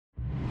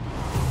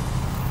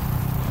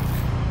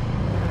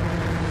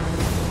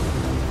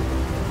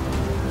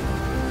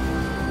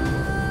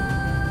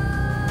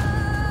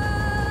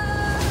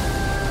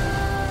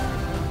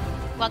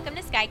Welcome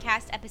to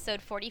Skycast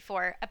episode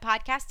 44, a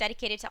podcast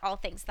dedicated to all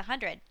things The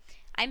 100.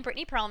 I'm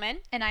Brittany Perlman.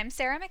 And I'm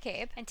Sarah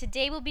McCabe. And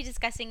today we'll be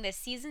discussing the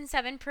season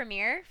 7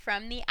 premiere,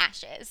 From the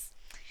Ashes.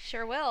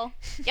 Sure will.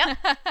 Yep.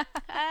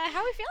 How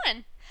are we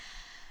feeling?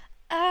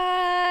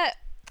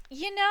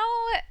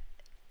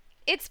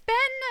 It's been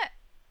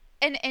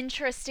an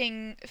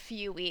interesting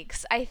few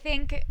weeks. I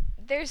think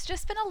there's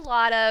just been a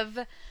lot of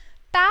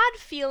bad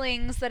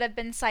feelings that have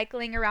been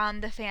cycling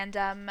around the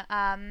fandom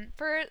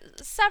for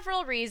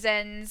several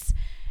reasons.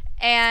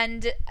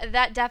 And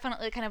that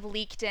definitely kind of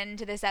leaked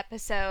into this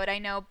episode. I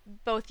know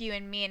both you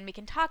and me, and we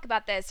can talk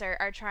about this,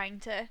 are trying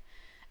to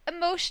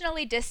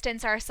emotionally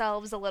distance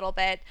ourselves a little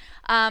bit.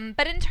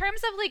 But in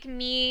terms of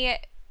me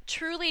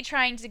truly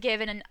trying to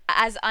give an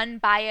as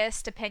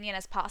unbiased opinion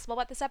as possible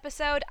about this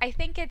episode, I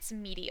think it's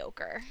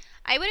mediocre.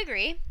 I would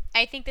agree.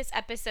 I think this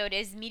episode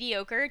is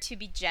mediocre, to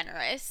be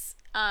generous.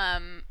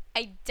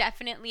 I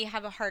definitely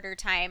have a harder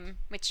time,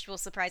 which will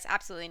surprise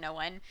absolutely no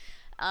one,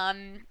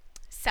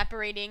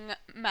 separating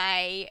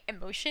my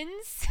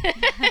emotions.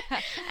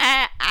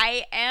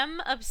 I am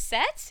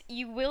upset.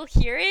 You will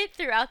hear it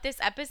throughout this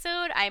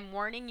episode. I'm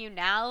warning you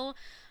now.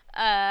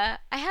 I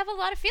have a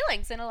lot of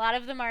feelings, and a lot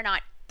of them are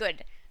not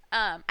good.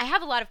 I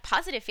have a lot of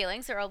positive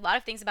feelings. There are a lot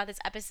of things about this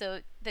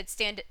episode that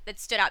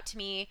stood out to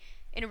me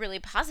in a really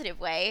positive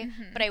way.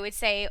 Mm-hmm. But I would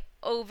say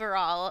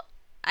overall,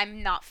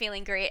 I'm not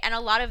feeling great, and a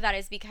lot of that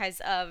is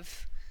because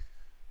of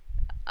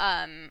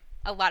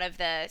a lot of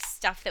the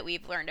stuff that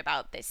we've learned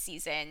about this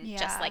season,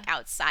 just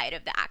outside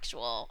of the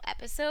actual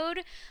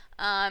episode,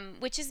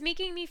 which is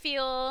making me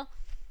feel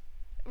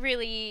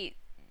really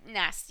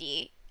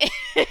nasty.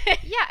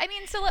 Yeah, I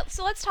mean, so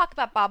let's talk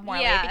about Bob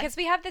Morley, because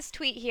we have this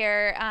tweet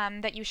here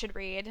that you should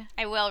read.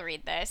 I will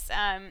read this.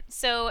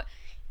 So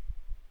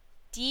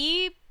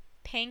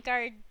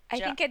Deepankar, I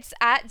think it's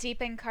at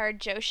Deepankar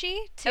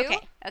Joshi too.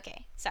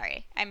 Okay.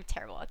 Sorry, I'm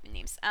terrible with the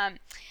names.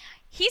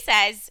 He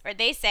says, or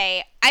they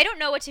say, I don't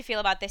know what to feel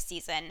about this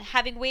season.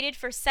 Having waited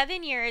for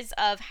 7 years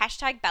of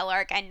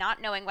 #Bellark and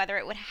not knowing whether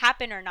it would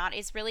happen or not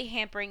is really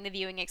hampering the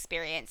viewing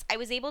experience. I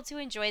wasn't able to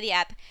enjoy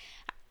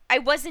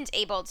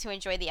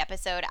the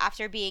episode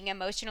after being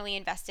emotionally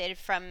invested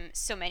from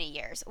so many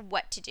years.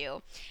 What to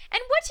do?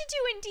 And what to do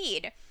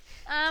indeed.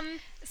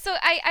 So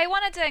I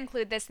wanted to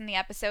include this in the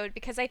episode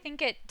because I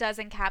think it does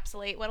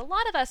encapsulate what a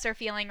lot of us are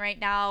feeling right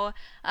now,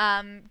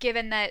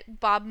 given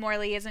that Bob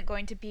Morley isn't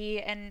going to be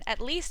in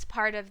at least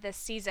part of this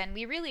season.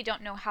 We really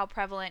don't know how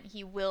prevalent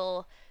he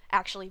will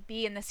actually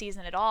be in the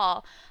season at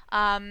all.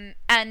 And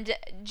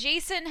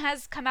Jason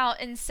has come out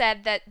and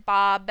said that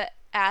Bob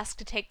asked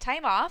to take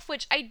time off,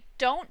 which I'm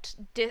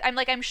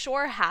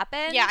sure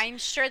happened. Yeah, I'm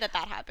sure that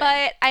happened.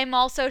 But I'm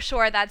also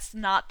sure that's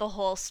not the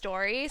whole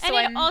story. So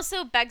and it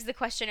also begs the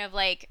question of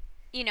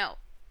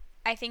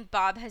I think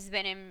Bob has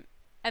been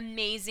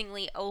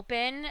amazingly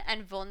open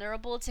and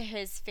vulnerable to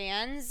his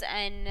fans,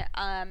 and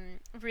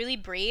really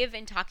brave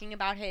in talking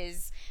about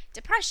his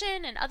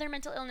depression and other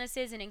mental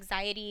illnesses and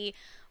anxiety,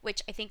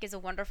 which I think is a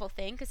wonderful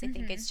thing, because I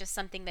think it's just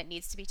something that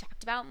needs to be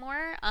talked about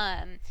more.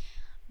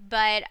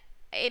 But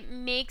it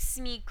makes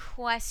me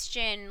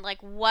question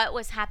what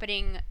was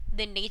happening,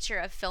 the nature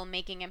of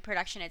filmmaking and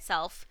production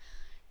itself,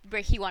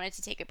 where he wanted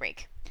to take a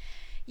break.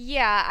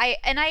 Yeah,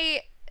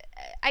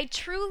 I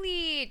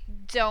truly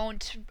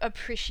don't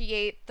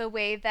appreciate the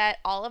way that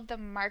all of the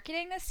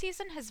marketing this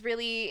season has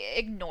really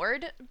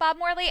ignored Bob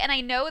Morley. And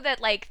I know that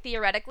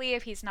theoretically,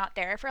 if he's not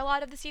there for a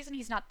lot of the season,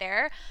 he's not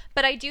there.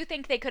 But I do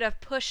think they could have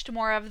pushed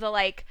more of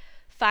the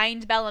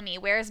find Bellamy,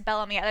 where's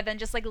Bellamy, other than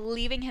just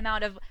leaving him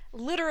out of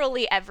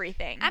literally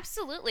everything.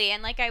 Absolutely.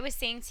 And I was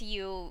saying to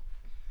you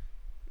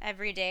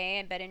every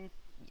day, but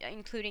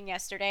including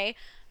yesterday,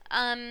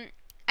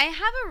 I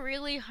have a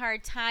really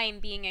hard time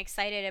being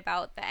excited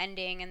about the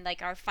ending and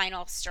our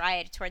final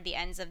stride toward the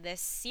ends of this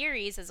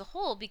series as a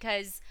whole,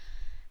 because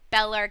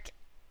Bellark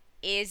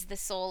is the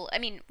soul. I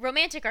mean,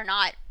 romantic or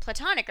not,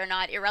 platonic or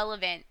not,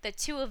 irrelevant. The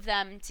two of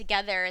them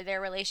together,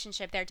 their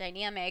relationship, their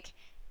dynamic,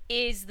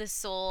 is the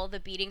soul, the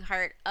beating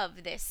heart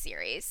of this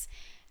series.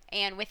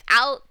 And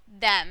without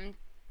them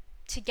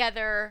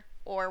together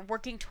or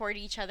working toward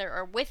each other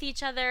or with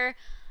each other,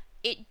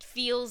 it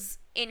feels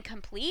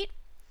incomplete,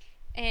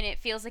 and it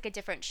feels like a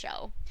different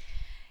show.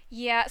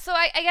 Yeah, so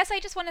I guess I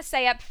just want to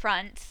say up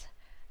front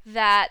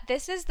that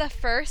this is the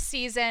first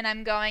season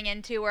I'm going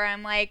into where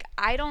I'm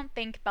I don't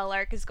think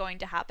Bellark is going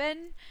to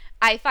happen.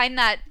 I find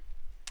that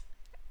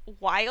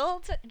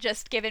wild,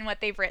 just given what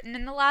they've written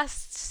in the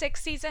last 6+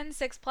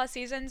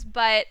 seasons,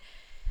 but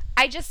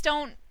I just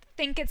don't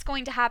think it's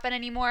going to happen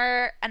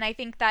anymore, and I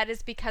think that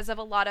is because of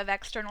a lot of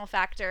external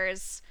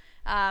factors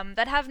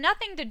that have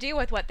nothing to do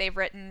with what they've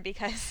written,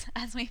 because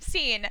as we've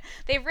seen,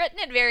 they've written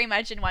it very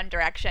much in one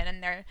direction,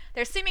 and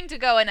they're seeming to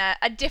go in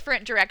a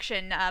different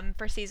direction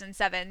for season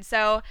 7.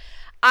 So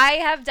I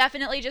have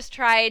definitely just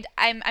tried.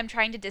 I'm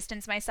trying to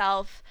distance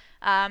myself.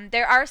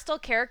 There are still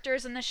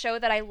characters in the show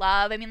that I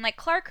love. I mean,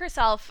 Clark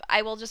herself,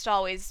 I will just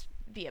always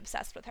be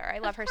obsessed with her. I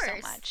love her so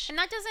much. And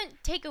that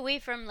doesn't take away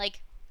from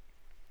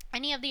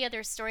any of the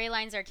other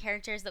storylines or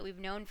characters that we've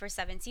known for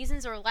 7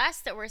 seasons or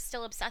less that we're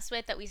still obsessed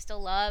with, that we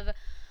still love.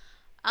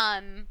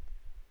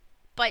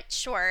 But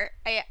sure,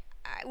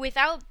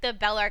 without the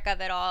Bell arc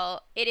of it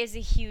all, it is a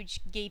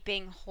huge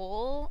gaping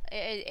hole.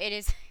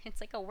 It's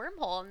like a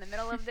wormhole in the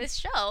middle of this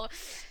show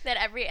that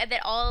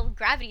all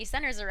gravity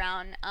centers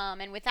around.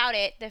 And without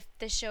it,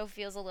 the show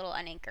feels a little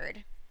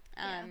unanchored.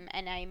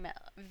 And I'm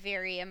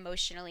very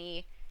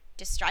emotionally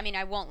distraught. I mean,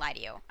 I won't lie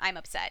to you. I'm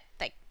upset.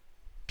 Like,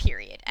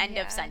 period. End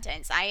of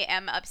sentence. I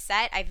am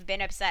upset. I've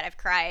been upset. I've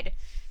cried.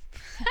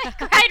 I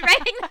cried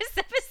writing this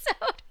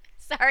episode.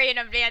 Sorry in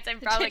advance. I'm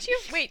probably. Did you?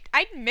 Wait,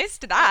 I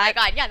missed Oh that.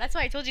 my god, yeah, that's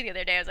why I told you the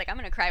other day. I was like, I'm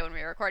gonna cry when we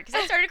record, because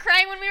I started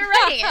crying when we were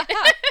writing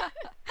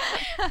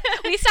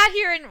it. We sat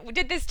here and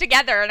did this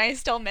together, and I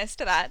still missed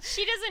that.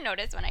 She doesn't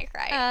notice when I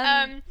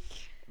cry.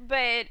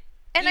 But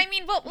And I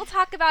mean, we'll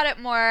talk about it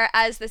more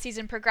as the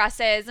season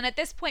progresses. And at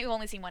this point, we've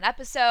only seen one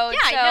episode.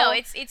 yeah, so no,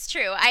 it's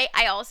true.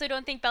 I also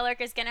don't think Bell arc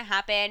is gonna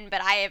happen,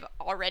 but I have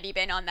already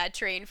been on that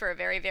train for a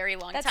very, very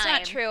long That's time.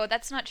 not true.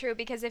 That's not true,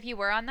 because if you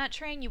were on that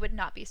train, you would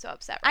not be so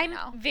upset right I'm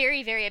now.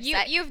 very, very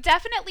upset. You've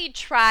definitely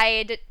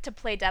tried to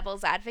play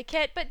devil's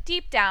advocate, but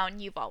deep down,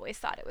 you've always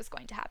thought it was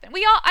going to happen.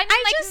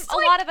 I just a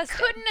lot of us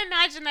couldn't did.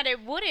 imagine that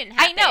it wouldn't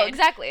I happen. know,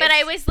 exactly. But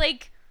I was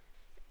like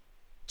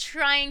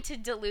trying to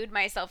delude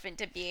myself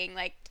into being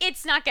like,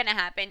 it's not gonna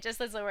happen, just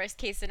as the worst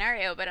case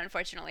scenario. But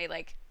unfortunately,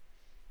 like,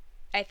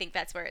 I think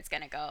that's where it's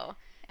gonna go.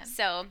 Yeah.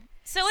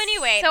 So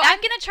anyway, I'm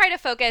going to try to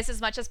focus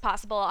as much as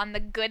possible on the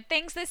good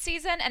things this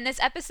season, and this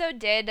episode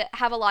did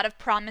have a lot of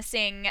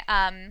promising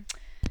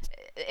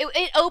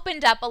it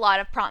opened up a lot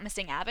of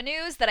promising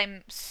avenues that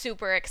I'm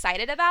super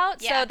excited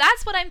about. Yeah. So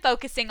that's what I'm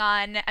focusing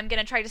on. I'm going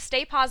to try to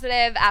stay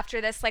positive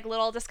after this like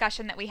little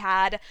discussion that we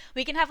had.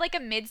 We can have like a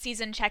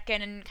mid-season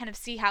check-in and kind of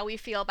see how we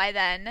feel by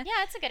then. yeah,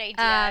 that's a good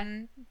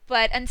idea.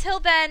 But until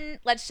then,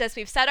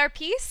 we've said our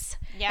piece.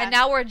 Yeah. And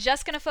now we're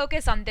just going to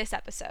focus on this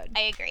episode.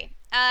 I agree.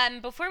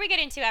 Before we get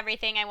into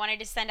everything, I wanted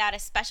to send out a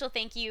special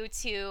thank you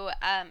to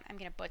I'm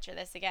gonna butcher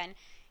this again,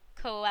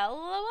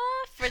 Koella,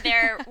 for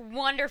their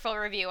wonderful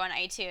review on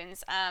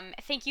iTunes.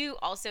 Thank you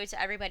also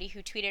to everybody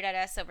who tweeted at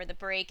us over the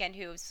break and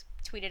who's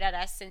tweeted at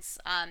us since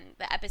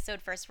the episode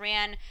first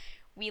ran.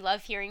 We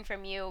love hearing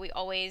from you. We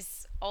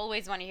always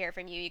want to hear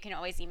from you. You can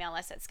always email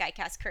us at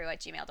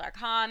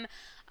skycastcrew@gmail.com.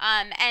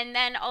 And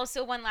then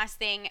also one last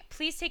thing,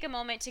 please take a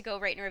moment to go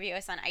rate and review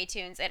us on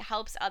iTunes. It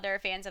helps other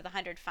fans of the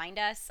 100 find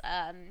us.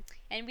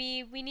 And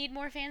we need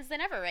more fans than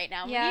ever right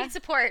now. Yeah. We need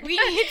support. We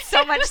need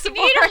so much support.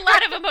 We need a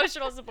lot of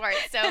emotional support.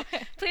 So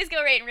please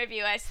go rate and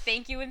review us.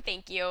 Thank you and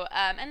thank you.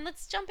 And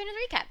let's jump into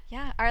the recap.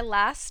 Yeah, our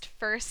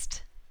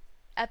first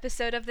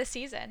episode of the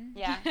season.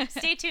 Yeah.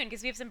 Stay tuned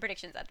because we have some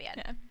predictions at the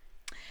end. Yeah.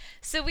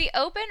 So we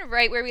open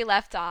right where we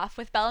left off,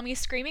 with Bellamy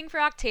screaming for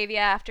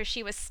Octavia after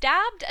she was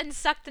stabbed and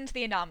sucked into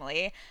the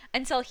anomaly,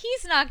 until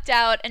he's knocked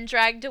out and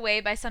dragged away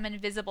by some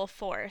invisible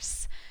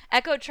force.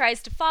 Echo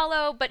tries to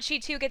follow, but she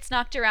too gets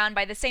knocked around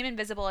by the same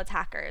invisible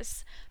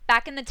attackers.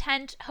 Back in the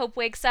tent, Hope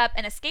wakes up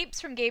and escapes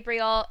from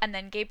Gabriel, and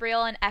then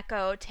Gabriel and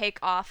Echo take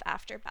off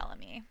after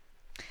Bellamy.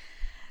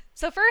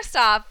 So first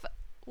off,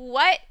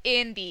 what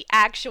in the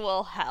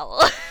actual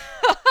hell?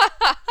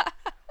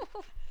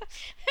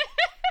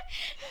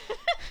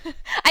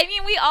 I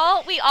mean, we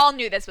all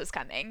knew this was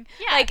coming.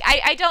 Yeah. Like,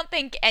 I don't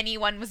think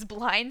anyone was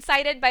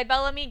blindsided by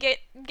Bellamy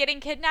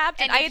getting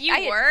kidnapped. And if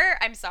you were,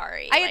 I'm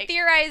sorry. I had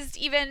theorized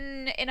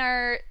even in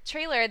our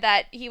trailer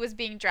that he was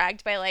being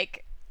dragged by,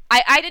 like,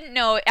 I didn't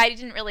know, I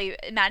didn't really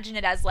imagine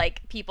it as,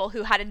 like, people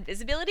who had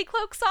invisibility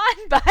cloaks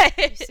on, but...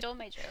 You stole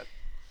my joke.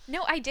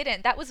 No, I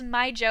didn't. That was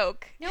my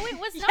joke. No, it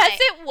was not. Yes,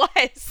 it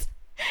was.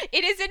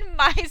 It is in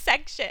my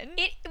section.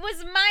 It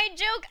was my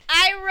joke.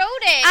 I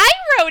wrote it. I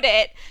wrote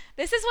it.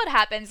 This is what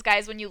happens,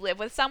 guys, when you live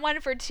with someone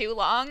for too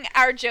long.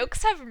 Our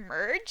jokes have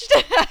merged.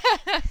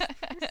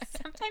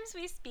 Sometimes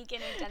we speak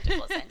in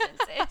identical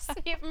sentences.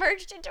 We've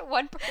merged into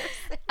one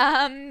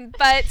person.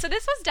 But so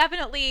this was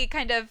definitely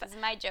kind of It was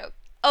my joke.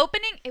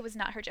 opening. It was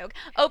not her joke.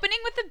 Opening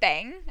with a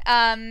bang.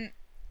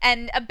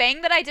 And a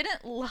bang that I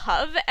didn't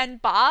love.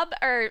 And Bob,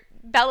 or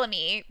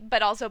Bellamy,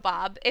 but also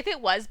Bob. If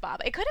it was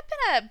Bob, it could have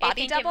been a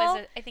body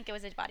double. I think it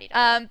was a body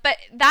double. But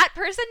that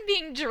person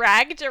being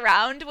dragged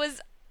around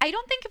was, I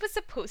don't think it was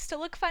supposed to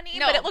look funny,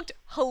 No. but it looked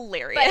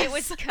hilarious. But it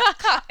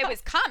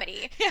was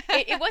comedy.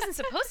 It wasn't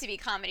supposed to be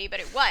comedy, but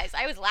it was.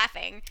 I was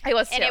laughing. I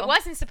was too. And it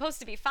wasn't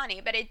supposed to be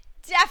funny, but it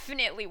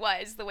definitely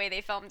was the way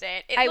they filmed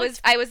it. I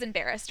was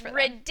embarrassed for them.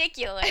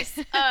 ridiculous.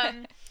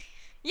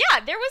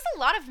 Yeah, there was a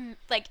lot of,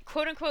 like,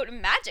 quote unquote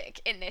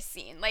magic in this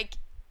scene. Like,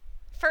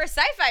 for a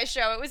sci-fi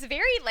show, it was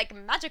very, like,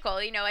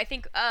 magical. You know, I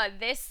think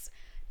this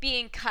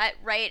being cut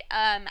right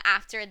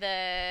after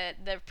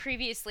the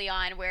previously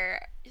on,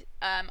 where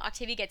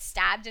Octavia gets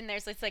stabbed and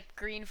there's this, like,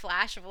 green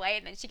flash of light,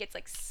 and then she gets,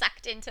 like,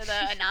 sucked into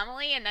the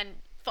anomaly, and then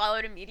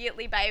followed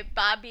immediately by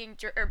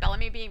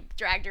Bellamy being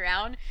dragged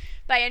around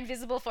by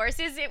invisible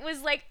forces. It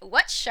was like,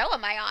 what show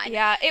am I on?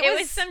 Yeah, it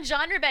was some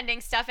genre bending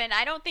stuff, and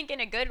I don't think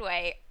in a good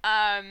way.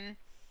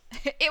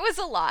 It was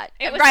a lot.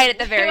 It was, right at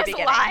the very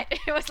beginning.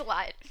 It was a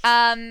lot.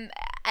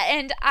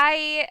 And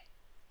I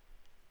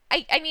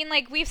mean,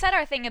 like, we've said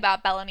our thing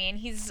about Bellamy, and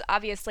he's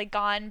obviously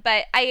gone,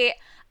 but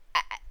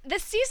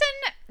this season,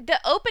 the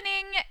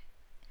opening,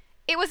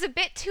 it was a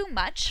bit too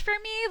much for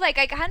me. Like,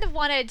 I kind of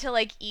wanted to,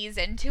 like, ease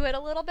into it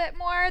a little bit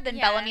more than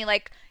Bellamy,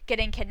 like,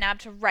 getting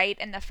kidnapped right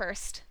in the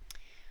first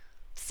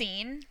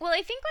scene. Well,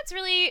 I think what's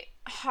really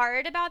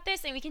hard about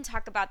this, and we can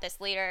talk about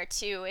this later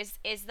too,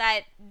 is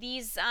that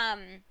these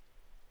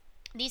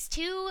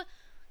two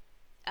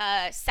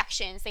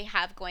sections they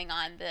have going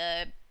on,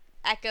 the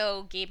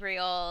Echo,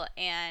 Gabriel,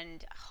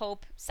 and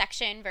Hope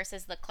section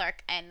versus the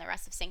Clarke and the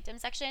rest of Sanctum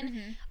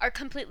section, are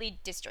completely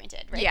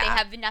disjointed, right? Yeah. They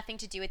have nothing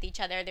to do with each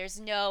other. There's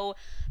no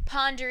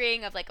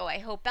pondering of like, oh, I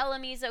hope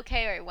Bellamy's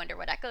okay, or I wonder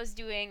what Echo's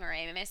doing, or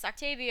I miss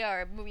Octavia,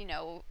 or, you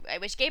know, I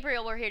wish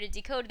Gabriel were here to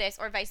decode this,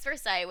 or vice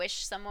versa. I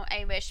wish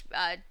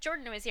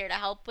Jordan was here to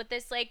help with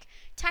this like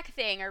tech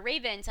thing, or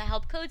Raven to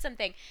help code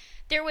something.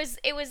 It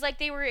was like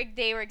they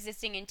were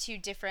existing in two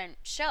different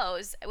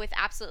shows with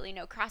absolutely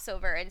no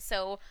crossover, and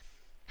so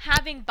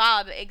having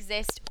Bob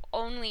exist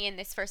only in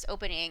this first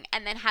opening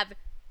and then have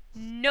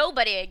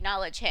nobody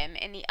acknowledge him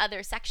in the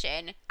other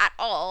section at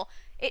all,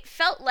 it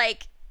felt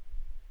like,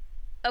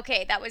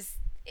 okay,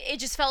 it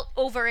just felt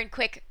over and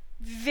quick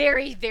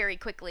very, very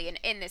quickly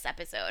in this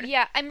episode.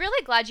 Yeah, I'm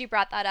really glad you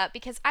brought that up,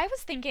 because I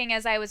was thinking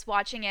as I was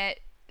watching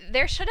it,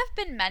 there should have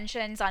been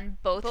mentions on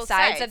both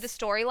sides of the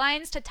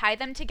storylines to tie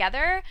them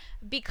together,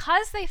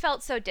 because they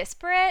felt so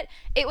disparate.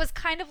 It was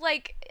kind of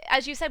like,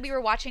 as you said, we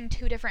were watching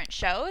two different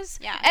shows.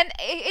 Yeah. And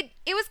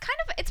it was kind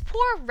of, it's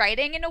poor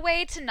writing in a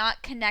way to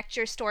not connect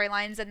your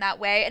storylines in that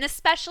way, and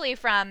especially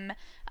from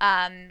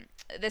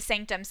the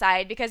Sanctum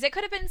side, because it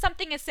could have been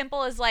something as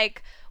simple as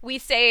like, we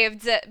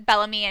saved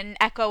Bellamy and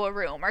Echo a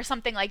room or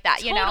something like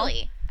that, you know?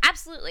 Totally.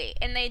 Absolutely.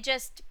 And they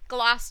just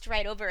glossed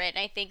right over it,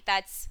 and I think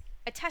that's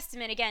a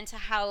testament again to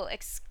how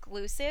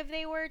exclusive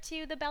they were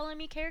to the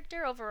Bellamy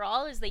character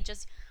overall, is they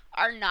just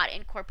are not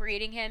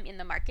incorporating him in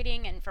the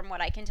marketing, and from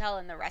what I can tell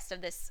in the rest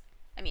of this,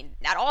 I mean,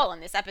 not all in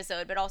this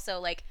episode, but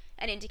also like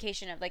an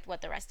indication of like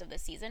what the rest of the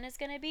season is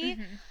going to be.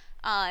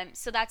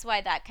 So that's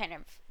why that kind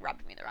of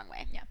rubbed me the wrong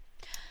way. Yeah.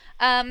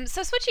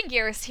 So switching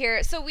gears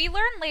here, so we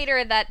learn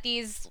later that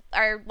these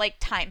are like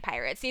time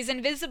pirates. These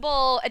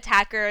invisible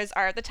attackers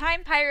are the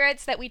time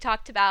pirates that we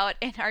talked about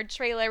in our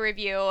trailer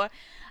review.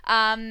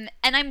 And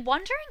I'm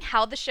wondering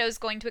how the show's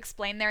going to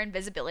explain their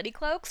invisibility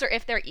cloaks, or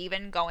if they're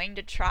even going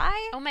to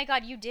try. Oh my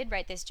god, you did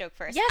write this joke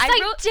first. Yes,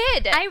 I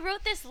did. I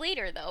wrote this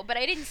later though, but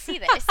I didn't see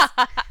this.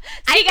 I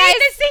made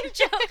the same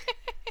joke.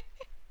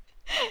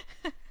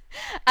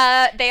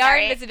 They are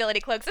invisibility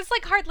cloaks. It's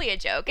like hardly a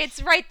joke.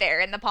 It's right there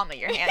in the palm of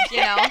your hand, you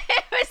know?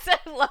 It was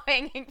a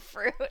low-hanging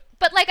fruit.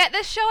 But like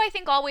this show, I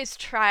think, always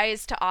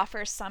tries to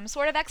offer some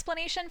sort of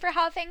explanation for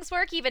how things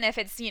work, even if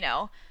it's, you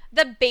know,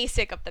 the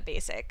basic of the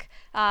basic.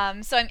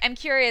 So I'm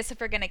curious if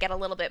we're going to get a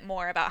little bit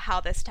more about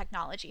how this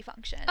technology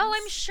functions. Oh,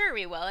 I'm sure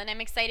we will, and I'm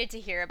excited to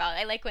hear about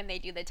it. I like when they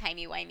do the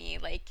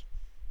timey-wimey, like,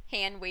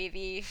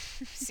 hand-wavy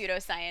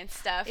pseudoscience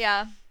stuff.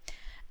 Yeah.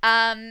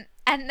 And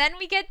then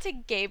we get to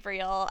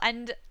Gabriel,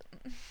 and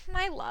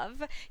my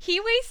love, he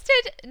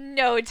wasted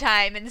no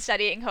time in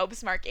studying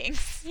Hope's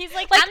markings. He's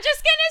like, I'm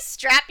just gonna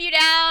strap you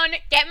down,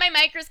 get my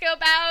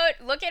microscope out,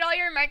 look at all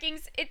your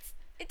markings. It's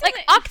like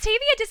Octavia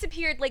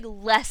disappeared like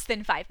less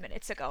than 5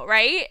 minutes ago,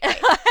 right?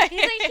 He's like,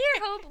 here,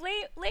 Hope,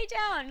 lay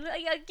down.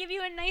 I'll give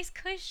you a nice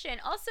cushion.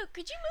 Also,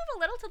 could you move a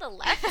little to the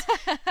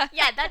left?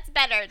 Yeah, that's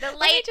better. The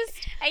light.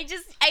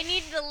 I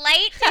need the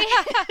light.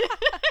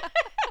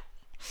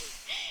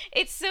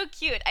 It's so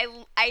cute.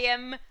 I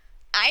am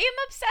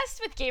obsessed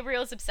with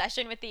Gabriel's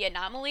obsession with the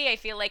anomaly. I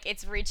feel like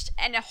it's reached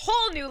a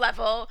whole new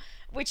level,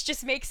 which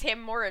just makes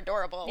him more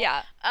adorable.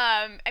 Yeah.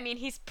 I mean,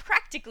 he's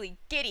practically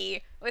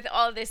giddy with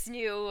all this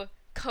new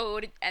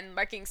code and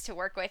markings to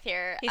work with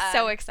here. He's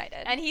so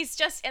excited. And he's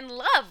just in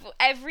love.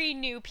 Every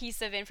new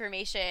piece of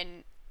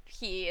information,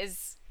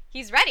 he's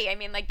ready. I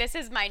mean, like, this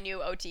is my new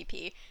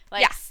OTP.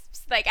 Like,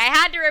 like I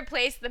had to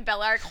replace the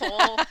Bellark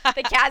hole,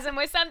 the chasm,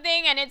 with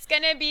something, and it's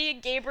gonna be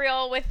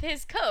Gabriel with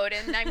his code,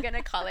 and I'm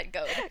gonna call it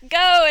Goad.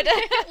 Goad.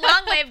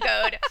 Long live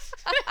Goad.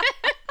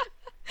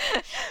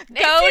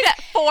 Goad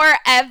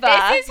forever.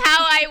 This is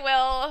how I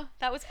will.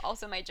 That was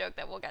also my joke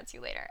that we'll get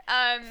to later.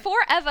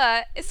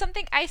 Forever is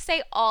something I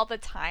say all the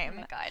time.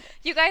 Oh my god.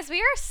 You guys, we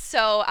are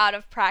so out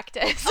of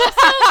practice.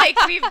 Also, like,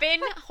 we've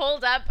been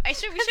holed up. We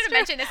should have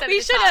mentioned this at the top.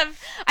 We should have.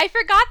 I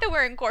forgot that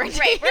we're in quarantine.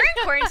 Right, we're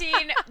in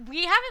quarantine.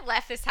 We haven't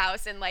left this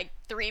house in like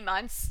 3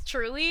 months,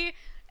 truly.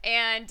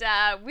 And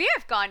we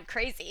have gone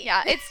crazy.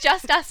 Yeah, it's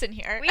just us in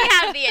here. We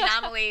have the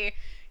anomaly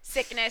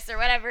sickness or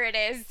whatever it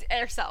is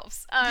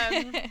ourselves.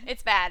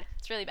 It's bad.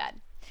 It's really bad.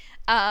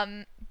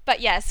 But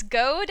yes,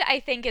 Goad, I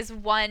think, is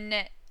one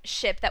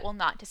ship that will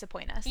not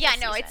disappoint us. Yeah,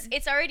 this no, season.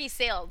 it's already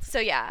sailed. So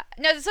yeah,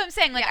 no, that's what I'm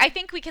saying. Like, I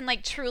think we can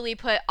like truly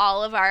put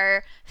all of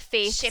our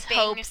faiths,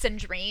 hopes, and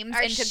dreams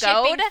into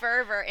Goad.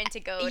 Fervor into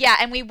Goad. Yeah,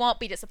 and we won't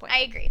be disappointed. I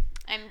agree.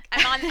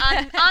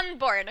 I'm on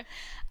board.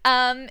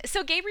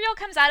 So Gabriel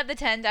comes out of the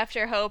tent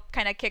after Hope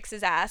kind of kicks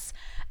his ass,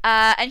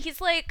 and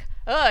he's like,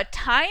 "Oh,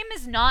 time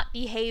is not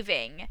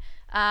behaving."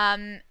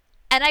 And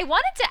I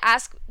wanted to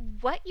ask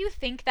what you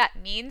think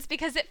that means,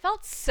 because it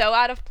felt so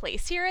out of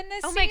place here in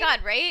this Oh scene. my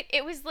god, right?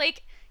 It was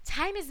like,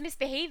 time is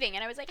misbehaving.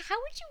 And I was like, how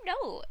would you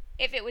know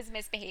if it was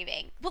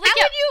misbehaving? Well, like,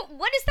 how would you,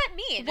 what does that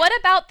mean? What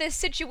about this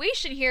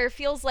situation here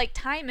feels like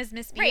time is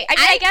misbehaving? Right. I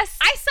mean, I guess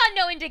I saw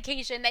no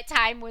indication that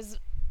time was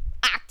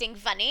acting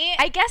funny.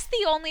 I guess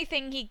the only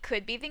thing he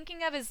could be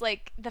thinking of is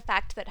like the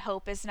fact that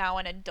Hope is now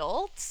an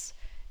adult.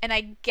 And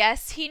I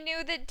guess he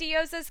knew that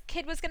Diosa's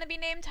kid was going to be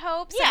named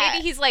Hope. So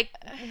maybe he's like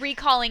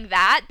recalling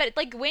that. But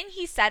like when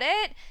he said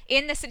it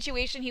in the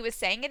situation he was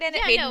saying it in,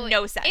 it made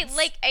no sense. I was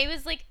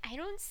like, I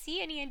don't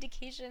see any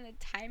indication that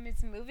time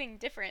is moving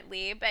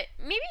differently. But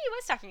maybe he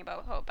was talking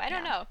about Hope. I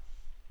don't know.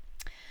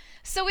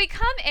 So we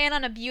come in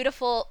on a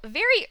beautiful,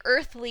 very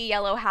earthly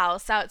yellow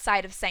house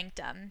outside of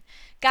Sanctum.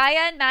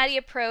 Gaia and Maddie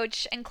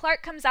approach, and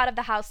Clark comes out of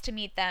the house to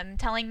meet them,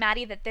 telling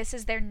Maddie that this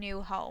is their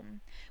new home.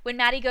 When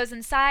Maddie goes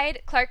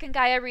inside, Clark and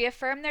Gaia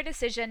reaffirm their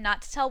decision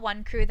not to tell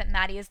One Crew that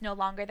Maddie is no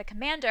longer the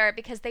commander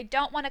because they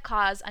don't want to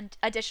cause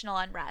additional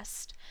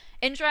unrest.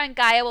 Indra and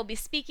Gaia will be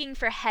speaking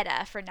for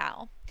Hedda for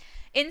now.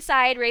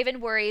 Inside,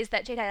 Raven worries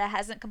that Jade Hedda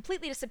hasn't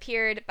completely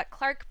disappeared, but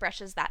Clark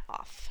brushes that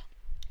off.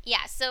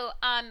 Yeah, so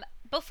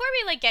before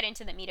we get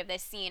into the meat of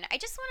this scene, I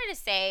just wanted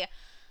to say,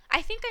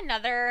 I think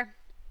another,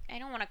 I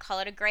don't want to call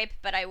it a gripe,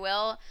 but I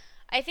will.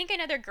 I think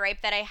another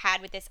gripe that I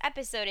had with this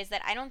episode is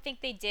that I don't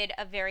think they did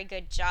a very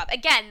good job.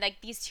 Again,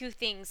 these two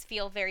things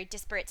feel very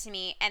disparate to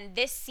me, and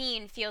this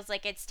scene feels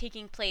like it's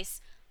taking place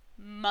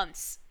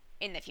months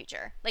in the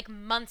future.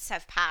 Months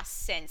have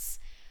passed since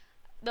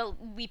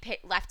we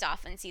left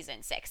off in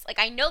season 6.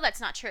 I know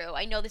that's not true.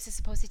 I know this is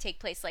supposed to take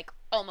place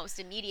almost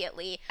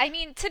immediately. I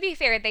mean, to be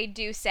fair, they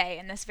do say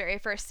in this very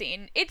first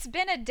scene, it's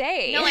been a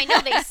day. No, I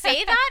know they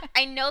say that.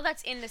 I know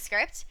that's in the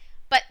script,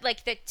 but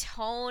the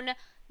tone,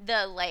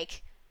 the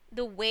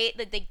way,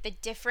 the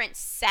different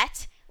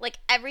set,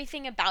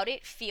 everything about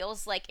it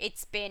feels like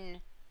it's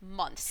been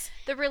months.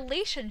 The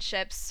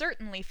relationships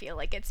certainly feel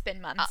like it's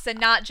been months and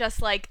not just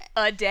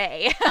a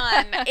day.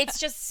 It's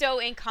just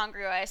so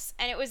incongruous,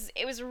 and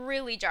it was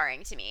really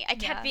jarring to me. I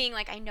kept being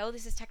I know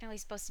this is technically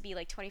supposed to be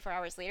 24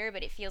 hours later,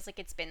 but it feels like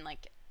it's been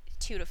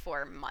 2 to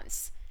 4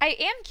 months. I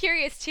am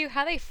curious too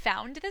how they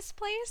found this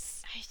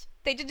place.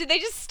 Did they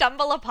just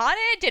stumble upon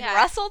it? Did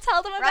Russell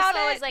tell them about it?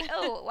 Russell was like,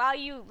 oh, wow,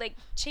 you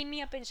chained me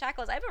up in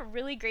shackles. I have a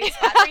really great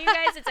spot for you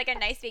guys. It's a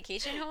nice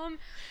vacation home.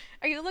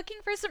 Are you looking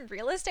for some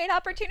real estate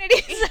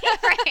opportunities?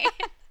 Right.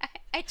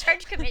 I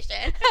charge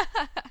commission.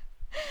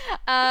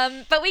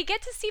 But we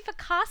get to see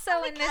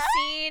Picasso in this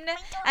scene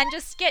and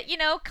just get,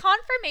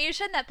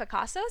 confirmation that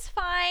Picasso's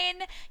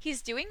fine.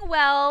 He's doing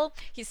well.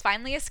 He's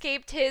finally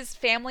escaped his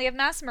family of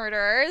mass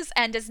murderers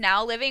and is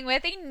now living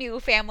with a new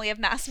family of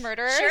mass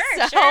murderers.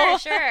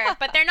 Sure.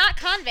 But they're not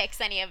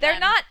convicts, any of them. They're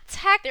not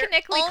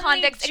technically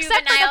convicts,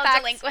 except for the fact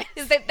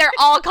delinquents. that they're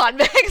all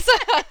convicts.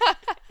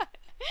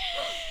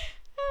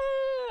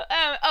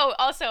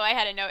 Also, I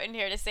had a note in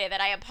here to say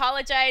that I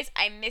apologize.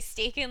 I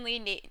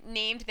mistakenly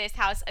named this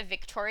house a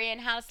Victorian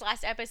house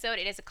last episode.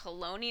 It is a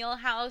colonial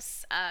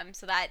house,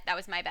 so that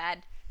was my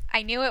bad.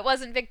 I knew it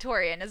wasn't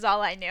Victorian, is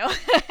all I knew.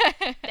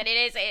 That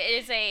it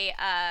is a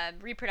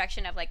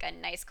reproduction of a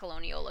nice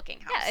colonial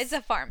looking house. Yeah, it's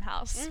a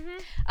farmhouse.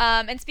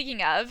 Mm-hmm. And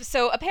speaking of,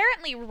 so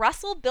apparently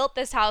Russell built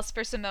this house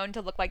for Simone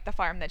to look like the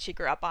farm that she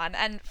grew up on.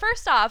 And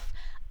first off,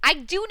 I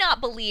do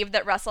not believe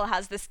that Russell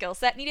has the skill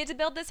set needed to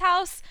build this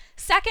house.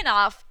 Second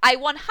off, I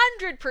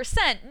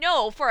 100%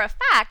 know for a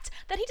fact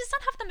that he does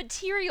not have the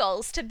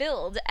materials to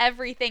build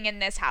everything in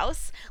this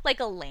house, like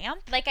a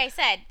lamp. Like I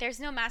said, there's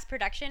no mass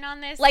production on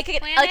this like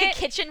planet. a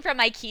kitchen from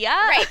IKEA.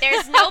 Right,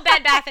 there's no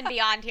Bed Bath &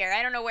 Beyond here.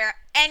 I don't know where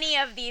any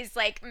of these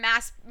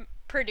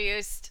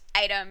mass-produced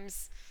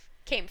items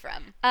came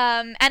from.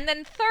 And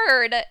then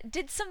third,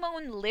 did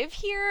Simone live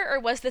here, or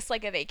was this a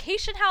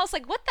vacation house?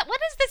 What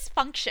is this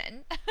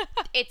function?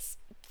 It's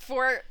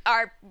for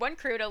our One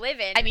Crew to live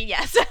in. I mean,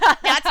 yes.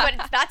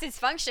 That's its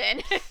function.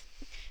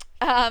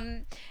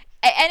 And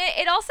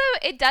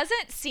it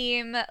doesn't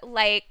seem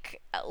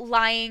like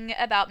lying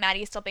about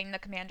Maddie still being the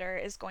commander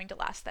is going to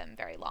last them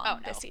very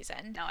long this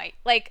season. No, I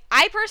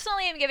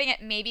personally am giving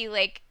it maybe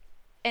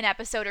an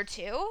episode or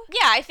two.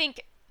 Yeah, I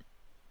think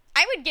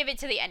I would give it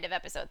to the end of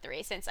episode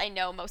 3, since I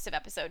know most of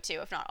episode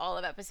 2, if not all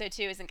of episode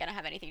 2, isn't going to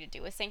have anything to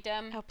do with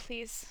Sanctum. Oh,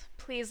 please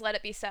let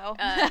it be so.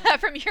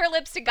 From your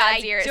lips to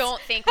God's ears. I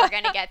don't think we're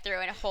going to get through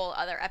a whole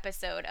other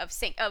episode of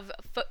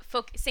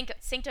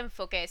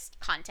Sanctum-focused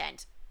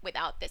content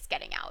without this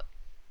getting out.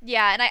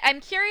 Yeah, and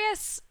I'm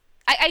curious.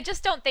 I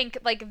just don't think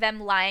them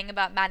lying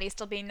about Maddie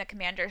still being the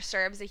commander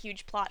serves a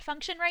huge plot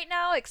function right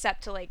now,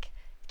 except to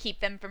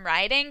keep them from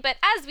rioting. But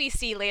as we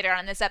see later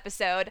on in this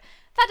episode,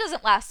 that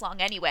doesn't last long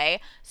anyway.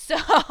 So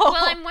well,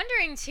 I'm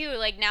wondering too,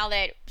 now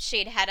that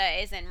Shade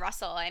Hedda is in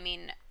Russell, I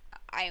mean,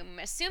 I'm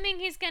assuming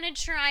he's gonna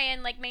try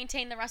and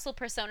maintain the Russell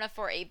persona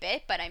for a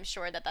bit, but I'm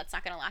sure that that's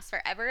not gonna last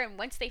forever. And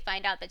once they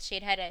find out that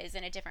Shade Hedda is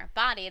in a different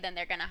body, then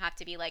they're gonna have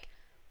to be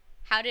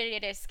how did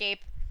it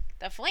escape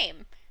the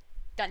flame?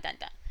 Dun dun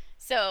dun.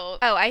 So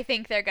I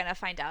think they're gonna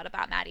find out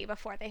about Maddie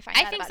before they find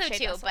out about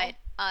Shade Russell. But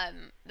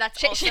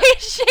That's also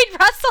Shade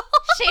Russell.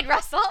 Shade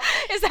Russell.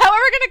 Is that what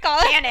we're gonna call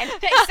it? Canon.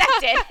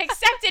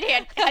 Accepted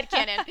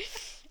headcanon.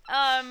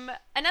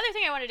 Another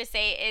thing I wanted to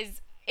say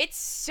is it's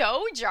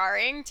so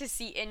jarring to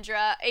see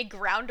Indra, a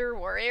grounder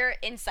warrior,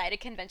 inside a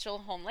conventional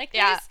home like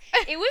this.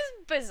 It was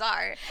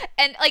bizarre.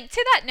 And, like,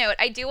 to that note,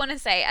 I do want to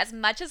say, as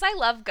much as I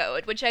love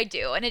Goad, which I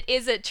do, and it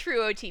is a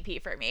true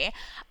OTP for me,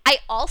 I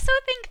also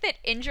think that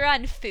Indra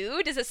and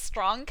food is a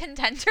strong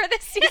contender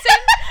this season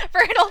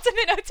for an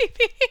ultimate OTP.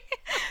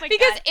 Oh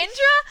because God.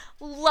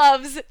 Indra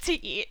loves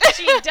to eat.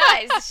 She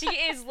does. She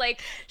is,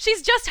 like...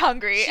 She's just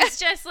hungry. She's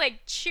just,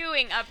 like,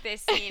 chewing up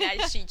this scene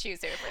as she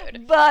chews her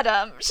food. But,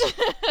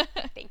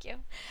 Thank you.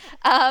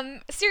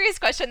 Serious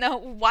question, though.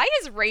 Why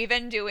is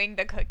Raven doing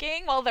the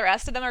cooking while the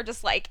rest of them are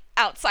just, like,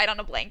 outside on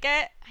a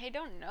blanket? I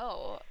don't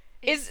know.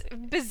 Is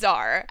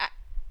bizarre.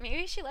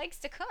 Maybe she likes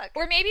to cook.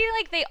 Or maybe,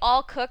 like, they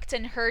all cooked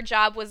and her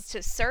job was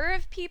to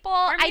serve people.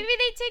 Or maybe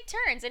they take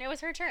turns and it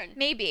was her turn.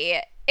 Maybe.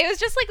 It was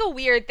just, like, a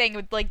weird thing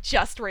with, like,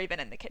 just Raven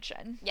in the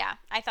kitchen. Yeah,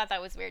 I thought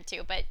that was weird,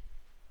 too. But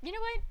you know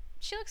what?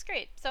 She looks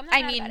great, so I'm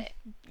not mad about it.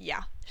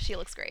 Yeah, she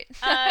looks great.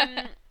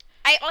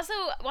 I also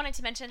wanted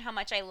to mention how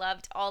much I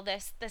loved all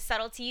the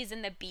subtleties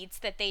and the beats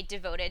that they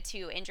devoted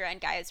to Indra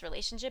and Gaia's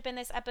relationship in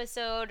this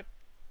episode.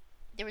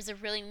 There was a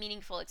really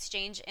meaningful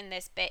exchange in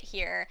this bit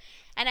here,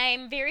 and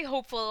I'm very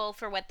hopeful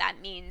for what that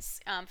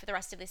means for the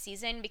rest of the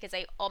season, because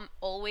I am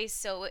always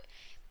so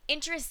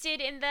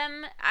interested in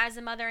them as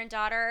a mother and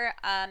daughter,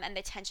 and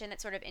the tension that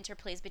sort of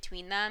interplays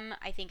between them,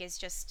 I think, is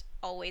just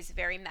always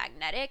very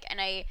magnetic, and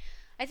I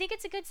think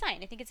it's a good sign.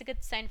 I think it's a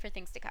good sign for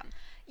things to come.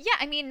 Yeah,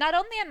 I mean, not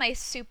only am I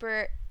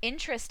super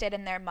interested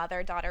in their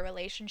mother-daughter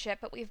relationship,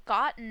 but we've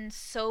gotten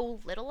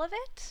so little of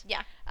it.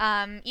 Yeah.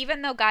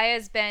 Even though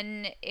Gaia's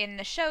been in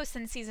the show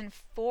since season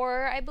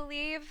 4, I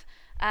believe,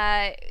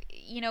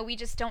 you know, we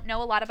just don't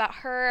know a lot about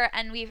her,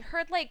 and we've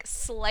heard, like,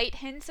 slight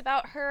hints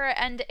about her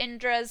and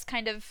Indra's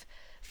kind of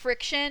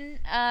friction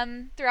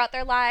throughout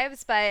their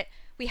lives, but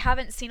we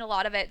haven't seen a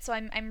lot of it, so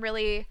I'm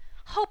really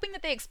hoping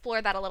that they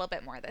explore that a little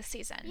bit more this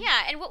season.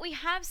 Yeah, and what we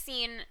have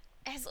seen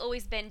has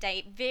always been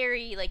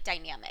very, like,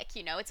 dynamic,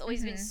 you know? It's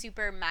always been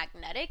super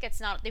magnetic. It's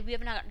not, we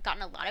have not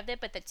gotten a lot of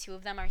it, but the two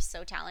of them are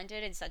so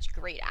talented and such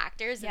great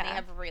actors, and they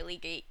have really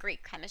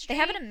great chemistry. They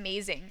have an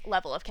amazing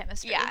level of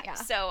chemistry. Yeah.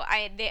 So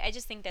I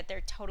just think that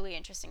they're totally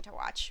interesting to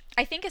watch.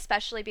 I think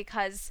especially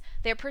because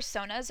their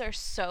personas are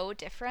so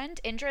different.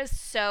 Indra is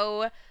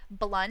so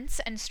blunt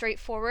and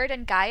straightforward,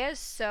 and Gaia is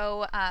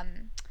so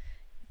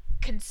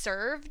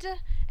conserved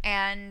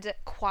and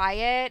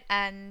quiet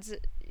and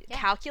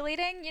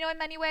calculating, you know, in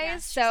many ways. Yeah,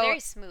 she's so very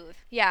smooth.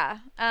 Yeah.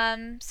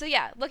 So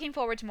yeah, looking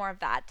forward to more of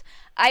that.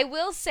 I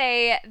will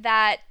say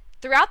that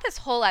throughout this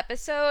whole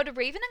episode,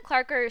 Raven and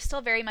Clark are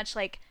still very much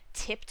like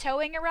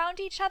tiptoeing around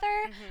each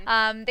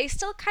other. They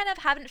still kind of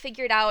haven't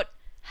figured out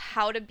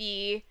how to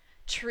be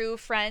true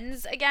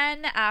friends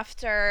again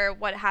after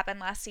what happened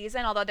last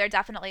season, although they're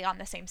definitely on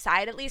the same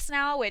side at least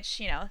now, which,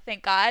 you know,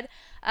 thank God.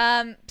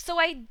 So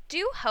I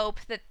do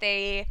hope that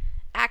they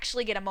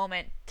actually get a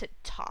moment to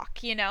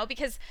talk, you know,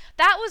 because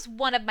that was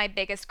one of my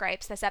biggest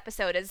gripes this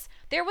episode, is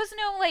there was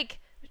no, like,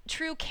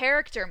 true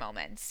character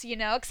moments, you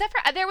know, except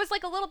for there was,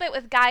 like, a little bit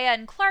with Gaia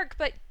and Clark,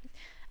 but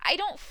I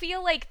don't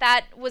feel like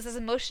that was as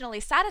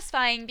emotionally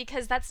satisfying,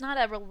 because that's not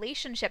a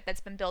relationship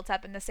that's been built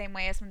up in the same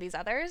way as some of these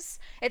others.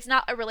 It's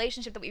not a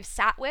relationship that we've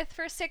sat with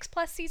for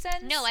 6+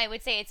 seasons. No, I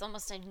would say it's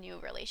almost a new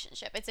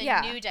relationship. It's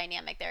a new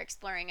dynamic they're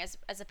exploring, as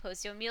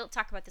opposed to, and we'll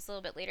talk about this a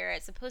little bit later,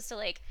 as opposed to,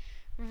 like,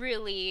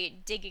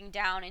 really digging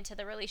down into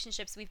the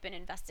relationships we've been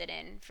invested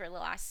in for the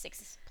last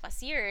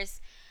 6+ years.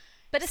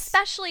 But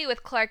especially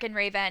with Clark and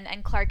Raven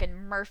and Clark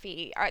and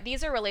Murphy,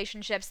 these are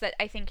relationships that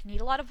I think need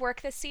a lot of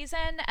work this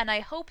season, and I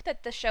hope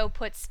that the show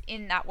puts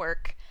in that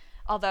work.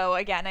 Although,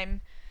 again,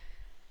 I'm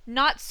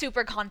not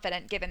super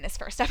confident given this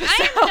first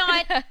episode.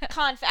 I'm not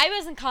confident. I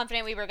wasn't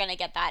confident we were going to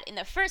get that in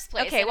the first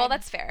place. Okay, well,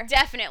 that's fair.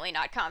 Definitely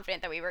not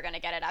confident that we were going to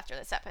get it after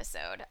this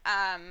episode.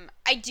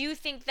 I do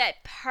think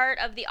that part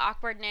of the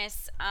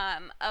awkwardness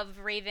of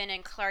Raven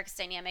and Clark's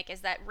dynamic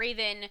is that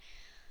Raven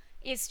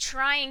is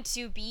trying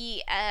to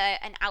be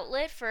an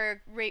outlet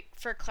for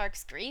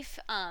Clark's grief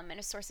and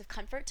a source of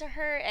comfort to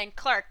her, and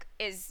Clark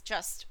is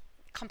just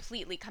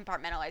completely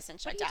compartmentalized and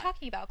shut down. What are you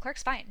talking about?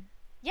 Clark's fine.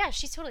 Yeah,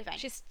 she's totally fine.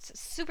 She's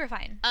super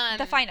fine.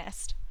 The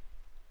finest.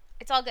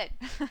 It's all good.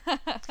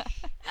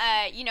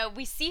 You know,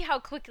 we see how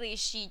quickly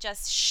she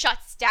just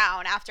shuts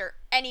down after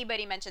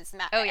anybody mentions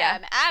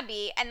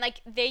Abby, and,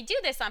 like, they do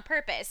this on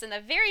purpose in the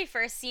very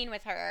first scene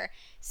with her,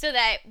 so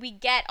that we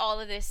get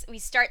all of this. We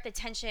start the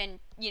tension,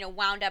 you know,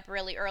 wound up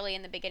really early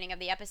in the beginning of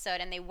the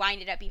episode, and they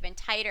wind it up even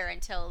tighter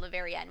until the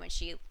very end when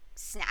she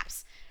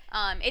snaps.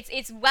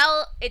 It's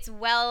well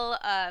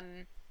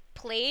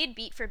played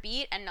beat for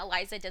beat, and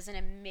Eliza does an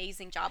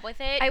amazing job with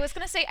it. I was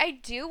gonna say, I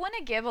do want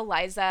to give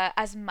Eliza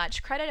as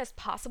much credit as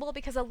possible,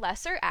 because a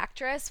lesser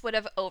actress would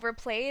have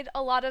overplayed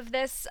a lot of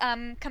this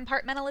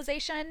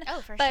compartmentalization. Oh,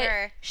 for but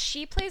sure.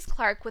 She plays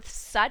Clark with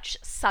such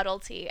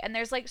subtlety, and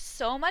there's, like,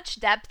 so much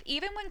depth,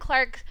 even when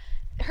Clark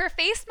her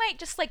face might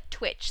just like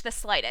twitch the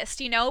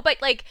slightest, you know,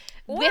 but like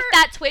Or with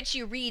that twitch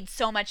you read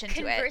so much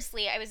into it.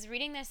 Conversely, I was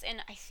reading this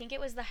in, I think it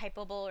was the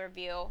Hypable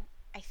review.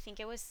 I think.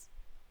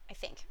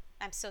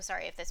 I'm so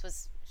sorry if this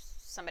was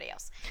somebody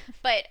else.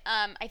 But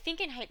I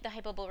think in the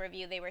Hypable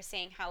review they were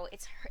saying how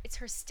it's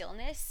her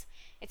stillness,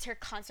 it's her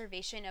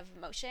conservation of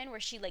emotion where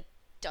she like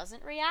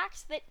doesn't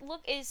react that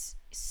look is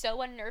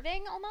so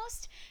unnerving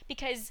almost,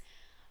 because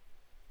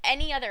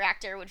any other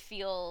actor would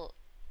feel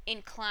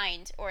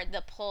inclined or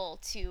the pull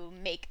to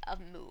make a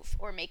move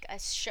or make a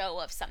show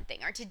of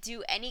something or to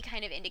do any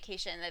kind of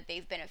indication that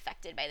they've been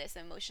affected by this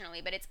emotionally,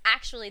 but it's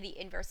actually the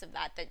inverse of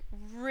that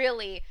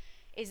really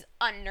is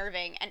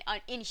unnerving and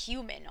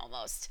inhuman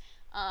almost,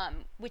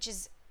 which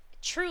is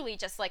truly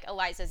just like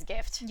Eliza's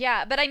gift.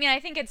 Yeah, but I mean, I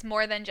think it's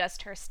more than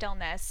just her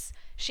stillness.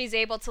 She's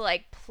able to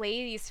like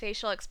play these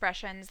facial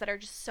expressions that are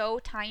just so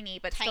tiny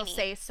but still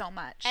say so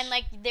much. And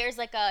like there's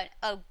like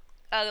a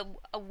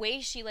way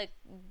she like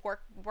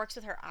works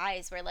with her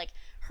eyes where like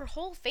her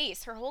whole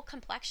face, her whole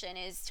complexion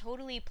is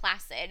totally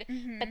placid,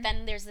 but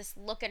then there's this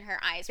look in her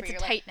eyes where it's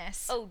you're a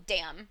tightness. Like, oh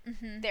damn,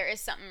 there is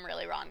something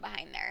really wrong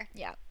behind there.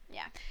 Yeah.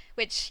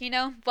 Which, you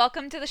know,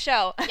 welcome to the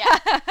show. Yeah.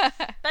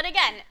 But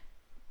again,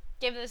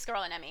 give this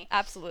girl an Emmy.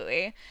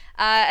 Absolutely.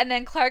 And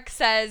then Clark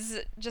says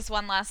just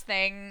one last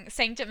thing: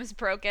 Sanctum's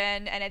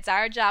broken, and it's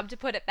our job to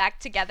put it back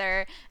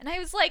together. And I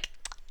was like,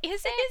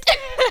 is it? Is it,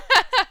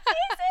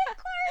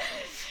 Clark?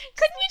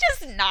 Couldn't we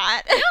just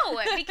not? No,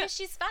 because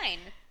she's fine.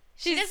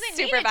 She doesn't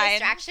super need a fine.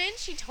 distraction.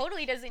 She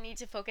totally doesn't need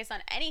to focus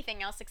on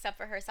anything else except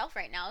for herself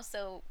right now,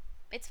 so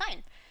it's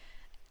fine.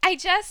 I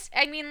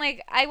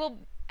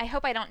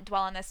hope I don't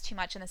dwell on this too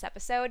much in this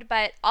episode,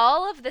 but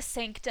all of the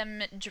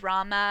Sanctum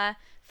drama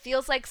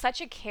feels like such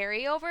a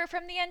carryover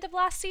from the end of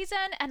last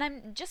season, and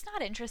I'm just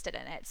not interested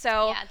in it.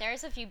 So yeah,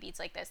 there's a few beats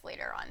like this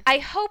later on. I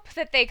hope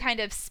that they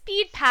kind of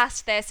speed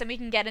past this and we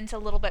can get into a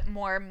little bit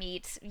more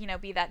meat, you know,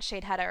 be that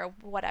Shade Hedda or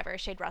whatever,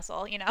 Shade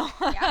Russell, you know.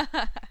 Yeah.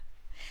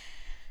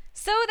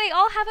 So they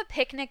all have a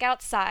picnic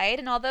outside,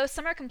 and although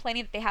some are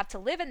complaining that they have to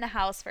live in the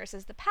house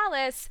versus the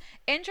palace,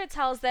 Indra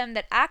tells them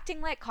that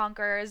acting like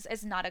conquerors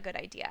is not a good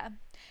idea.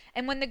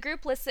 And when the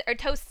group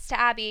toasts to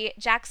Abby,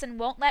 Jackson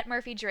won't let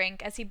Murphy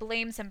drink as he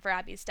blames him for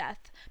Abby's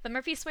death. But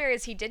Murphy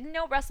swears he didn't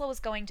know Russell was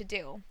going to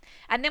do.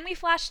 And then we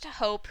flash to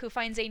Hope, who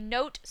finds a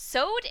note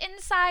sewed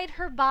inside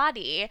her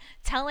body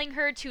telling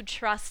her to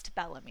trust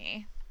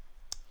Bellamy.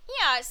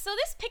 Yeah, so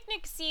this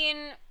picnic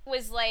scene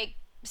was like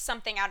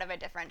something out of a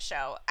different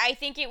show. I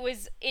think it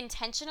was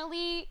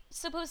intentionally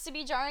supposed to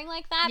be jarring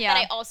like that, yeah. But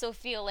I also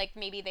feel like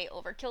maybe they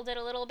overkilled it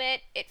a little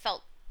bit. It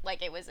felt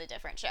like it was a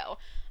different show.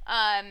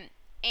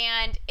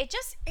 And it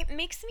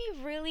makes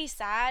me really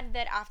sad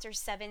that after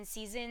 7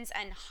 seasons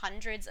and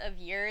hundreds of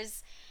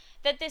years,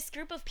 that this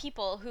group of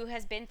people who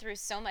has been through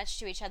so much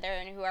to each other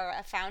and who are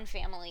a found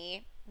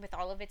family with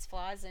all of its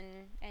flaws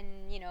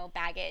and you know,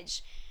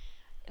 baggage,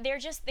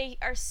 there's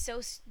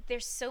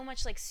so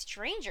much like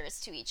strangers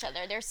to each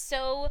other. There's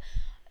so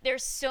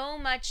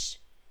much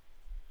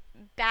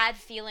bad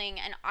feeling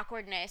and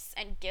awkwardness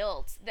and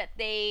guilt that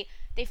they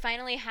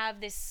finally have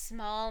this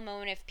small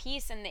moment of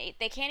peace, and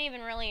they can't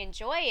even really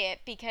enjoy it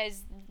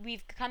because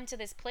we've come to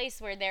this place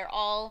where they're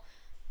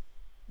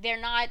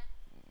not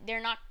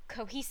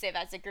cohesive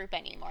as a group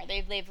anymore.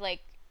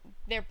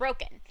 They're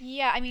broken.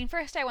 Yeah, I mean,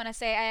 first I want to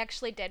say I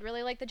actually did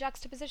really like the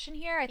juxtaposition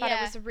here. I thought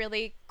it was a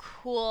really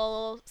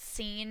cool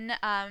scene,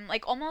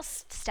 like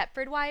almost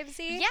Stepford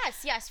Wivesy.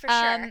 Yes, for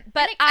sure.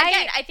 But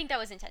I think that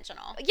was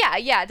intentional.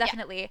 Yeah,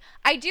 definitely. Yeah.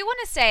 I do want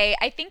to say,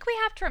 I think we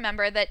have to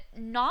remember that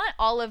not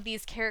all of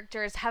these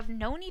characters have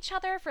known each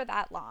other for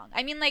that long.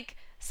 I mean, like,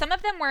 some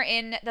of them were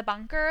in the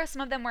bunker, some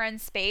of them were in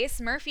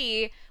space.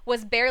 Murphy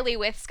was barely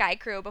with Sky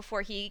Crew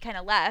before he kind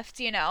of left,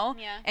 you know?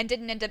 Yeah. And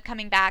didn't end up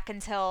coming back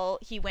until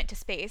he went to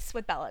space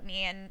with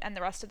Bellamy and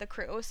the rest of the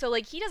crew. So,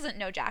 like, he doesn't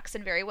know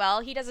Jackson very well.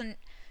 He doesn't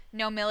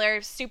know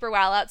Miller super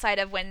well outside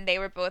of when they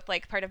were both,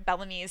 like, part of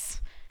Bellamy's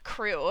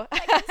crew.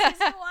 Like in season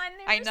 1,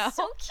 they I know. were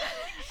so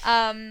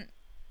cute.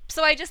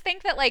 So I just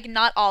think that, like,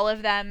 not all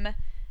of them...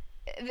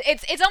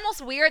 It's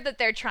almost weird that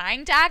they're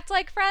trying to act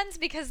like friends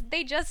because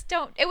they just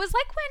don't. It was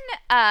like when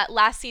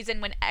last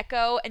season when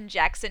Echo and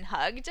Jackson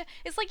hugged.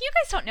 It's like, you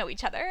guys don't know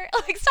each other.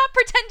 Like, stop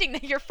pretending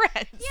that you're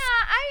friends.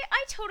 Yeah,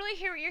 I totally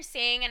hear what you're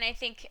saying, and I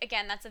think,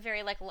 again, that's a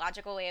very, like,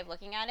 logical way of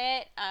looking at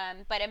it.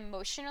 But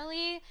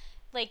emotionally,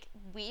 like,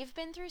 we've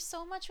been through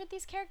so much with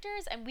these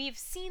characters, and we've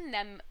seen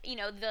them, you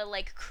know, the,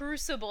 like,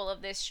 crucible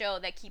of this show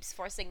that keeps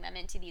forcing them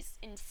into these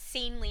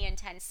insanely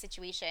intense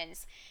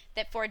situations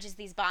that forges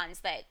these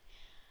bonds that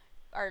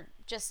are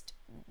just,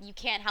 you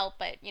can't help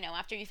but, you know,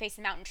 after you face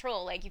the mountain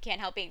troll, like, you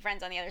can't help being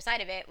friends on the other side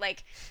of it.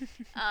 Like,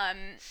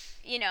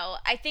 you know,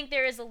 I think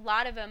there is a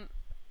lot of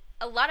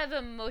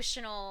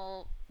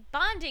emotional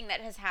bonding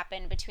that has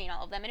happened between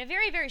all of them in a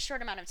very, very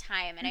short amount of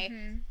time.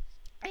 And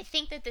I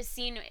think that this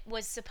scene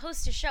was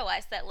supposed to show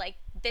us that, like,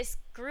 this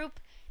group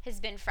has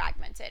been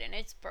fragmented and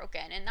it's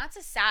broken, and that's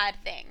a sad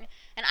thing.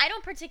 And I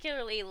don't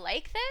particularly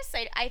like this.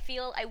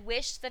 I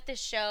wish that the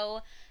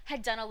show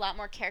had done a lot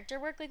more character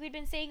work, like we've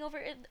been saying over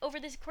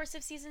the course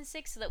of season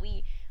 6, so that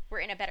we were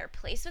in a better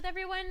place with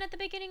everyone at the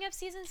beginning of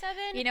season 7.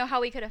 You know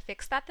how we could have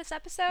fixed that this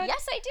episode?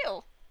 Yes, I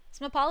do.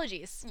 Some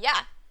apologies.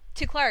 Yeah.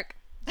 To Clark.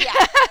 Yeah.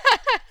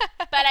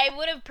 But I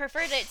would have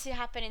preferred it to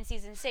happen in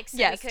season 6, so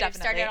yes, we could definitely. have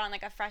started on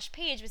like a fresh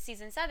page with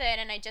season 7,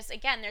 and I just,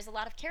 again, there's a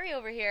lot of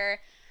carryover here,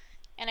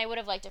 and I would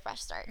have liked a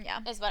fresh start. Yeah.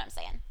 Is what I'm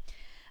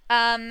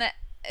saying.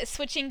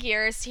 Switching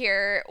gears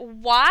here,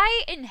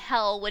 why in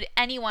hell would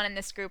anyone in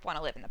this group want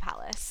to live in the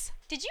palace?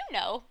 Did you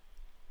know?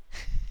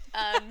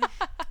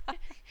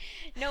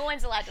 No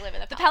one's allowed to live in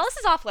the palace. The palace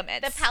is off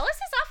limits. The palace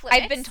is off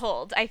limits. I've been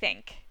told, I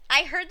think.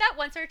 I heard that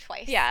once or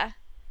twice. Yeah.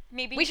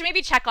 Maybe we should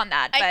maybe check on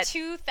that. like but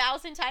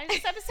 2,000 times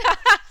this episode.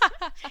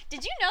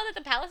 Did you know that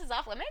the palace is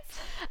off limits?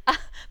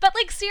 But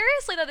like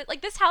seriously though,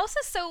 like this house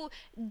is so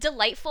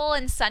delightful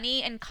and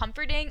sunny and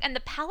comforting, and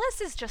the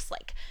palace is just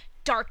like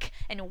dark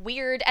and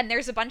weird, and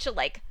there's a bunch of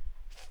like,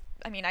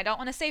 I mean, I don't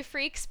want to say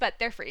freaks, but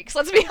they're freaks.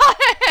 Let's be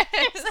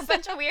honest. There's a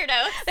bunch of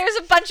weirdos. There's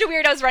a bunch of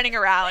weirdos running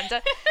around.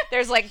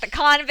 There's like the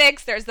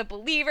convicts, there's the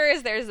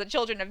believers, there's the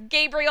children of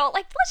Gabriel.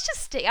 Like, let's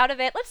just stay out of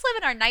it. Let's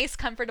live in our nice,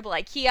 comfortable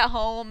IKEA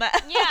home.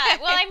 Yeah,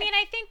 well, I mean,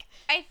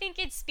 I think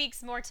it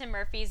speaks more to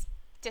Murphy's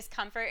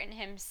discomfort in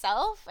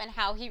himself and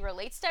how he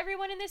relates to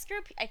everyone in this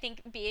group. I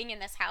think being in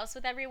this house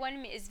with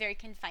everyone is very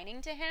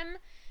confining to him,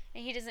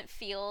 and he doesn't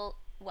feel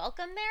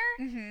welcome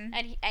there. Mm-hmm.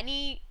 And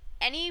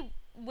any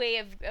way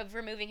of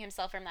removing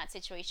himself from that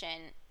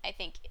situation, I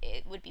think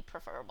it would be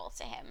preferable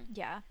to him.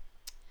 Yeah.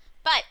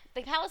 But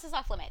the palace is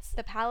off limits.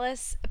 The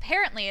palace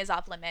apparently is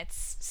off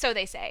limits, so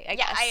they say, I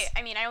guess.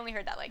 I mean, I only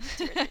heard that like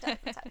 2 or 3 times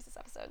this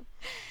episode.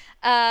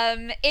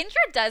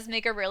 Indra does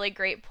make a really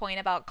great point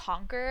about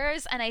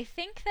conquerors, and I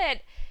think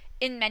that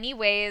in many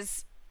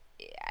ways,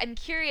 I'm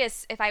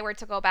curious if I were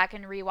to go back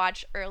and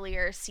rewatch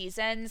earlier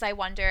seasons, I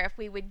wonder if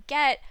we would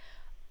get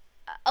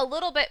a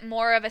little bit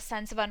more of a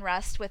sense of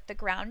unrest with the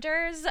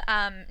Grounders,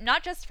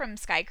 not just from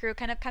Sky Crew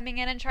kind of coming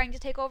in and trying to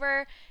take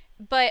over,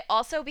 but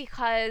also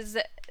because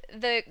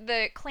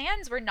the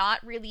clans were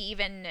not really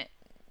even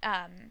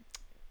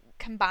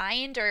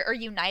combined or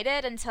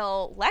united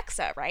until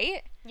Lexa,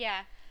 right?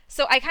 Yeah.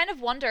 So I kind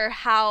of wonder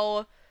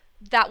how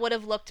that would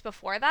have looked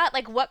before that.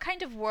 Like, what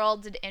kind of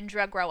world did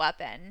Indra grow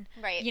up in?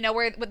 Right. You know,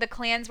 where with the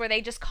clans were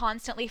they just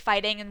constantly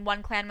fighting and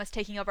one clan was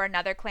taking over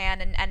another clan,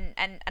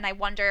 and I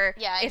wonder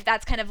if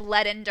that's kind of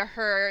led into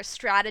her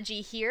strategy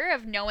here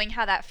of knowing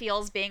how that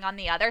feels being on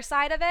the other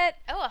side of it.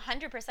 Oh,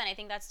 100%. I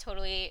think that's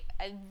totally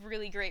a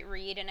really great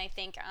read, and I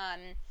think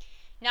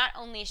not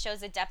only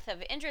shows the depth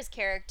of Indra's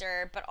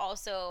character, but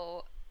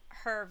also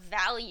her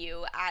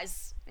value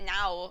as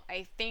now,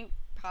 I think,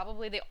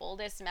 probably the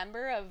oldest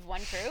member of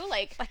one crew,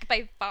 like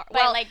by far.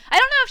 Well, like, I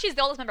don't know if she's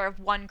the oldest member of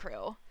one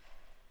crew.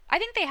 I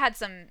think they had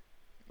some.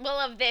 Well,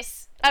 of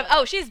this.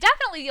 She's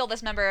definitely the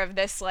oldest member of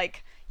this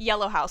like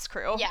Yellow House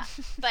crew. Yeah,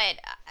 but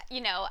you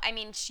know, I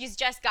mean, she's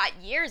just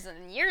got years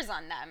and years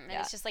on them,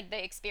 and it's just like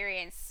the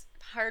experience,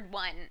 hard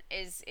won,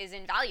 is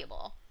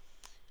invaluable.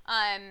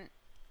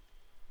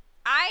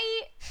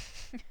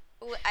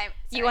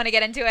 You want to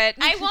get into it?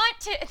 I want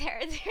to.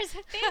 There's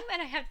a thing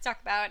that I have to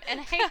talk about, and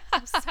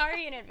I'm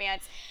sorry in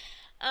advance.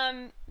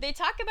 They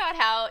talk about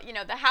how, you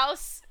know, the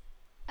house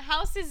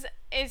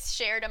is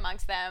shared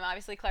amongst them.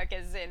 Obviously, Clark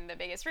is in the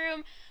biggest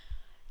room.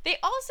 They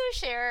also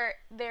share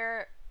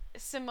their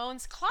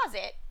Simone's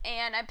closet,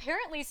 and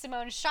apparently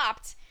Simone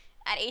shopped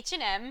at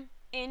H&M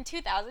in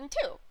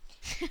 2002.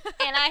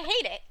 And I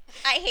hate it.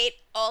 I hate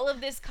all of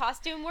this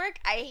costume work.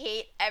 I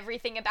hate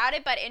everything about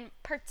it, but in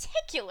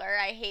particular,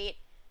 I hate,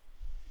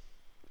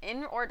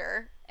 in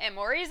order,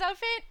 Amori's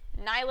outfit,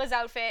 Nyla's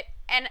outfit,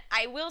 and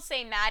I will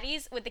say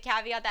Maddie's, with the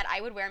caveat that I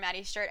would wear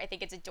Maddie's shirt. I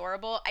think it's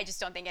adorable. I just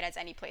don't think it has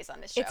any place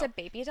on this show. It's a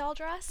baby doll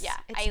dress. Yeah.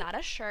 It's not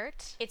a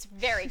shirt. It's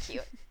very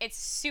cute. It's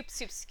super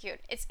cute.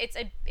 It's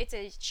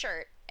a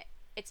shirt.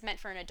 It's meant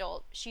for an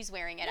adult. She's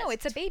wearing it. No,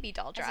 it's a baby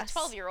doll dress. As a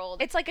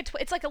 12-year-old. It's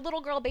like a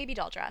little girl baby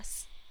doll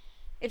dress.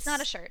 It's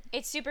not a shirt.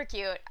 It's super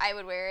cute. I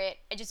would wear it.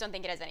 I just don't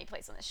think it has any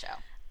place on this show.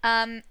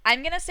 I'm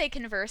gonna say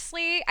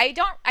conversely, I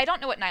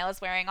don't know what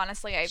Nyla's wearing.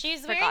 Honestly,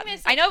 She's forgotten. wearing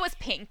this. I know it was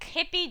pink,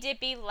 hippy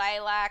dippy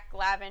lilac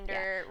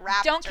lavender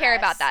wrap. Don't dress. care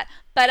about that.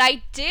 But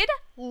I did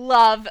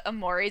love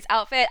Amori's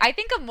outfit. I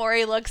think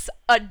Amori looks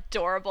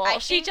adorable.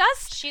 She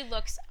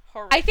looks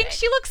horrific. I think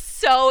she looks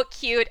so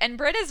cute, and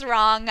Britt is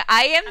wrong.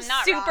 I am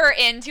super wrong.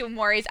 into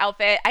Amori's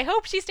outfit. I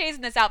hope she stays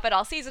in this outfit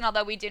all season,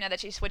 although we do know that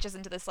she switches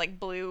into this like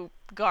blue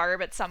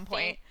garb at some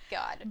point.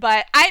 Thank God.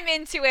 But I'm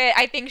into it.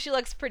 I think she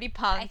looks pretty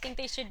punk. I think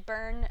they should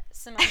burn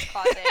Simone's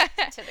closet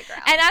to the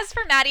ground. And as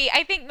for Maddie,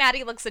 I think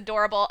Maddie looks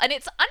adorable, and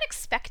it's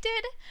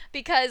unexpected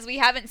because we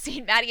haven't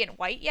seen Maddie in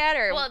white yet,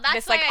 or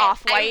this like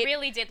off-white. I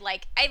really did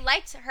I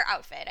liked her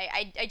outfit.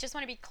 I just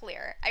want to be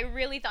clear. I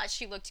really thought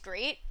she looked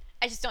great.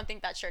 I just don't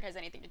think that shirt has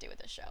anything to do with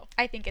this show.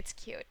 I think it's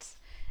cute.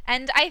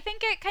 And I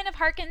think it kind of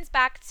harkens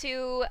back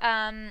to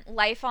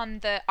life on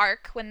the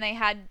Ark when they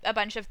had a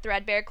bunch of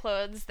threadbare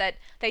clothes that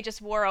they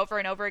just wore over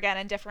and over again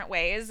in different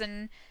ways.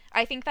 And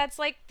I think that's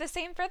like the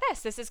same for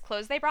this. This is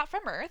clothes they brought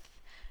from Earth.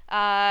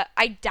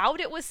 I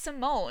doubt it was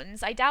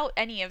Simone's. I doubt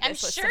any of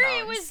this was I'm sure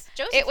Simone's. it was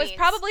Josephine's. It was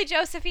probably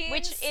Josephine's.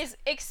 Which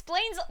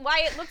explains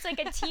why it looks like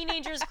a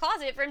teenager's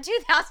closet from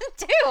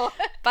 2002.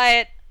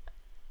 But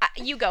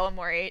you go,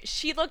 Amori.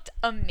 She looked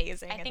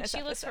amazing. I think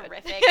she looks episode.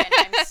 horrific,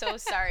 and I'm so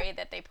sorry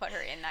that they put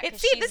her in that.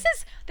 See,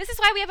 this is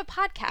why we have a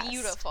podcast.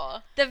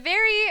 Beautiful. The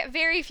very,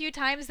 very few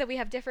times that we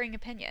have differing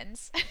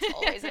opinions. It's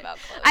always about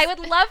clothes. I would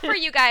love for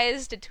you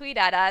guys to tweet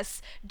at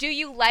us. Do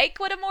you like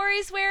what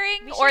Amori's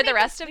wearing, or the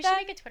rest of them? We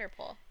should make a Twitter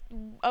poll.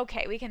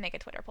 Okay, we can make a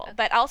Twitter poll,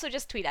 but also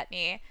just tweet at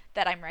me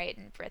that I'm right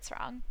and Brit's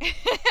wrong.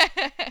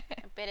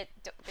 But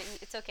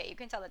it's okay. You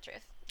can tell the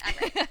truth. I'm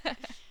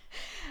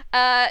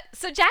right.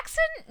 So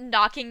Jackson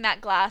knocking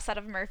that glass out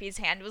of Murphy's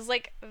hand was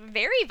like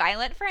very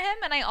violent for him,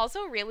 and I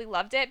also really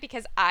loved it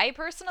because I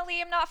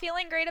personally am not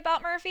feeling great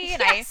about Murphy,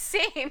 and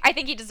same. I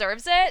think he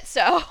deserves it.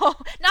 So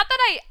not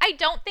that I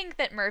don't think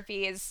that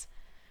Murphy is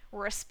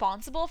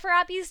responsible for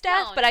Abby's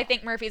death, but I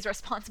think Murphy's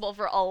responsible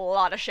for a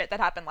lot of shit that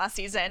happened last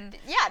season.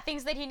 Yeah,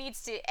 things that he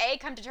needs to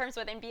come to terms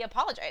with and B,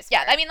 apologize for.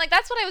 Yeah, I mean, like,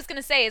 that's what I was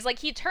gonna say, is like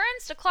he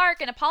turns to Clark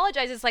and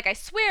apologizes like, I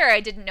swear I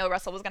didn't know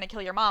Russell was gonna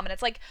kill your mom, and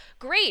it's like,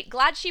 great,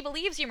 glad she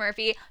believes you,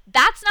 Murphy.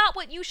 That's not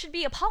what you should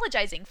be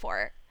apologizing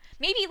for.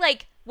 Maybe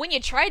like when you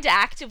tried to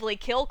actively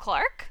kill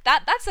Clark,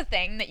 that's a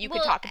thing that you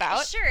could talk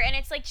about. Sure, and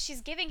it's like she's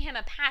giving him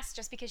a pass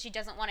just because she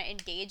doesn't want to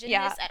engage in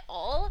this at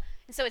all.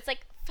 And so it's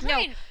like,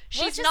 fine. No,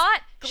 she's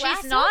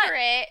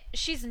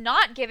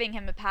not giving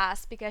him a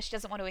pass because she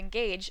doesn't want to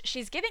engage.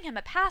 She's giving him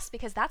a pass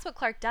because that's what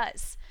Clark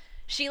does.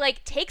 She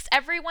like takes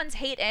everyone's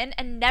hate in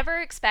and never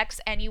expects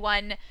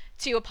anyone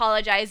to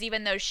apologize,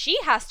 even though she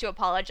has to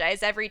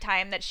apologize every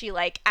time that she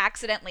like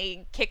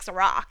accidentally kicks a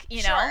rock,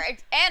 you know? Sure.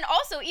 And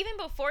also, even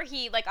before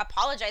he like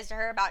apologized to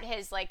her about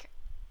his like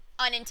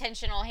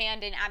unintentional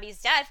hand in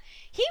Abby's death,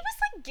 he was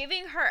like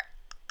giving her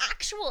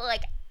actual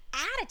like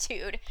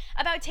attitude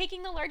about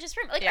taking the largest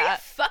room. Like, are you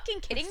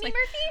fucking kidding me,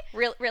 Murphy?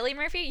 Really,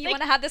 Murphy? You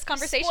want to have this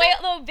conversation?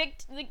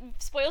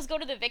 Spoils go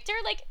to the victor?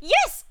 Like,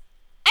 yes!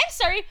 I'm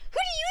sorry, who do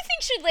you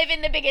think should live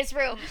in the biggest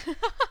room?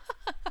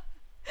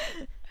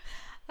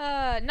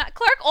 Not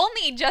Clark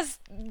only just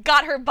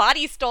got her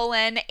body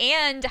stolen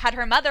and had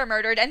her mother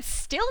murdered and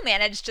still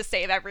managed to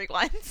save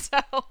everyone,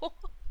 so...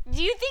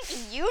 Do you think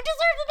you deserve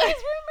the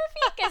biggest room, Murphy?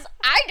 Because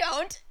I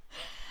don't.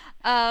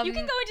 You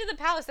can go into the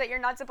palace that you're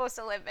not supposed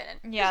to live in.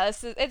 Yeah,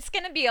 it's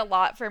going to be a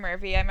lot for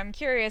Murphy. I'm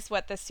curious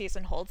what this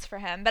season holds for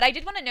him. But I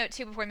did want to note,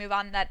 too, before we move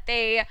on, that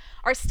they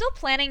are still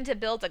planning to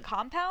build a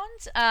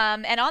compound.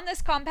 And on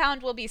this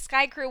compound will be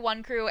Sky Crew,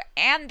 One Crew,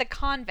 and the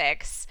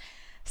convicts.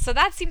 So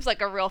that seems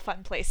like a real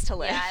fun place to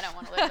live. Yeah, I don't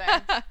want to live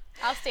there.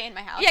 I'll stay in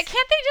my house. Yeah,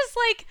 can't they just,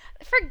 like,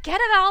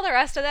 forget about all the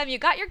rest of them? You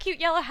got your cute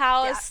yellow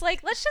house. Yeah.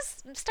 Like, let's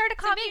just start a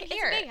commune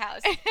here. It's a big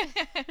house.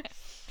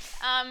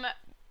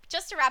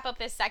 Just to wrap up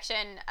this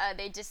section,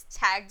 they just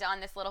tagged on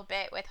this little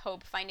bit with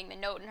Hope finding the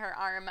note in her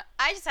arm.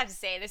 I just have to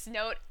say, this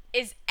note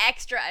is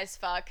extra as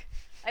fuck.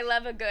 I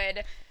love a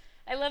good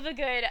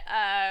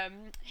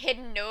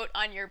hidden note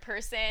on your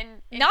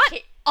person.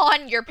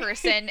 On your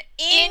person,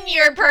 in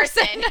your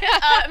person.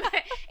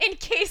 In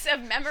case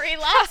of memory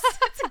loss.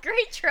 It's a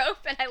great trope,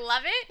 and I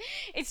love it.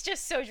 It's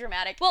just so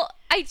dramatic. Well,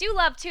 I do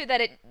love, too,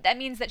 that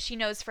means that she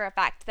knows for a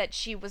fact that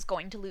she was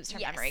going to lose her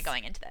memory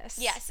going into this.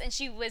 Yes, and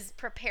she was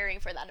preparing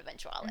for that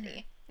eventuality.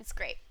 Mm-hmm. It's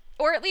great.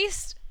 Or at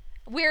least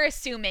we're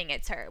assuming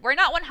it's her. We're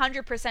not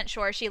 100%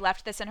 sure she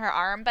left this in her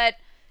arm, but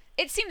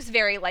it seems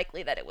very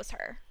likely that it was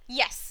her.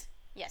 Yes,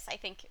 I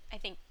think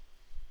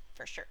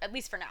for sure, at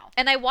least for now.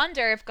 And I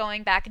wonder if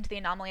going back into the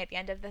anomaly at the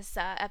end of this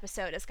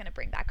episode is going to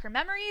bring back her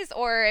memories,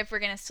 or if we're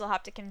going to still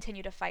have to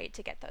continue to fight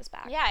to get those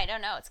back. Yeah, I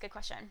don't know. It's a good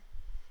question.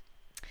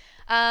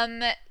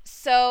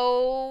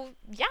 So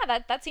yeah,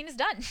 that scene is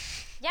done.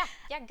 Yeah,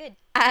 good.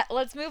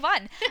 Let's move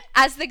on.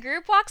 As the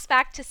group walks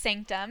back to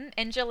Sanctum,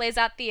 Inja lays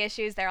out the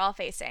issues they're all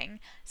facing.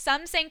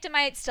 Some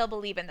Sanctumites still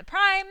believe in the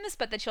Primes,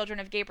 but the children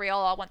of Gabriel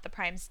all want the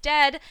Primes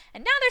dead,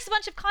 and now there's a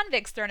bunch of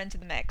convicts thrown into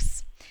the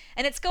mix.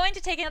 And it's going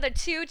to take another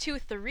 2 to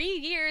 3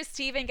 years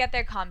to even get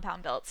their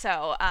compound built,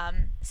 so,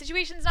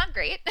 situation's not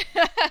great.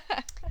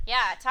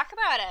 Yeah, talk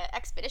about a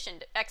exposition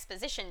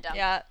dump.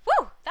 Yeah.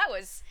 Woo! That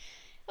was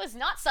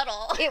not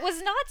subtle. It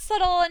was not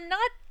subtle and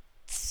not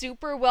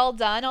super well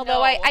done,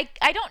 although No.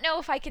 I don't know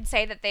if I could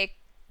say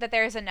that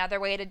there's another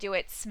way to do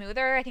it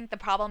smoother. I think the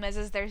problem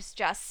is there's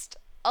just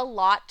a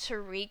lot to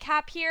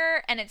recap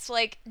here, and it's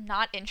like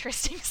not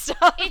interesting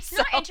stuff. It's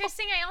not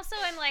interesting. I also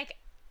am like,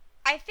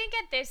 I think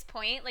at this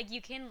point, like,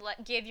 you can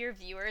give your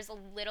viewers a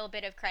little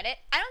bit of credit.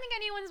 I don't think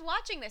anyone's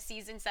watching the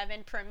season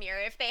 7 premiere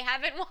if they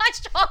haven't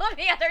watched all of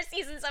the other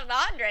seasons of The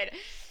 100.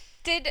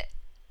 Did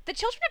the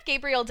Children of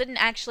Gabriel didn't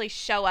actually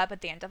show up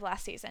at the end of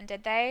last season,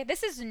 did they?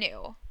 This is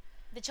new.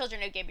 The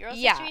Children of Gabriel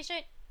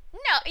situation? No,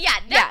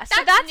 yeah,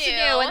 so that's new.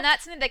 and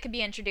that's something that could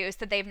be introduced,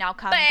 that they've now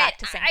come back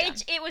to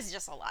Sanctum. It was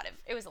just a lot of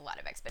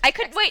exposition. I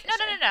could wait.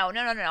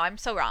 No. I'm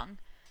so wrong.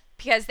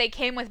 Because they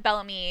came with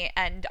Bellamy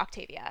and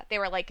Octavia. They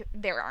were like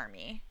their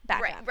army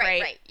back up,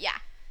 right? Right. Yeah.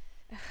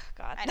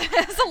 God,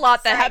 there's a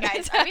lot that happened.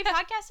 Guys. Are we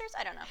podcasters?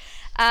 I don't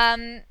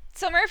know.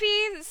 So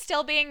Murphy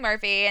still being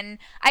Murphy, and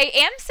I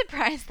am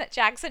surprised that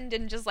Jackson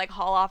didn't just like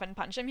haul off and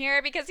punch him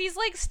here, because he's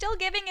like still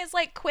giving his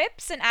like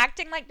quips and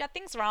acting like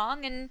nothing's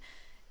wrong, and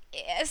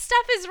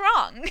stuff is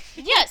wrong.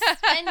 Yes,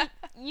 and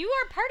you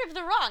are part of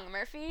the wrong,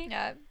 Murphy.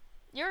 Yeah.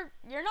 You're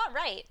not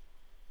right.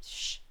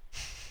 Shh.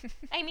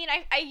 I mean,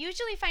 I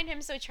usually find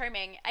him so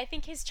charming. I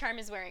think his charm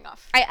is wearing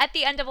off. At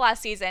the end of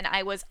last season,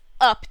 I was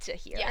up to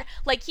here. Yeah.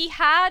 Like, he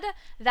had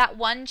that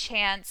one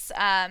chance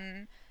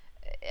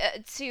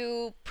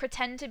to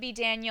pretend to be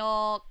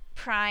Daniel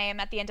Prime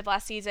at the end of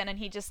last season, and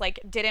he just, like,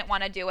 didn't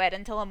want to do it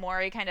until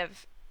Amori kind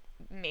of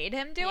made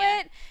him do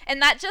it.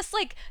 And that just,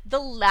 like, the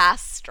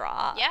last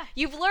straw. Yeah. Have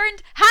you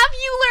learned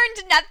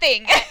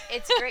nothing?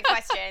 It's a great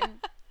question.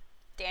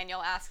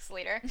 Daniel asks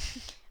later.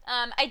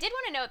 I did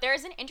want to note, there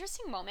is an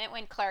interesting moment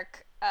when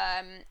Clark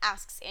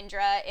asks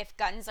Indra if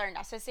guns are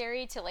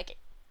necessary to, like,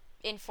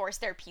 enforce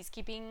their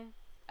peacekeeping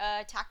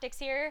tactics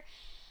here.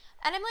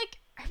 And I'm like,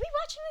 are we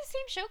watching the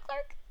same show,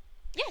 Clark?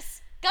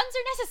 Yes, guns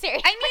are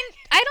necessary. I mean,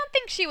 I don't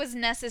think she was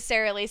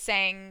necessarily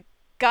saying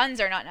guns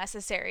are not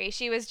necessary.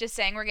 She was just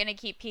saying we're going to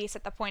keep peace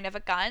at the point of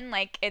a gun.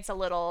 Like, it's a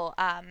little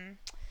ironic,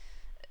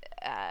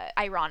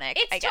 I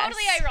guess. It's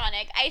totally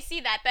ironic. I see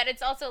that, but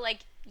it's also like,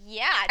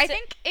 yeah. I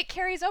think it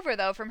carries over,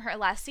 though, from her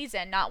last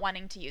season, not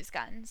wanting to use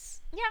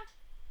guns.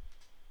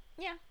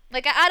 Yeah.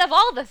 Like, out of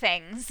all the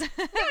things that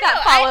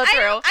follow through.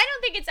 I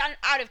don't think it's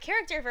out of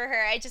character for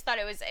her. I just thought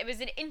it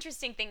was an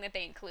interesting thing that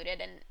they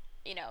included, and,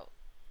 you know,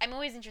 I'm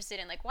always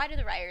interested in, like, why do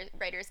the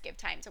writers give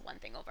time to one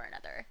thing over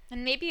another?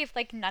 And maybe if,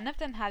 like, none of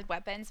them had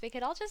weapons, we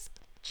could all just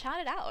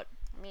chat it out.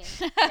 I mean,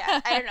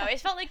 yeah, I don't know.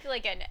 It felt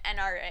like an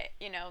NRA,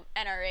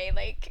 NRA,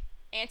 like,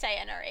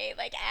 anti-NRA,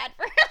 like, ad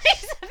for like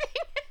something.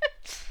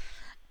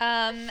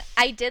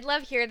 I did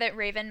love here that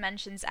Raven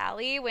mentions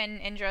Allie when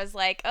Indra's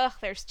like, ugh,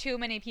 there's too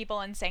many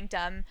people in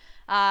Sanctum,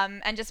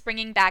 and just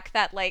bringing back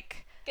that,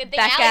 like,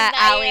 Becca,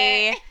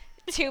 Allie,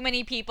 too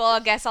many people, I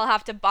guess I'll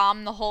have to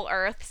bomb the whole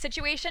Earth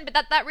situation.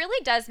 But that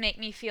really does make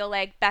me feel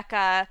like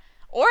Becca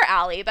or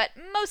Allie, but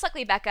most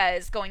likely Becca,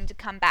 is going to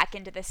come back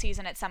into the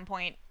season at some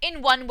point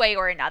in one way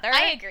or another.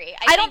 I agree.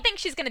 I don't think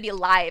she's going to be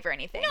live or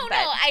anything. No,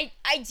 I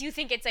do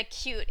think it's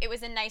it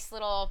was a nice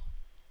little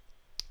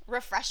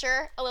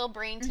refresher, a little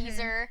brain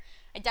teaser.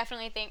 I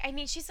definitely think, I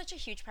mean, she's such a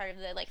huge part of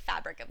the, like,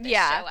 fabric of this show.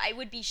 I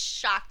would be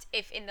shocked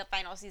if in the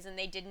final season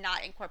they did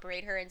not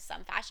incorporate her in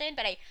some fashion,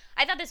 but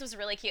I thought this was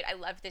really cute. I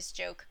loved this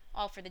joke,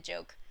 all for the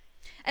joke.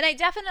 And I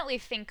definitely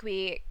think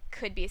we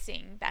could be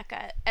seeing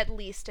Becca at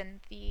least in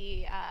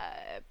the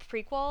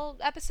prequel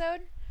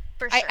episode.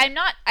 For sure.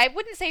 I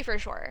wouldn't say for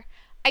sure.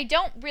 I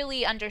don't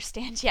really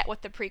understand yet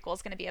what the prequel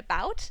is going to be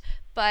about,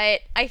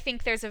 but I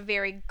think there's a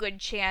very good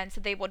chance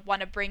that they would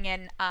want to bring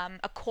in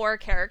a core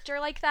character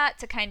like that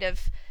to kind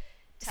of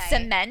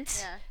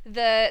cement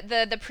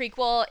the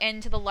prequel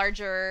into the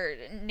larger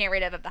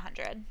narrative of the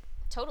 100.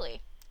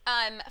 Totally.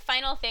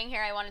 Final thing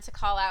here I wanted to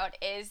call out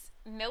is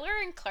Miller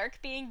and Clark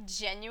being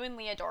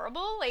genuinely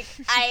adorable. Like,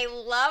 I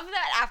love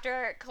that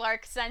after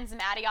Clark sends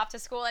Maddie off to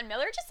school and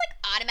Miller just,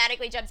 like,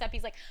 automatically jumps up.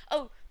 He's like,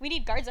 oh, we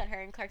need guards on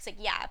her. And Clark's like,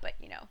 yeah, but,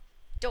 you know,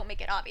 don't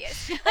make it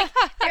obvious. Like,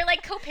 they're,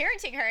 like,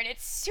 co-parenting her, and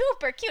it's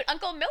super cute.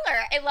 Uncle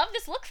Miller, I love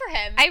this look for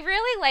him. I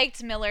really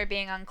liked Miller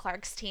being on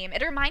Clark's team.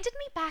 It reminded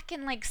me back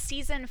in, like,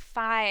 season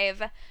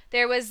 5,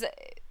 there was,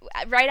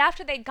 right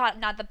after they'd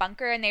gotten out of the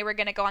bunker and they were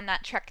going to go on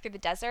that trek through the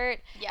desert,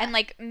 and,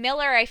 like,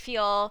 Miller, I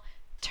feel,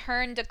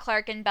 turned to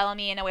Clark and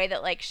Bellamy in a way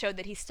that, like, showed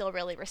that he still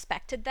really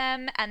respected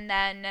them, and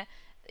then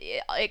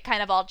it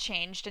kind of all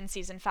changed in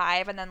season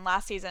 5, and then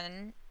last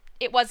season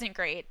it wasn't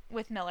great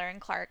with Miller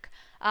and Clark,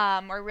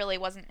 or really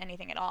wasn't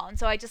anything at all. And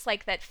so I just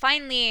like that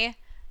finally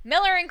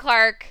Miller and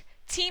Clark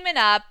teaming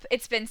up.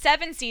 It's been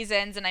 7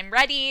 seasons and I'm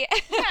ready.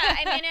 Yeah,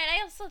 I mean, and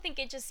I also think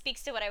it just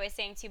speaks to what I was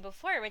saying to you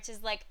before, which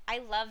is, like, I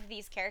love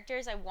these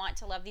characters. I want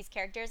to love these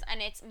characters,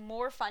 and it's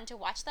more fun to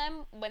watch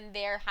them when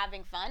they're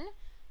having fun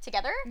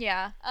together.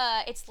 Yeah.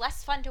 It's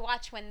less fun to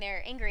watch when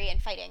they're angry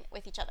and fighting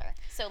with each other.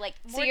 So, like,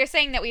 so you're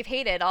saying that we've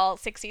hated all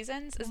 6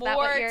 seasons? Is that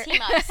what you're...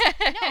 team ups.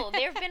 No,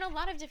 there have been a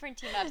lot of different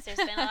team ups. There's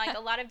been, like,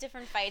 a lot of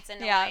different fights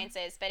and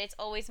alliances, but it's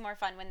always more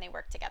fun when they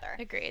work together.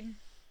 Agreed.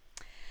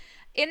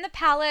 In the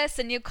palace,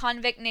 a new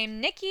convict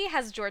named Nikki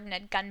has Jordan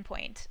at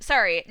gunpoint.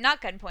 Sorry,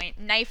 not gunpoint,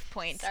 knife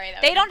point. Sorry,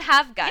 they don't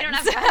have guns. They don't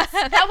have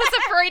guns. That was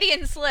a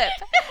Freudian slip.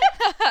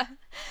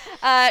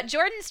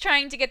 Jordan's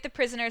trying to get the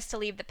prisoners to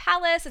leave the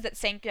palace as it's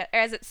sacred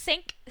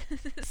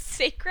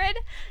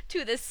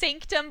to the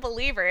Sanctum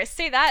believers.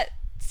 Say that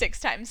 6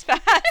 times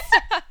fast.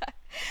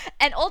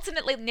 And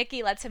ultimately,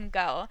 Nikki lets him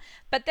go.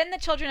 But then the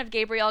children of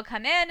Gabriel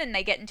come in and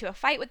they get into a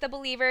fight with the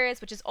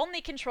believers, which is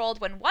only controlled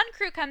when one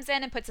crew comes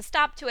in and puts a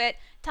stop to it,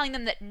 telling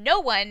them that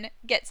no one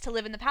gets to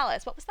live in the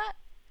palace. What was that?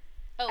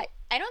 Oh,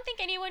 I don't think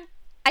anyone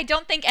I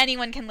don't think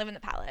anyone can live in the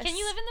palace. Can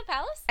you live in the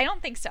palace? I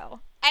don't think so.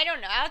 I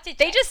don't know. I'll have to check.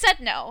 They just said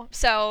no,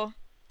 so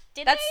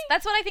Did that's they?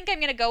 that's what I think I'm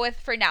gonna go with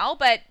for now.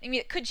 But I mean,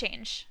 it could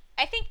change.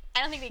 I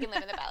don't think we can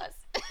live in the palace.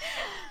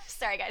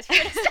 Sorry, guys. We're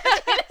gonna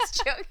start doing this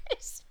joke.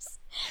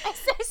 I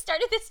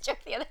started this joke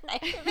the other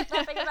night. I've been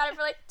laughing about it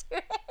for like 2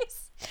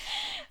 days.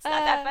 It's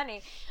not that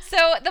funny.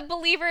 So the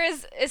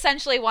Believers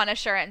essentially want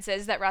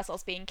assurances that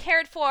Russell's being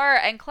cared for,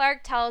 and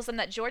Clark tells them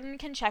that Jordan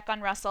can check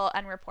on Russell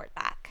and report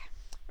back.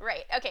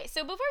 Right. Okay.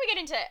 So before we get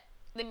into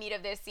the meat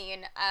of this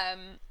scene, I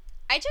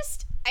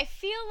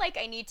feel like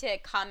I need to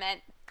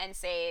comment and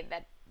say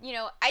that,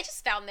 I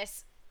just found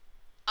this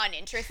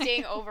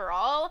uninteresting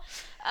overall.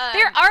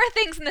 There are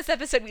things in this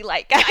episode we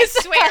like, guys. I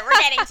swear,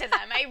 we're getting to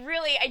them. I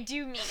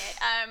do mean it.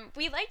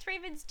 We liked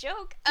Raven's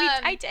joke.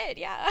 I did,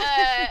 yeah.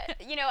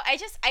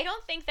 I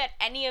don't think that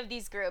any of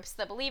these groups,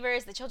 the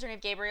Believers, the Children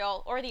of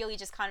Gabriel, or the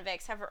Allegius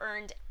Convicts, have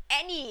earned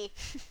any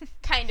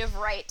kind of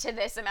right to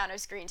this amount of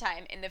screen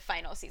time in the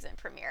final season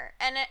premiere.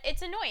 And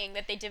it's annoying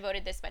that they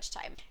devoted this much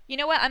time. You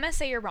know what? I'm going to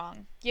say you're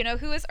wrong. You know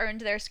who has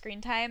earned their screen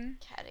time?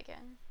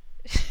 Cadigan.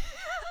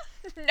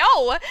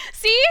 No!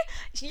 See?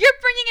 You're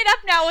bringing it up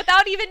now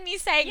without even me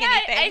saying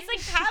anything. Yeah, it's like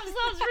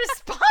Pavlov's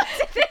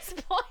response at this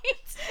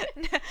point.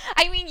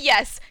 I mean,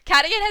 yes,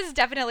 Cadigan has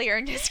definitely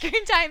earned his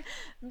screen time,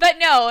 but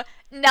no,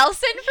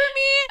 Nelson for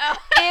me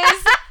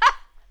is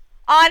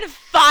on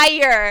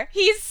fire.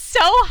 He's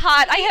so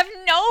hot. I have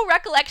no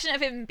recollection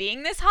of him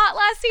being this hot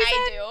last season.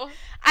 I do.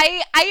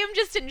 I am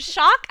just in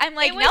shock. I'm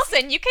like,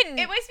 Nelson, you can...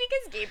 It was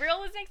because Gabriel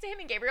was next to him,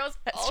 and Gabriel's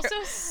also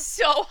true.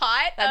 so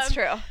hot. That's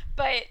true.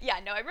 But yeah,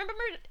 no, I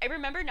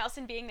remember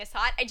Nelson being this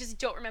hot. I just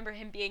don't remember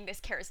him being this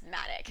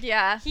charismatic.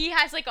 Yeah. He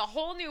has like a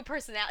whole new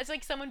personality. It's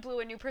like someone blew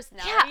a new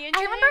personality into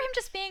I remember him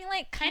just being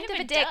like kind of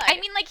a dick. dud. I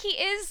mean, like, he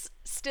is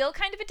still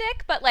kind of a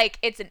dick, but like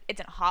it's in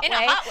a hot way. In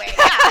a hot way,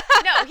 yeah.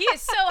 No, he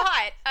is so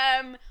hot.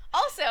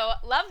 Also,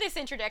 love this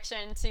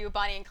introduction to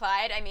Bonnie and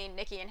Clyde. I mean,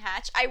 Nikki and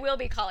Hatch. I will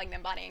be calling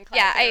them Bonnie and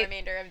Clyde for the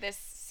remainder of this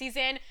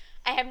season.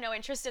 I have no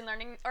interest in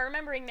learning or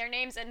remembering their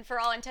names, and for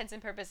all intents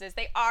and purposes,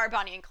 they are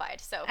Bonnie and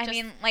Clyde. So I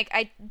mean, like,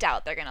 I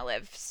doubt they're gonna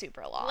live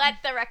super long.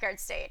 Let the record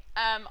state.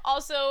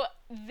 Also,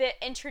 the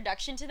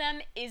introduction to them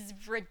is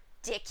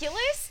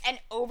ridiculous and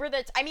over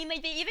the I mean,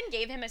 like, they even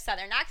gave him a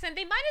southern accent.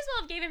 They might as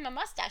well have gave him a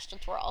mustache to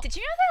twirl. Did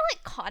you know that,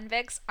 like,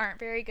 convicts aren't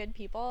very good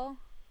people?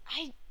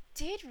 I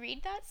did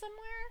read that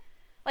somewhere.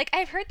 Like,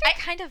 I've heard they're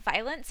kind of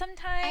violent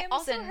sometimes. I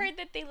also heard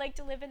that they like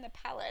to live in the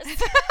palace.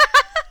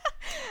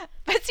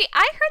 But see,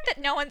 I heard that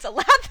no one's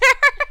allowed there.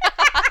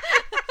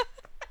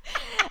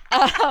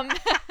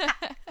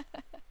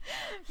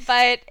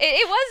 But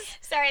it was...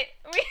 Sorry,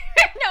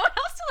 no one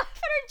else to laugh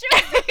at our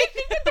jokes. I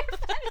think that they're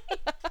funny.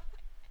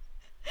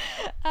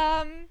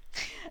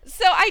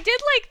 So I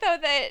did like, though,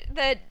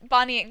 that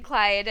Bonnie and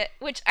Clyde,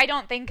 which I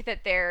don't think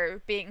that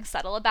they're being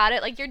subtle about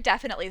it. Like, you're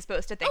definitely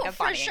supposed to think of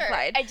Bonnie and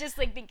Clyde. I just,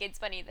 like, think it's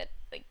funny that,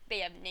 like, they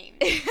have names.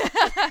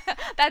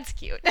 That's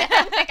cute. Like,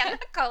 I'm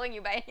not calling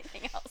you by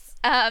anything else.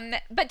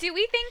 But do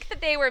we think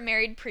that they were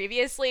married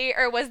previously,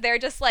 or was there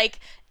just, like,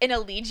 an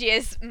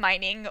Allegius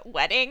mining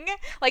wedding?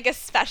 Like, a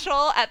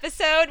special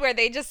episode where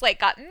they just, like,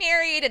 got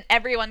married and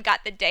everyone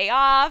got the day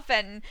off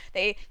and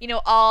they,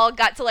 all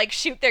got to, like,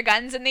 shoot their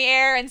guns in the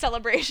air in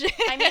celebration?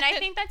 I mean, I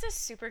think that's a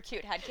super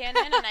cute headcanon,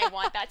 and I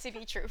want that to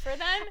be true for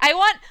them. I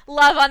want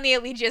love on the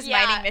Allegius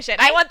mining mission.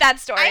 I want that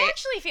story. I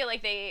actually feel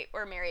like they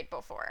were married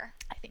before.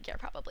 I think you're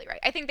probably right.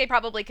 I think they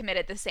probably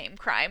committed the same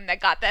crime that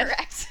got them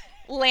Correct.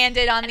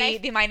 landed on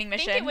the mining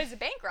mission. I think it was a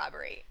bank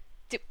robbery.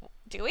 Do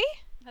we?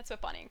 That's what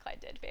Bonnie and Clyde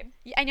did, babe.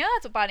 Yeah, I know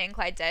that's what Bonnie and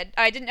Clyde did.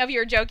 I didn't know if you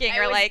were joking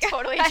or was like...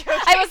 totally joking.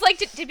 I was like,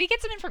 did we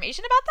get some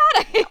information about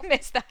that? I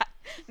missed that.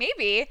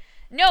 Maybe.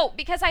 No,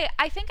 because I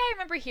think I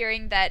remember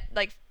hearing that,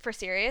 like, for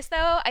serious,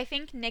 though, I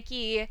think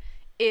Nikki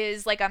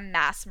is, like, a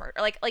mass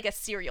murder, like a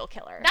serial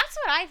killer. That's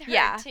what I've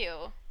heard,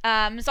 too.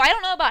 So I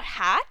don't know about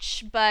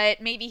Hatch, but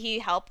maybe he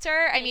helped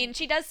her. I mean,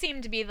 she does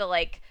seem to be the,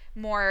 like,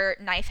 more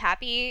knife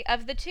happy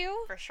of the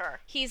two. For sure.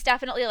 He's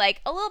definitely,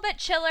 like, a little bit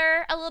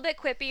chiller, a little bit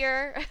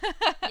quippier.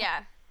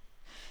 Yeah.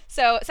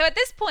 So at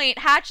this point,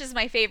 Hatch is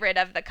my favorite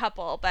of the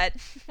couple, but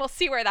we'll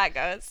see where that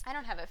goes. I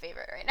don't have a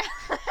favorite right now.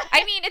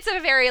 I mean, it's a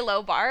very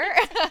low bar.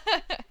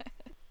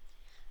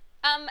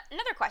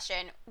 Another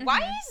question.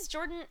 Why is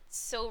Jordan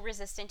so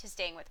resistant to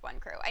staying with one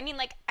crew? I mean,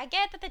 like, I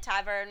get that the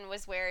tavern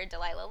was where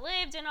Delilah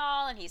lived and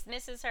all, and he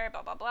misses her,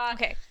 blah, blah, blah.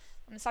 Okay,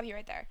 I'm gonna stop you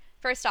right there.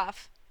 First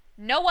off,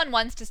 no one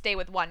wants to stay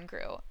with one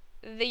crew.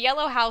 The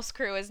Yellow House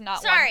crew is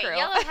not one crew. Sorry,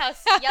 Yellow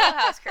House crew.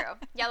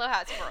 Yellow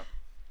House crew.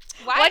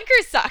 Why? One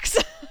crew sucks.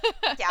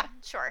 Yeah,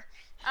 sure.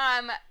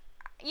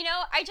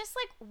 I just,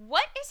 like,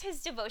 what is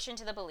his devotion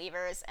to the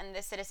Believers and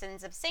the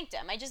citizens of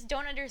Sanctum? I just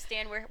don't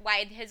understand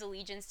why his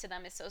allegiance to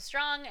them is so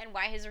strong and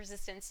why his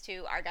resistance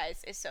to our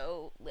guys is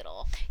so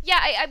little. Yeah,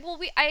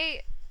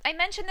 I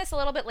mentioned this a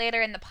little bit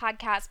later in the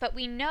podcast, but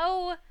we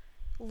know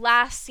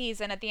last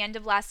season, at the end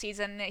of last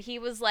season, that he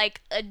was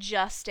like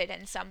adjusted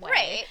in some way.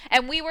 Right.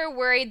 And we were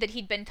worried that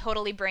he'd been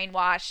totally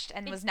brainwashed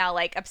and was now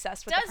like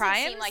obsessed with the primes.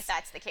 Doesn't seem like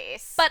that's the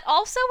case. But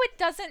also it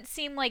doesn't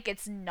seem like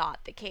it's not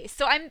the case.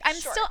 So I'm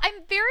Sure.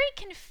 I'm very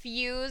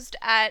confused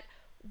at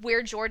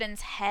where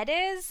Jordan's head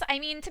is. I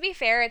mean, to be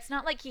fair, it's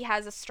not like he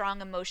has a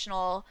strong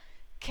emotional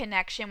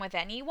connection with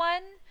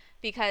anyone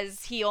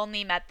because he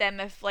only met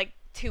them like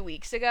 2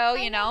 weeks ago,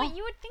 you know? But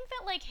you would think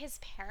that like his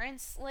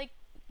parents like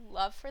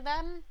love for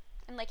them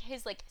and like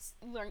his like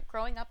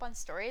growing up on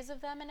stories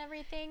of them and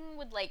everything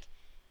would like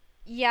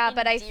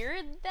but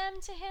endear them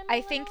to him.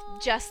 I think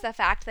just the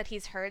fact that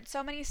he's heard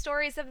so many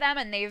stories of them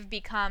and they've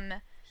become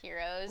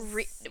heroes.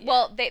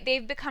 Well,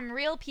 they've become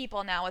real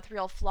people now with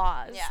real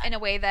flaws in a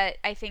way that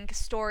I think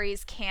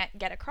stories can't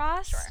get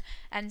across. Sure.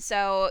 And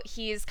so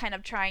he's kind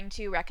of trying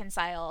to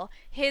reconcile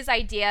his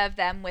idea of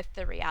them with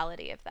the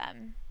reality of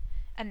them.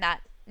 And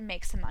that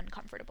makes him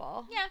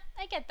uncomfortable. Yeah,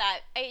 I get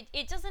that.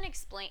 It doesn't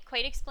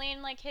quite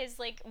explain like his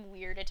like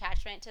weird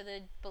attachment to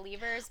the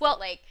believers. Well, but,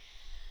 like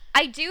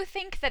I do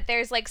think that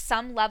there's like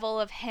some level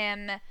of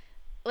him,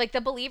 like the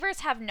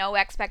believers have no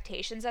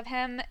expectations of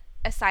him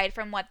aside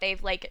from what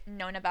they've like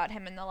known about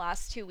him in the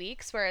last 2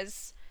 weeks,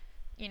 whereas,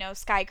 you know,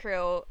 Sky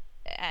Crew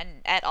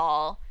and et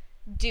al.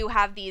 Do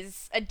have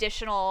these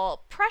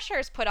additional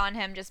pressures put on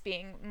him just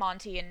being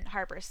Monty and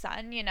Harper's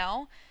son, you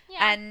know?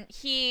 Yeah. And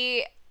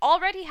he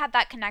already had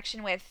that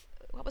connection with,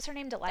 what was her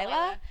name,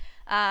 Delilah?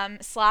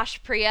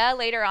 / Priya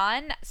later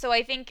on. So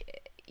I think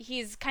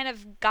he's kind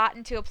of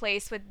gotten to a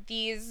place with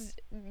these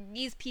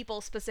people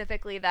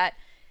specifically that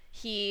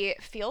he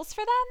feels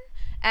for them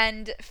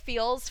and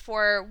feels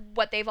for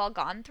what they've all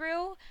gone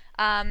through.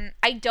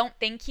 I don't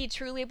think he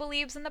truly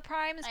believes in the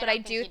primes, but I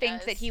do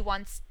think that he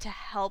wants to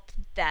help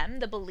them,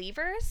 the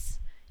believers,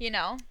 you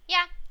know?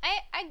 Yeah,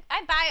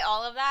 I buy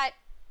all of that.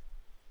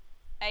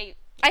 I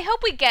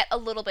hope we get a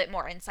little bit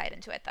more insight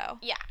into it, though.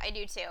 Yeah, I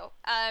do too.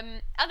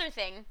 Other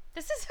thing,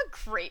 this is a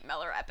great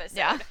Miller episode.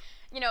 Yeah.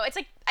 You know, it's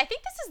like, I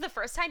think this is the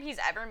first time he's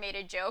ever made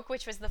a joke,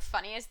 which was the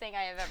funniest thing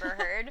I have ever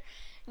heard.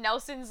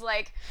 Nelson's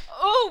like,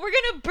 oh, we're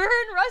gonna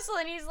burn Russell,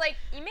 and he's like,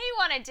 you may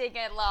want to take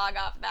a log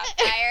off that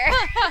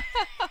fire.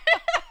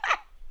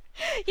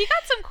 He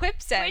got some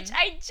quips in. Which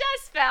I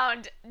just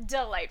found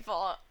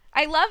delightful.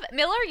 I love,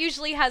 Miller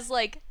usually has,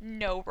 like,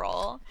 no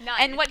role. None.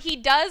 And what he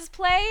does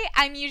play,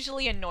 I'm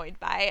usually annoyed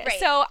by. Right.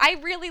 So I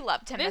really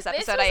loved him this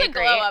episode, I agree. This was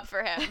a glow up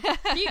for him.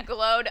 He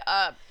glowed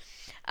up.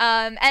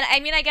 And I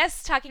mean, I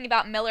guess talking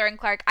about Miller and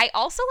Clark, I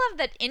also love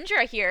that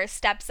Indra here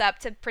steps up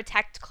to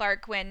protect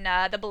Clark when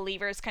the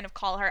believers kind of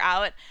call her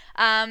out.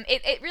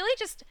 It really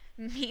just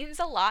means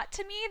a lot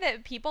to me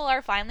that people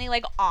are finally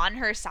like on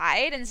her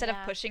side instead of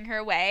pushing her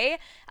away.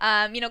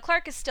 You know,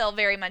 Clark is still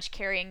very much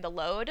carrying the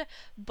load,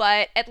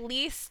 but at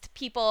least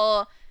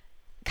people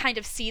kind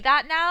of see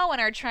that now and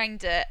are trying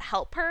to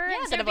help her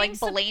instead of like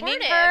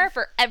blaming her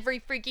for every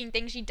freaking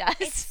thing she does.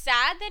 It's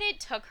sad that it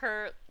took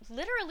her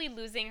literally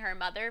losing her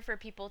mother for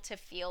people to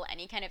feel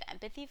any kind of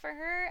empathy for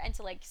her and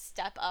to like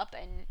step up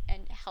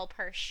and help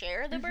her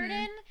share the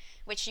burden,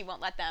 which she won't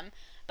let them.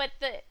 But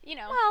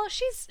well,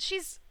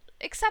 she's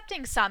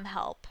accepting some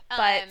help,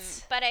 but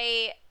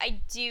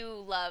I do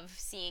love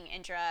seeing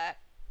Indra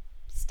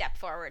step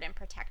forward and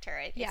protect her.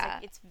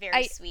 It's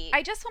very sweet.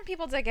 I just want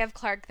people to give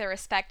Clark the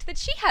respect that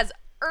she has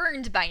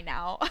earned by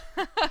now.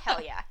 Hell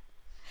yeah.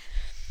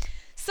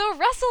 So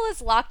Russell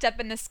is locked up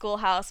in the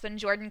schoolhouse when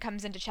Jordan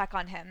comes in to check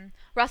on him.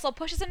 Russell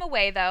pushes him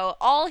away, though.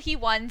 All he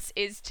wants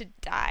is to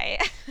die.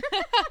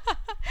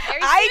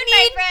 Very soon,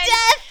 my friend.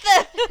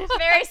 Death!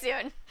 Very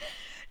soon.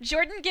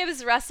 Jordan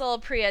gives Russell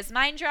Priya's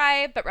mind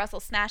drive, but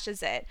Russell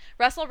smashes it.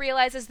 Russell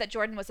realizes that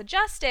Jordan was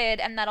adjusted,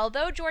 and that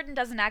although Jordan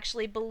doesn't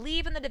actually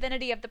believe in the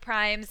divinity of the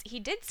primes, he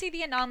did see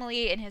the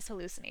anomaly in his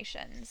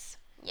hallucinations.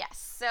 Yes.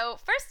 So,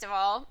 first of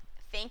all,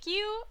 thank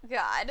you,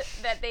 God,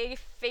 that they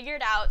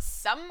figured out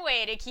some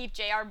way to keep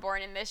J.R.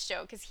 Bourne in this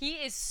show, because he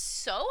is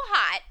so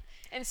hot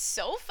and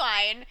so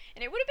fine,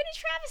 and it would have been a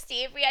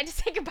travesty if we had to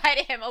say goodbye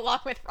to him along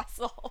with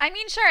Russell. I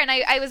mean, sure, and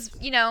I was,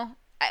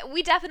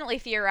 we definitely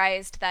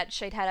theorized that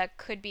Shadheta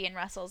could be in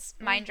Russell's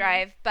mind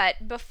drive,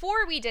 but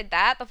before we did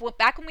that,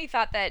 back when we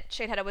thought that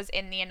Shadheta was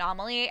in the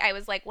anomaly, I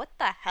was like, what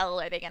the hell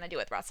are they going to do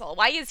with Russell?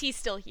 Why is he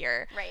still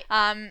here?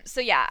 Right.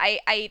 So yeah,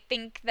 I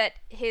think that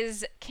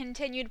his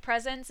continued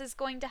presence is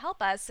going to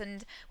help us,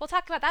 and we'll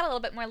talk about that a little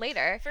bit more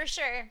later. For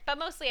sure. But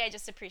mostly I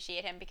just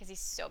appreciate him because he's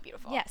so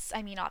beautiful. Yes,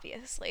 I mean,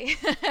 obviously.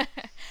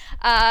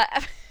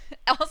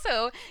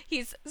 Also,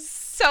 he's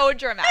so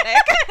dramatic.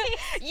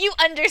 You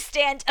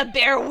understand a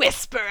bare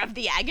whisper of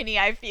the agony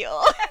I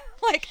feel.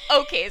 Like,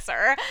 okay,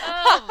 sir.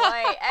 Oh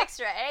boy,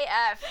 extra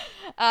AF.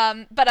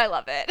 But I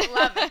love it.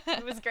 Love it.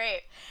 It was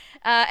great.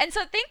 And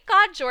so thank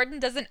God Jordan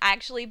doesn't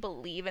actually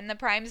believe in the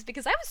primes,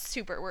 because I was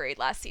super worried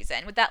last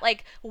season with that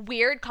like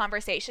weird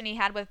conversation he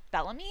had with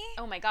Bellamy.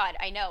 Oh my God,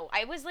 I know.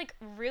 I was like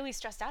really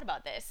stressed out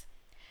about this.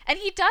 And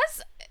he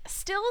does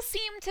still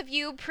seem to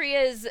view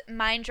Priya's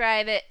mind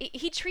drive,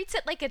 he treats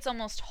it like it's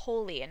almost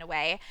holy in a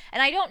way.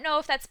 And I don't know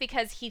if that's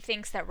because he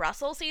thinks that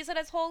Russell sees it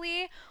as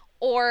holy,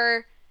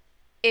 or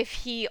if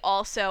he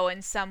also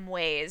in some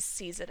ways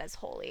sees it as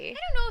holy. I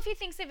don't know if he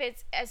thinks of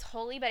it as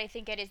holy, but I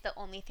think it is the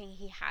only thing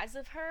he has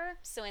of her.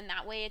 So in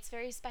that way, it's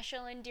very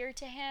special and dear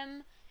to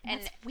him.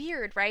 And that's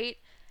weird, right?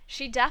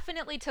 She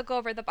definitely took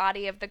over the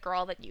body of the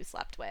girl that you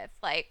slept with.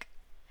 Like,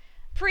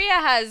 Priya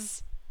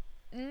has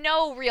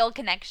no real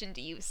connection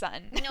to you,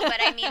 son. No, but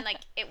I mean,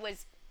 like, it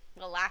was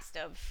the last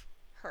of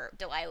her,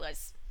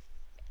 Delilah's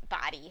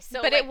body.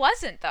 So, but like, it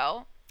wasn't,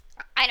 though.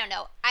 I don't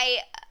know. I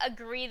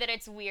agree that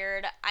it's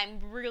weird. I'm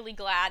really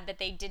glad that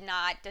they did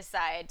not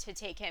decide to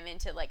take him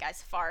into, like,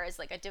 as far as,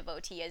 like, a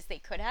devotee as they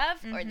could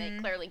have, or they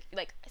clearly,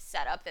 like,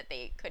 set up that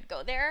they could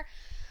go there.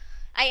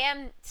 I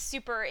am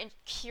super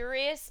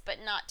curious, but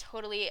not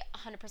totally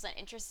 100%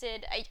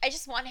 interested. I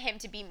just want him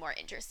to be more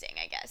interesting,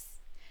 I guess.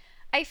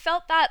 I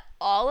felt that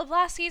all of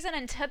last season,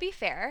 and to be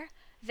fair,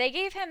 they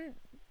gave him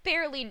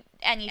barely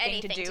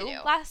anything to do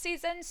last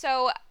season.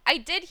 So I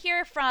did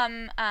hear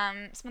from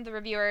some of the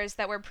reviewers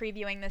that were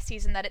previewing this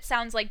season that it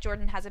sounds like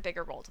Jordan has a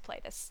bigger role to play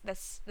this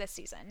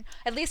season,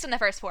 at least in the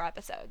first 4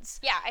 episodes.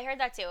 Yeah, I heard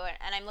that too,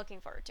 and I'm looking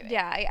forward to it.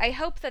 Yeah, I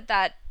hope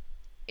that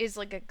is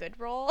like a good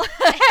role.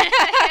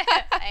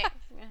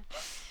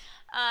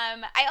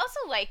 I also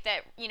like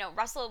that, you know,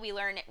 Russell, we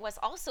learn, was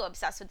also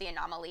obsessed with the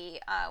anomaly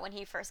when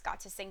he first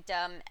got to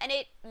Sanctum, and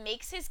it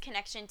makes his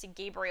connection to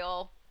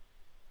Gabriel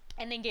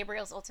and then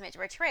Gabriel's ultimate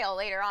betrayal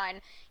later on,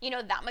 you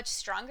know, that much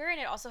stronger, and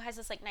it also has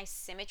this, like, nice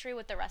symmetry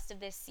with the rest of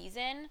this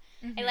season.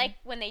 I like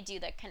when they do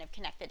the kind of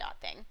connect the dot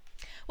thing.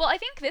 Well, I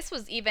think this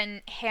was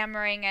even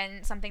hammering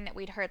in something that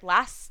we'd heard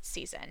last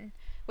season,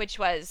 which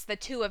was the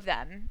two of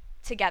them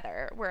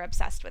together were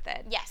obsessed with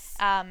it. Yes.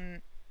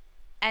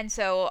 And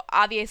so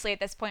obviously at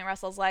this point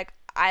Russell's like,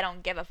 I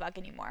don't give a fuck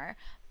anymore,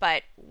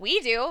 but we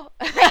do.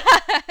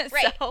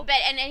 Right. So. But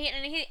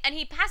and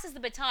he passes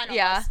the baton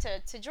almost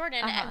to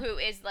Jordan, who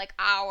is like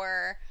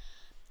our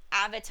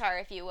avatar,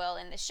 if you will,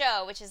 in the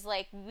show, which is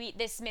like,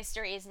 this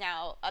mystery is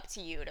now up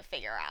to you to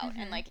figure out,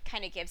 and like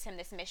kind of gives him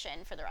this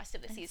mission for the rest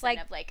of the season, like,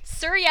 of like,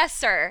 sir, yes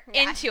sir,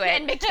 into it.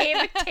 And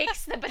McCabe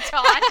takes the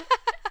baton,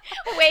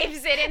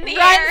 waves it in the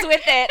runs air,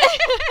 with it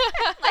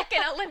like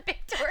an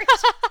Olympic torch.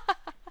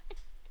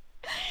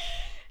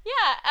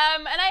 Yeah,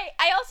 and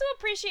I also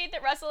appreciate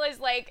that Russell is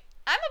like,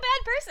 I'm a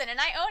bad person and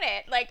I own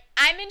it. Like,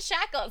 I'm in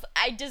shackles.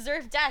 I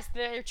deserve death.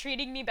 They're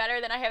treating me better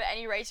than I have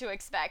any right to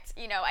expect.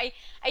 You know, I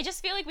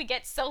just feel like we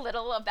get so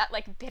little of that,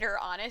 like, bitter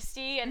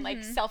honesty and,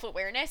 like,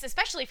 self-awareness,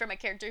 especially from a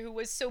character who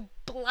was so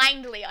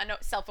blindly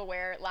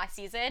self-aware last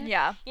season.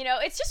 Yeah. You know,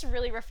 it's just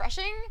really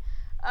refreshing.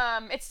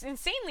 It's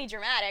insanely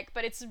dramatic,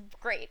 but it's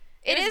great.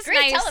 It is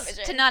great nice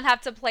television to not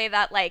have to play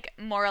that, like,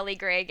 morally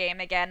gray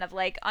game again of,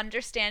 like,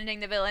 understanding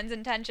the villain's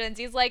intentions.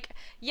 He's like,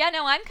 yeah,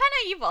 no, I'm kind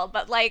of evil,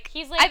 but, like,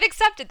 he's like, I've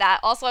accepted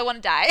that. Also, I want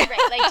to die.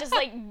 Right, like, just,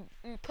 like,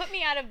 put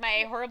me out of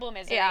my horrible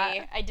misery.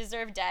 Yeah. I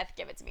deserve death.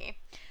 Give it to me.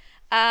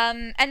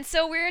 And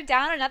so we're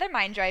down another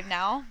mind drive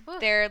now. Oof.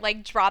 They're,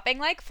 like, dropping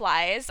like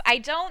flies. I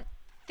don't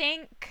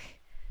think...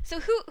 So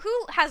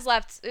who has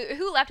left...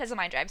 Who left as a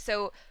mind drive?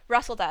 So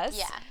Russell does.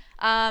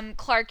 Yeah.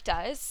 Clark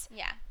does.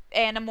 Yeah.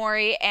 And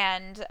Amori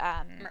and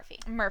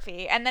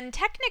Murphy. And then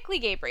technically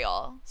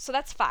Gabriel. So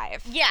that's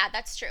 5. Yeah,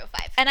 that's true.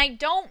 5. And I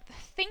don't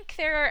think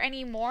there are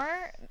any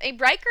more.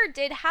 Riker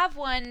did have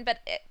one, but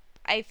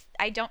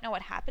I don't know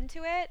what happened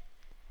to it.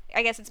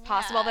 I guess it's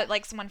possible that,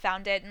 like, someone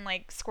found it and,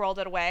 like, squirreled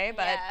it away,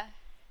 but yeah.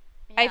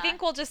 I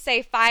think we'll just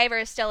say 5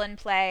 are still in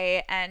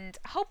play, and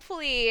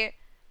hopefully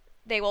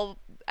they will,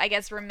 I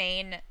guess,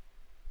 remain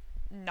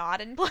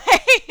not in play.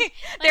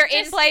 They're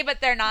in play,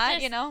 but they're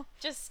not, you know?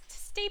 Just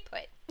stay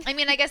put. I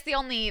mean, I guess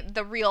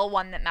the real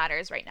one that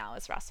matters right now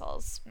is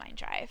Russell's mind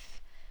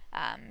drive,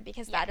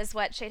 because that is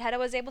what Shadehead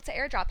was able to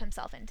airdrop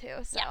himself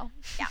into. So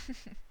yeah.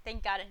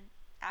 Thank God an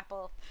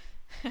Apple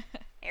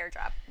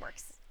airdrop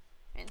works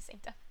in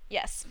Sanctum.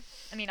 Yes,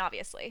 I mean,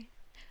 obviously.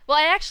 Well,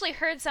 I actually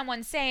heard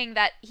someone saying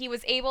that he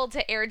was able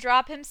to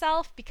airdrop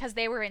himself because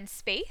they were in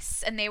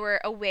space and they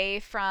were away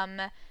from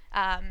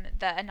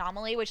the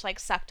anomaly, which, like,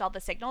 sucked all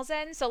the signals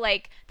in. So,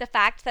 like, the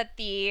fact that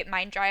the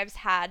mind drives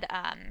had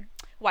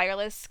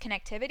wireless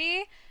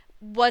connectivity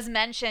was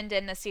mentioned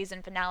in the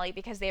season finale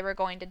because they were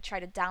going to try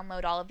to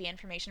download all of the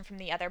information from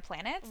the other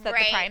planets that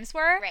the primes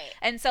were. Right.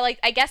 And so, like,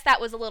 I guess that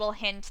was a little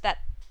hint that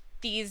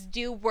these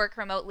do work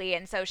remotely,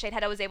 and so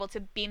Shadehead was able to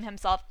beam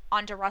himself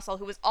onto Russell,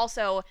 who was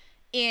also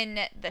in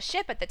the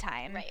ship at the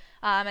time. Right.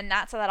 And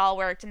that's how that all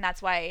worked, and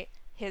that's why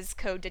his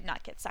code did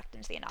not get sucked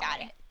into the anomaly.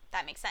 Got it.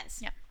 That makes sense.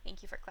 Yeah.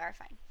 Thank you for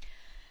clarifying.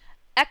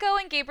 Echo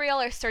and Gabriel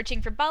are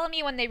searching for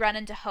Bellamy when they run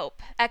into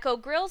Hope. Echo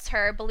grills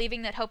her,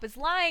 believing that Hope is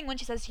lying when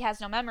she says she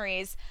has no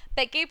memories,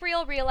 but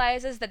Gabriel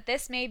realizes that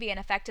this may be an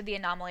effect of the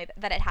anomaly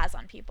that it has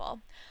on people.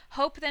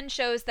 Hope then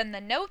shows them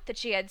the note that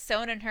she had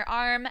sewn in her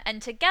arm,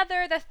 and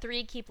together the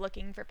 3 keep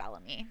looking for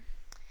Bellamy.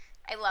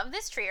 I love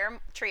this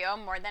trio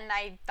more than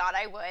I thought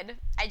I would.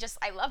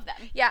 I love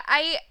them. Yeah,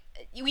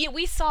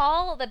 we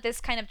saw that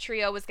this kind of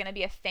trio was going to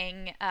be a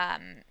thing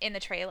in the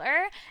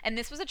trailer, and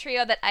this was a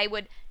trio that I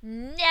would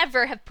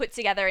never have put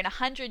together in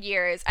 100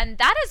 years, and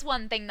that is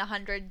one thing the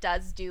 100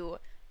 does do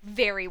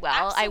very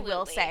well, I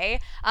will Absolutely. say.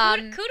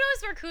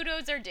 Kudos where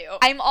kudos are due.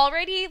 I'm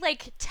already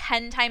like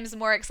 10 times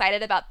more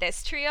excited about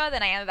this trio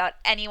than I am about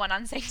anyone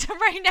on Sanctum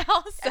right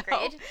now.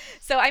 Agreed.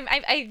 So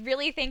I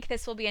really think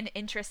this will be an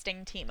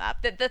interesting team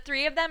up. The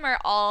three of them are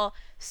all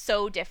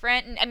so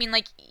different. And I mean,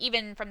 like,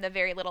 even from the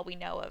very little we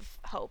know of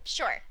Hope.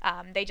 Sure.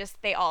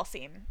 They all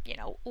seem,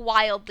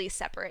 wildly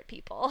separate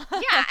people.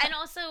 Yeah, and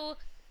also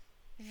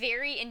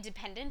very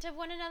independent of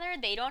one another.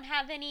 They don't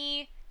have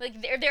any,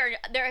 like,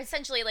 they're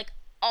essentially like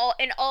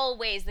in all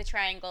ways the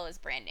triangle is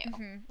brand new.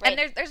 Mm-hmm. Right?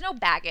 And there's no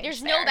baggage.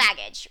 There's there. no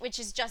baggage, which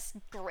is just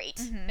great.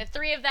 Mm-hmm. The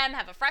three of them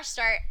have a fresh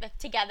start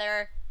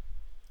together.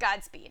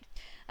 Godspeed.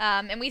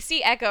 And we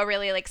see Echo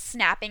really like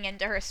snapping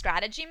into her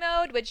strategy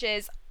mode, which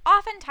is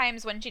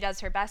oftentimes when she does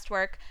her best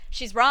work.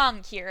 She's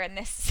wrong here in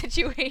this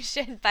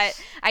situation,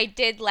 but I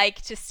did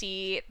like to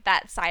see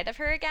that side of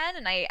her again,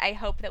 and I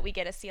hope that we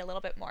get to see a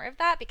little bit more of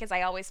that, because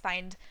I always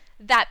find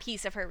that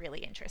piece of her really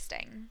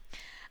interesting.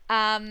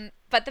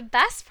 But the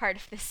best part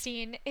of this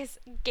scene is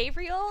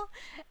Gabriel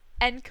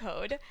and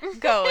Goad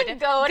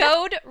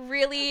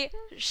really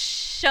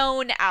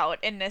shone out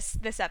in this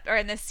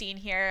scene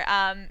here.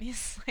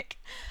 He's like,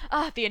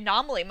 the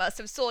anomaly must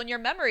have stolen your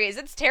memories.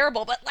 It's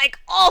terrible, but like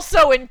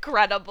also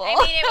incredible. I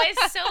mean, it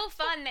was so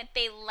fun that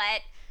they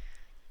let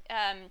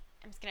I'm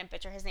just gonna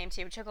butcher his name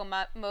too,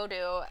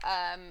 Chokomodu,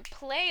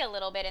 play a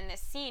little bit in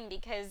this scene,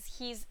 because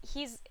he's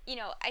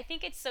I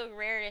think it's so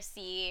rare to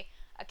see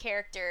a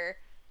character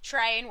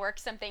try and work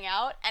something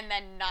out and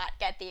then not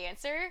get the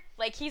answer.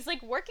 Like, he's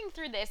like working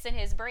through this in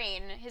his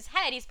brain, his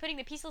head. He's putting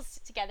the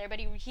pieces together, but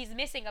he's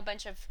missing a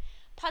bunch of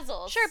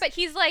puzzles. Sure, but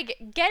he's like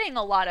getting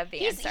a lot of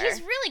the answer.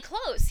 He's really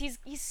close. He's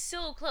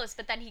so close,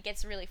 but then he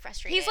gets really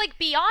frustrated. He's like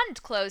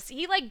beyond close.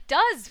 He like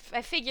does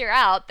figure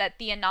out that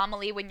the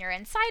anomaly, when you're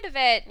inside of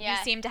it, you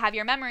seem to have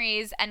your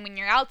memories, and when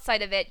you're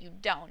outside of it, you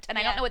don't. And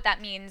I don't know what that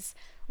means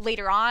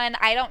later on.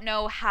 I don't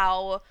know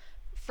how,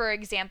 for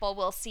example,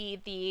 we'll see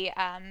the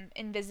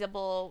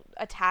invisible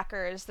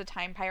attackers, the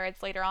Time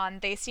Pirates, later on.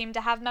 They seem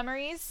to have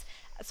memories,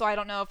 so I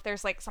don't know if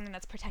there's like something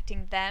that's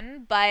protecting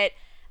them, but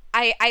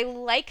I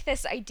like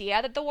this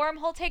idea that the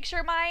wormhole takes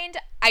your mind.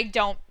 I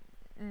don't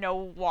know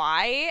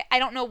why. I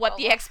don't know what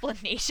the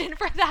explanation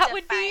for that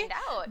would be.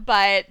 Out.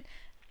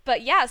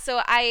 But yeah,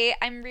 so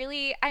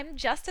I'm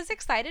just as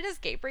excited as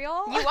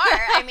Gabriel. You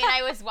are. I mean,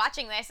 I was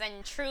watching this,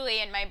 and truly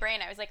in my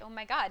brain I was like, oh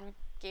my god,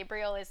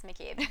 Gabriel is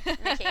McCabe.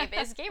 McCabe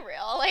is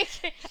Gabriel. Like,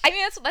 I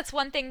mean, that's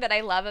one thing that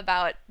I love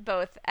about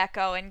both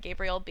Echo and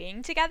Gabriel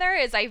being together,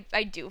 is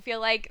I do feel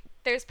like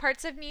there's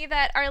parts of me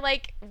that are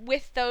like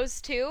with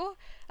those two.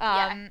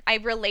 I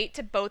relate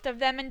to both of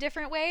them in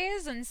different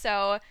ways, and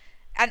so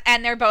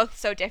and they're both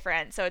so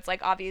different, so it's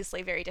like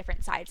obviously very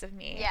different sides of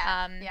me.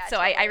 So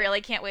totally. I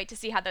really can't wait to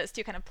see how those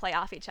two kind of play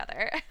off each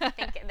other.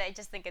 I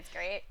just think it's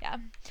great. Yeah.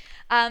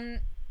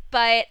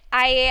 But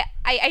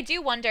I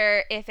do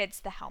wonder if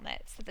it's the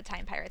helmets that the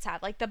Time Pirates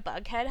have, like the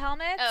Bughead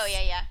helmets. Oh,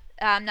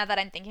 yeah. Now that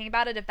I'm thinking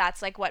about it, if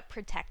that's like what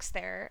protects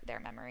their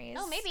memories.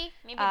 Oh, maybe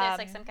there's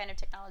like some kind of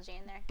technology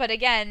in there. But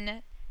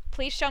again,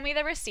 please show me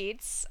the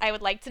receipts. I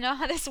would like to know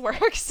how this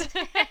works.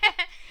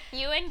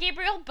 You and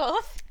Gabriel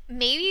both?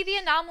 Maybe the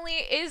anomaly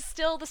is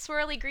still the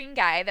swirly green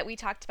guy that we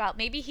talked about.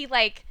 Maybe he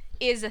like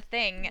is a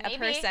thing, a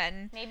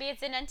person. Maybe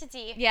it's an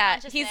entity. Yeah,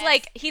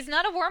 he's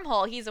not a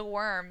wormhole, he's a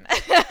worm.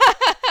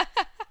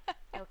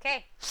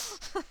 Okay.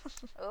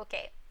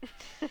 Okay.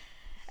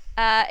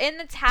 In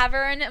the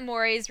tavern,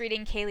 Maury's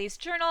reading Kaylee's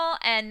journal,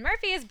 and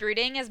Murphy is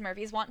brooding, as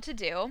Murphy's wont to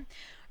do.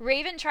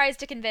 Raven tries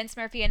to convince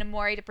Murphy and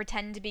Maury to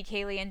pretend to be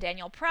Kaylee and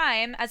Daniel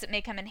Prime, as it may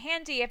come in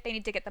handy if they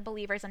need to get the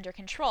Believers under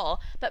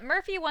control, but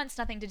Murphy wants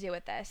nothing to do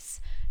with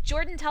this.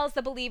 Jordan tells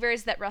the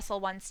Believers that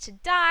Russell wants to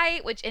die,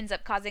 which ends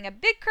up causing a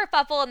big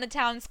kerfuffle in the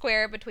town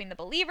square between the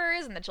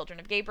Believers and the Children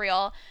of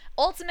Gabriel.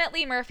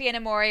 Ultimately, Murphy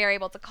and Maury are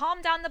able to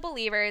calm down the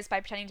Believers by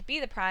pretending to be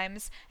the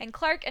Primes, and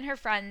Clark and her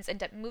friends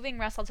end up moving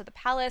Russell to the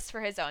palace for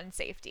his own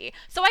safety.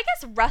 So I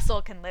guess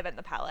Russell can live in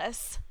the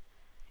palace.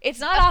 It's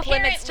not off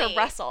limits to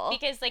Russell.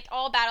 Because, like,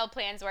 all battle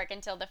plans work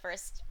until the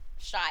first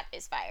shot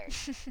is fired,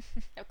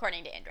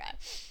 according to Indra.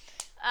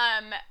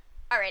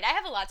 All right, I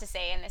have a lot to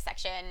say in this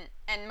section,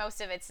 and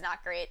most of it's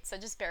not great, so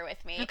just bear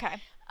with me.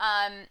 Okay.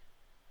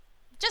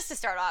 Just to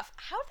start off,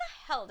 how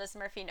the hell does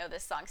Murphy know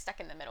this song Stuck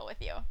in the Middle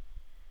with You?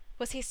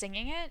 Was he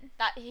singing it?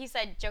 He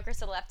said, Joker's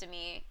to the left of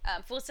me,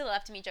 fool's to the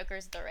left of me,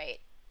 Joker's to the right,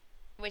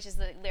 which is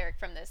the lyric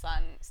from the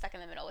song Stuck in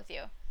the Middle with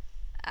You.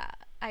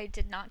 I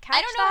did not catch that.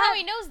 I don't know how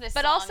he knows this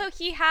but song. Also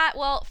he had,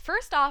 well,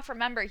 first off,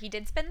 remember, he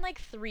did spend like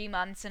 3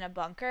 months in a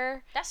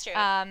bunker. That's true.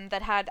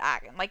 That had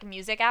like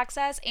music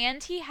access,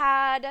 and he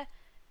had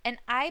an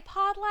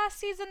iPod last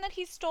season that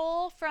he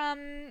stole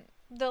from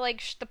the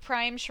the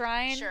Prime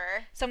Shrine.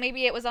 Sure. So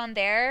maybe it was on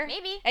there.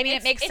 Maybe. I mean,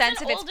 it makes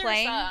sense if it's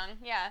playing. Song.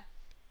 Yeah.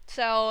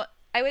 So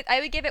I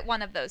would give it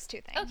one of those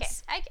two things.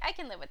 Okay, I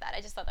can live with that.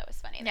 I just thought that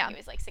was funny that he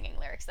was like singing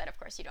lyrics that, of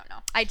course, you don't know.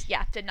 I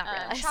did not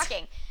realize.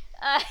 Shocking.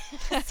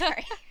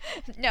 Sorry.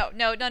 No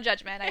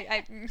judgment.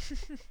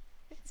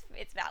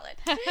 It's valid.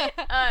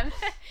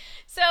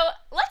 So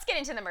let's get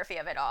into the Murphy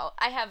of it all.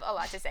 I have a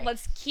lot to say.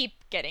 Let's keep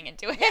getting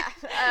into it.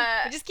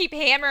 Yeah. We just keep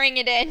hammering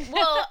it in.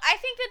 Well, I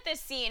think that this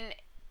scene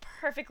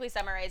perfectly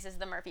summarizes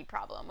the Murphy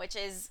problem, which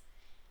is,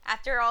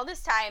 after all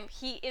this time,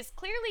 he is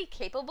clearly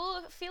capable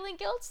of feeling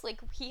guilt. Like,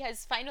 he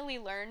has finally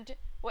learned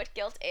what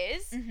guilt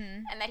is,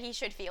 and that he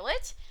should feel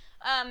it.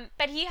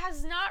 But he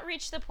has not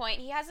reached the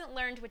point. He hasn't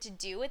learned what to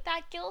do with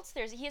that guilt.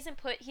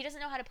 He doesn't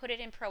know how to put it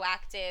in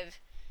proactive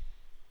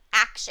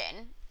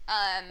action.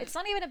 It's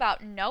not even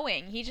about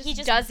knowing. He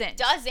just doesn't.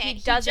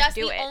 He doesn't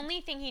do it. The only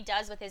thing he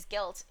does with his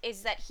guilt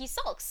is that he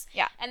sulks.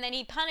 Yeah. And then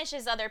he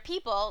punishes other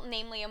people,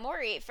 namely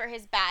Emori, for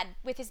his bad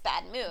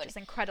mood. Which is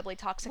incredibly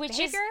toxic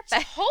behavior.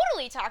 Which is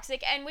totally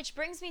toxic, and which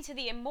brings me to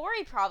the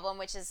Emori problem,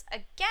 which is,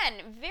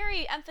 again,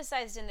 very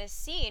emphasized in this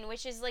scene,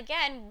 which is,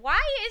 again,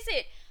 why is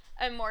it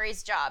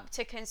Emori's job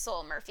to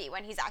console Murphy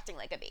when he's acting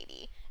like a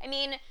baby? I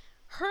mean,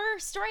 her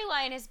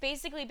storyline has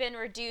basically been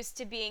reduced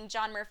to being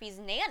John Murphy's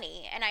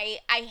nanny, and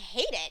I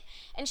hate it.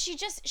 And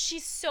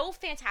she's so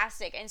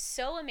fantastic and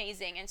so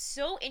amazing and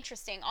so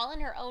interesting, all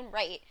in her own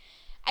right.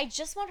 I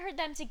just want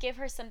them to give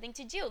her something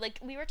to do. Like,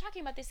 we were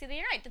talking about this the other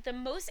night, that the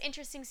most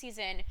interesting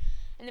season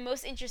and the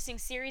most interesting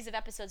series of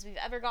episodes we've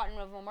ever gotten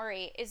of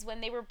Emori is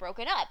when they were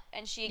broken up,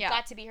 and she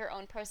got to be her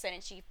own person,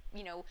 and she,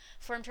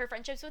 formed her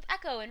friendships with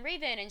Echo and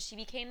Raven, and she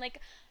became,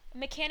 like,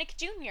 Mechanic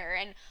Jr.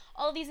 and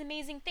all these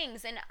amazing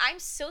things. And I'm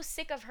so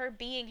sick of her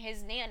being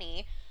his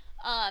nanny,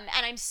 and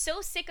I'm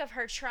so sick of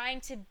her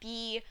trying to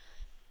be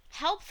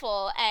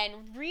helpful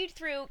and read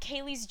through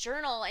Kaylee's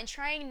journal and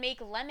try and make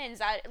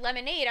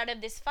lemonade out of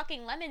this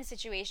fucking lemon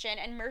situation,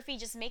 and Murphy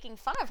just making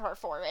fun of her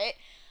for it.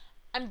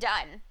 I'm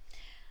done.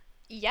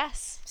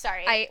 Yes.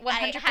 Sorry. I 100%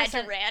 I had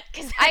to rant,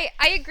 because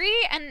I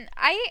agree, and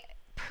I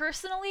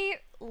personally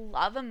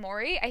love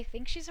Emori. I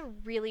think she's a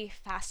really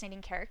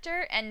fascinating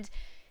character, and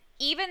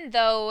even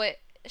though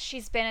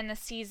she's been in the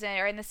series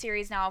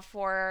now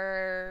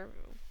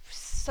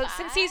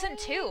since season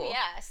 2.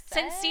 Yes.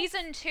 Since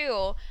season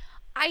 2,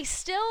 I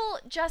still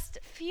just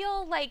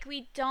feel like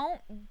we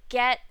don't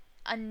get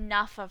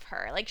enough of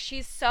her. Like,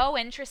 she's so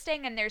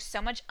interesting, and there's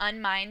so much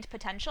unmined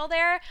potential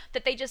there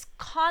that they just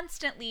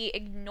constantly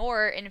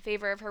ignore in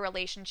favor of her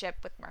relationship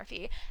with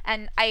Murphy.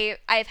 And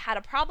I've had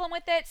a problem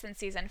with it since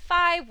season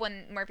 5,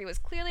 when Murphy was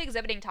clearly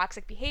exhibiting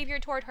toxic behavior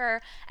toward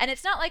her. And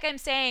it's not like I'm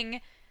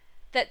saying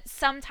that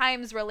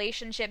sometimes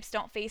relationships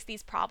don't face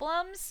these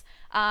problems,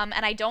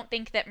 and I don't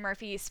think that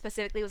Murphy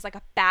specifically was like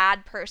a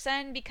bad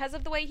person because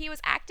of the way he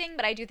was acting,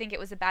 but I do think it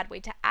was a bad way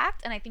to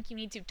act, and I think you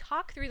need to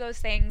talk through those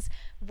things,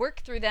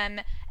 work through them,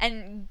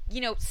 and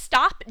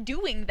stop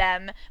doing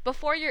them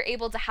before you're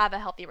able to have a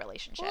healthy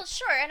relationship. Well,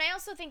 sure, and I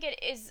also think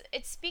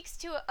it speaks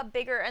to a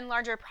bigger and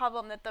larger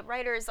problem that the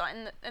writers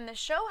in the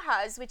show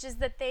has, which is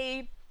that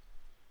they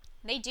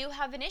do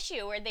have an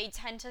issue where they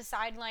tend to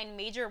sideline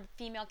major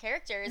female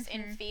characters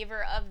in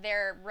favor of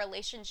their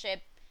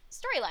relationship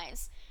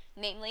storylines,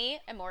 namely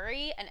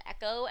Emori and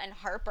Echo and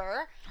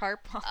Harper.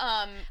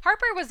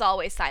 Harper was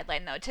always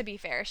sidelined, though, to be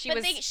fair.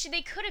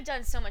 They could have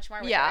done so much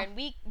more with her, and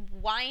we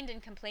whined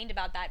and complained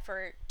about that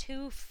for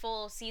 2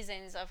 full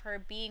seasons of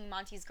her being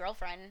Monty's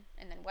girlfriend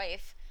and then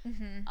wife,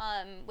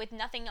 with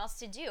nothing else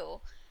to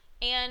do.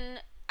 And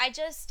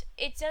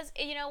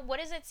what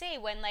does it say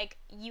when, like,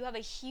 you have a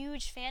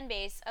huge fan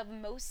base of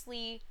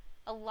mostly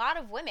a lot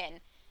of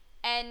women,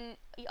 and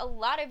a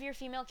lot of your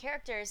female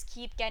characters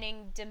keep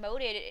getting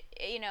demoted,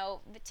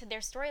 to their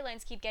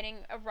storylines keep getting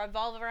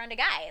revolve around a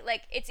guy?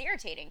 Like, it's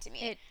irritating to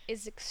me. It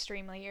is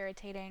extremely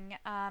irritating.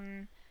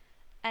 And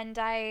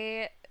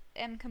I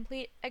am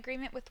complete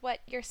agreement with what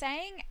you're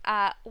saying.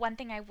 One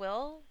thing I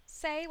will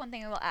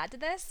add to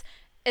this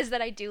is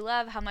that I do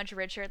love how much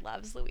Richard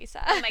loves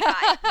Louisa. Oh my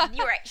god.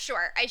 You're right.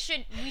 Sure.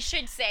 We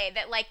should say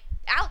that, like,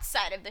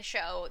 outside of the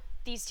show,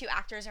 these two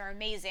actors are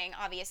amazing,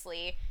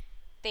 obviously.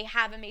 They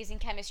have amazing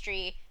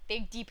chemistry.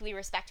 They deeply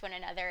respect one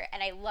another,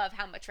 and I love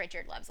how much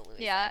Richard loves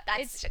Louisa. Yeah,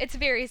 it's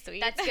very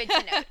sweet. That's good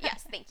to note.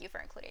 Yes, thank you for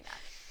including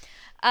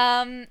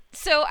that.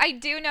 So I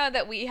do know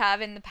that we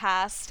have in the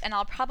past, and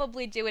I'll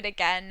probably do it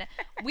again,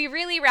 we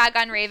really rag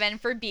on Raven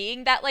for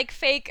being that, like,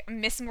 fake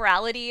Miss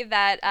Morality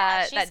that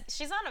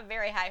she's on a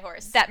very high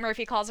horse that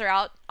Murphy calls her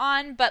out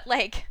on, but,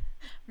 like,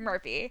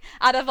 Murphy,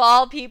 out of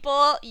all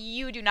people,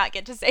 you do not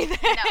get to say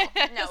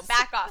that. No,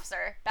 back off,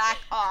 sir. Back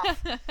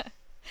off.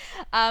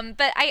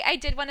 But I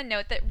did want to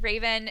note that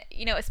Raven,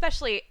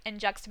 especially in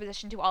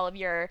juxtaposition to all of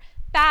your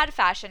bad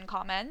fashion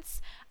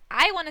comments,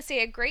 I want to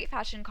say a great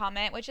fashion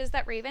comment, which is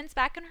that Raven's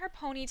back in her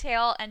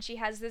ponytail, and she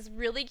has this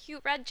really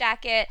cute red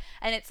jacket,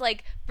 and it's,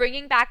 like,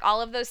 bringing back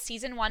all of those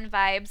season 1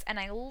 vibes,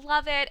 and I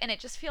love it, and it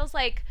just feels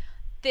like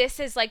this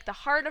is, like, the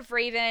heart of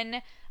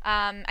Raven.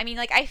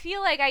 I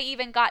feel like I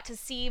even got to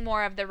see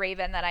more of the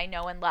Raven that I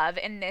know and love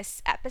in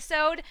this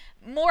episode,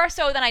 more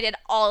so than I did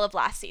all of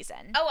last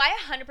season. Oh, I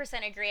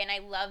 100% agree, and I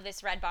love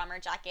this red bomber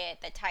jacket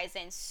that ties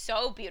in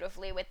so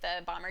beautifully with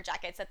the bomber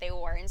jackets that they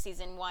wore in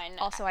season 1.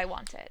 Also, I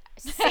want it.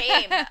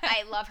 Same.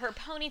 I love her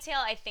ponytail.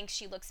 I think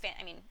she looks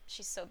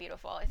she's so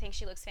beautiful. I think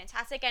she looks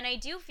fantastic, and I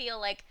do feel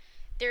like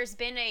there's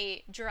been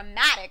a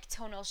dramatic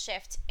tonal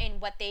shift in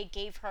what they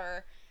gave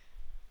her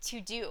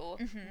to do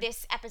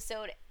this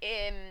episode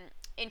in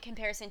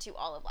comparison to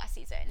all of last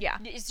season. Yeah.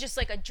 It's just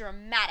like a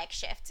dramatic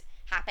shift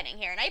happening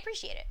here, and I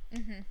appreciate it.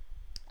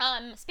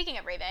 Speaking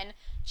of Raven,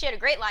 she had a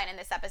great line in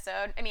this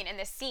episode, in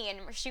this scene,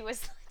 where she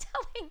was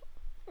telling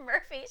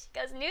Murphy, she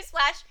goes,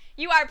 "Newsflash,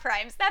 you are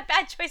primes. That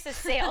bad choice has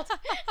sailed."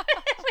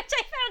 Which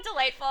I found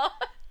delightful.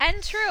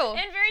 And true.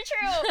 And very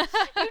true.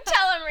 You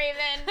tell him,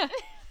 Raven.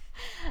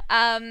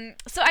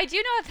 So I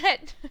do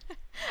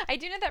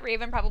know that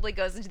Raven probably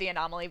goes into the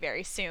anomaly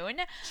very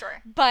soon.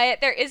 Sure. But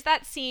there is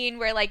that scene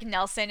where like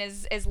Nelson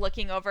is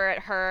looking over at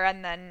her,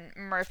 and then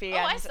Murphy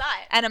I saw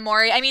it. and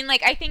Amori. I mean,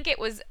 like, I think it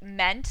was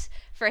meant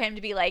for him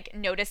to be like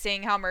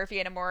noticing how Murphy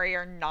and Amori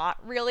are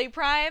not really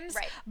primes.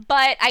 Right.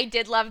 But I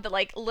did love the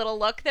like little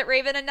look that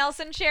Raven and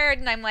Nelson shared,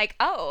 and I'm like,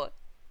 do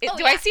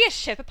I see a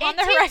ship upon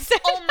the horizon?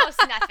 It takes almost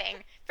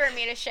nothing for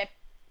me to ship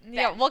them.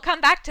 Yeah, we'll come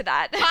back to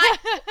that.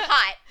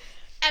 Hot.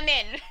 I'm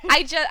in.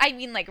 I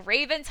mean, like,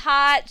 Raven's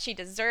hot. She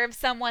deserves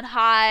someone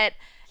hot.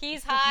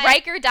 He's hot.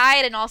 Riker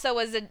died and also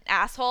was an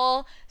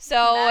asshole.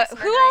 So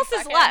who else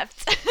is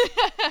left?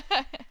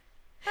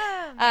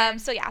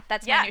 So yeah,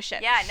 that's my new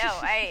ship. Yeah, no,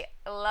 I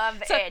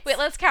love it. Wait,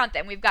 let's count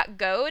them. We've got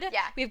Goad.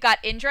 Yeah. We've got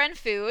Indra and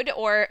Food,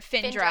 or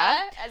Findra.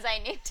 As I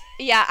named.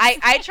 Yeah,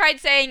 I tried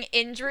saying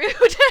Indrude.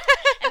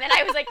 And then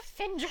I was like,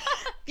 Findra.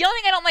 The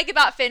only thing I don't like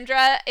about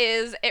Findra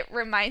is it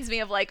reminds me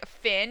of like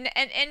Finn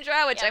and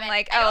Indra, which I'm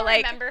like, I don't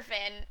remember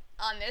Finn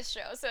on this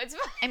show, so it's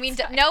fine. I mean,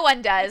 no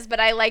one does, but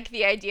I like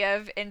the idea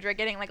of Indra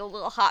getting like a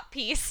little hot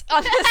piece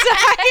on the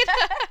side.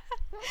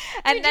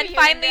 And then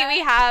finally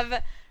we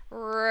have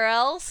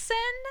Relson.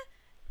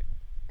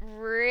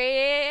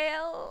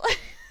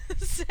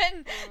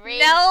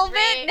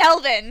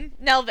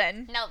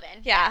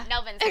 Nelvin. Yeah.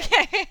 Nelvin's good.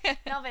 Okay.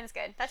 Nelvin's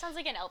good. That sounds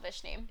like an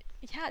elvish name.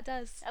 Yeah, it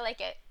does. I like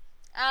it.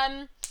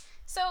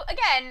 So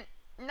again,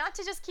 not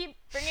to just keep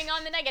bringing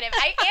on the negative.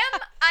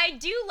 I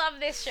do love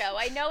this show.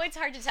 I know it's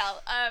hard to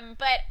tell.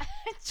 But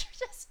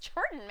just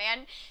Jordan,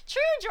 man.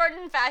 True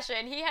Jordan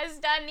fashion. He has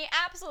done the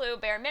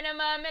absolute bare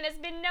minimum and has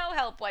been no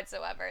help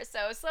whatsoever.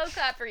 So slow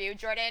clap for you,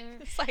 Jordan.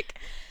 It's like,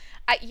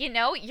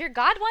 your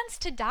God wants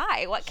to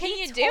die. What can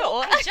you do?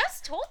 I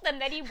just told them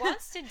that he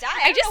wants to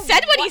die. I just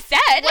said what he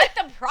said. What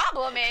the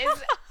problem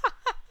is.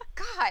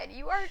 God,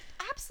 you are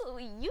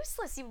absolutely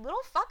useless, you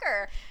little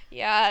fucker.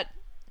 Yeah,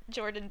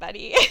 Jordan,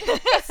 buddy.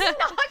 It's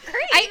not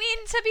great. I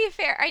mean, to be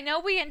fair, I know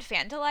we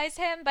infantilize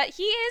him, but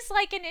he is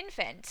like an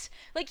infant.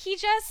 Like, he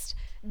just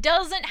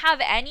doesn't have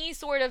any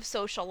sort of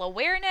social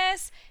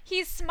awareness.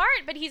 He's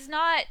smart, but he's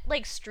not,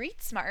 like,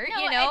 street smart,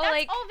 no, you know? That's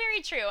like, all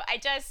very true. I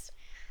just,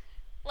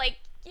 like,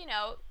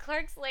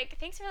 Clark's like,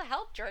 "Thanks for the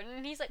help, Jordan."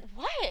 And he's like,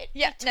 "What?"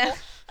 Yeah, no.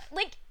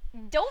 Like,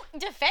 don't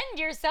defend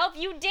yourself.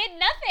 You did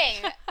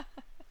nothing.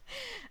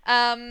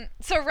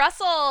 So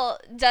Russell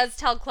does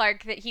tell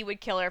Clark that he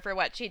would kill her for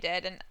what she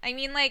did. And I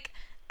mean, like,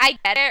 I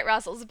get it.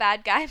 Russell's a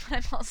bad guy, but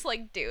I'm also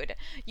like, dude,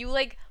 you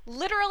like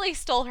literally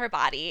stole her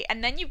body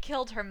and then you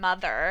killed her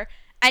mother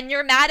and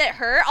you're mad at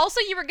her.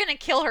 Also, you were going to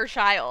kill her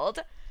child.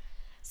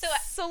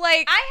 So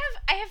like,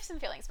 I have some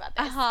feelings about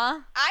this.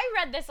 I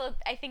read this,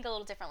 I think, a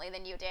little differently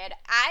than you did.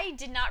 I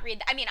did not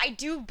read. I mean, I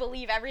do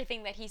believe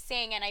everything that he's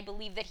saying, and I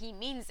believe that he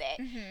means it.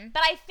 Mm-hmm.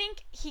 But I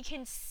think he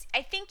can.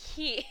 I think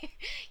he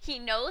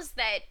knows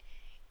that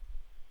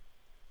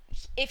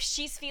if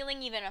she's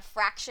feeling even a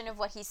fraction of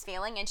what he's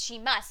feeling, and she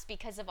must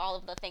because of all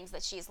of the things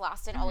that she's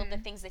lost and all of the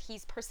things that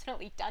he's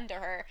personally done to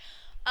her,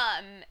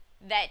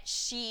 that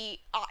she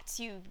ought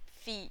to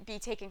be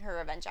taking her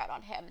revenge out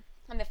on him.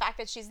 And the fact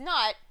that she's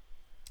not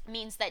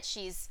means that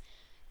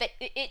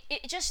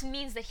it just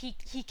means that he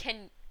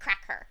can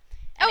crack her.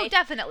 And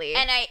definitely.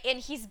 And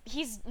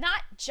he's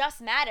not just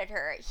mad at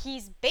her,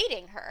 he's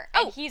baiting her.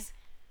 And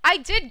I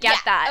did get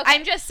that. Okay.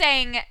 I'm just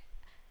saying,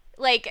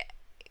 like,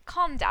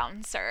 calm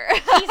down, sir.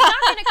 He's not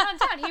gonna calm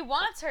down. He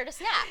wants her to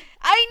snap.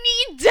 I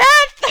need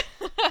death.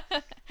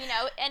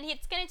 And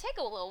it's gonna take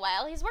a little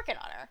while. He's working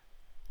on her.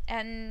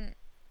 And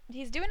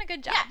he's doing a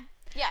good job.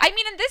 Yeah. I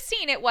mean, in this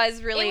scene, it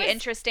was really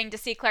interesting to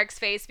see Clark's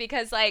face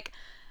because, like,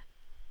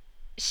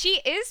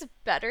 she is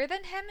better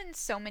than him in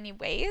so many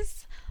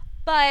ways,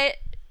 but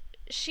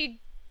she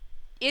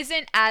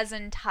isn't as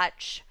in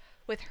touch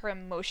with her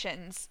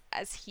emotions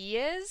as he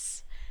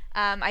is.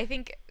 I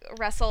think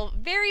Russell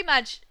very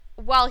much,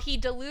 while he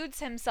deludes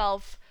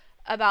himself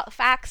about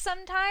facts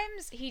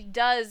sometimes, he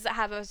does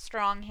have a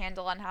strong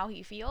handle on how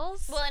he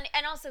feels. Well,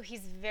 and also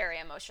he's very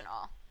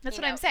emotional. That's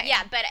what I'm saying.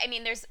 Yeah, but I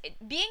mean,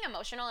 being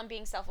emotional and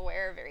being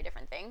self-aware are very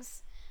different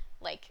things.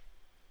 Like,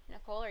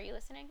 Nicole, are you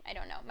listening? I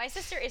don't know. My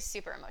sister is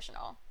super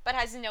emotional, but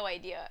has no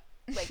idea,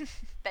 like,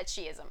 that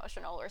she is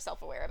emotional or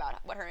self-aware about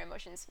what her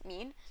emotions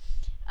mean.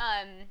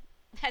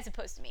 As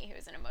opposed to me, who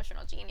is an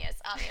emotional genius,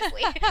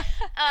 obviously.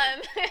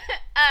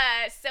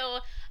 So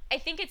I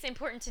think it's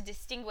important to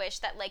distinguish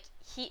that, like,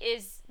 he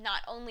is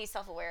not only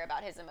self-aware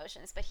about his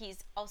emotions, but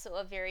he's also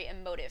a very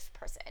emotive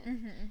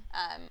person.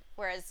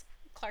 Whereas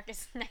Clark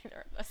is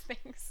neither of those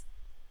things.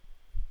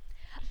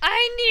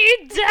 I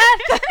need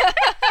death.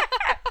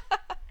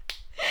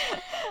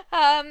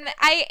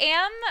 I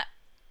am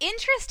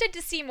interested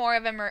to see more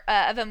of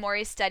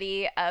Amori's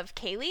study of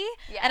Kaylee,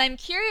 and I'm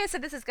curious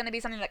if this is going to be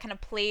something that kind of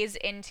plays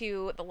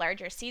into the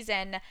larger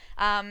season.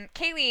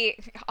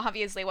 Kaylee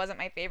obviously wasn't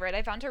my favorite.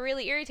 I found her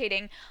really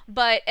irritating,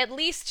 but at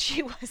least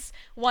she was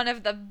one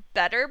of the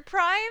better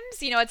primes.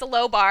 You know, it's a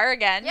low bar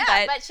again.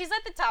 Yeah, but she's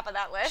at the top of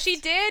that list. She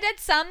did at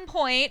some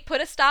point put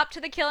a stop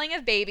to the killing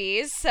of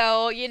babies,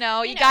 so, you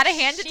got to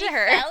hand it to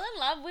her. She fell in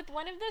love with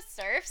one of the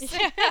serfs.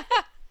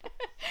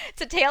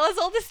 It's a tale as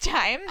old as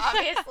time.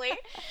 Obviously.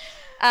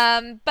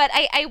 But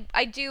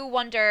I do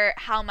wonder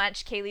how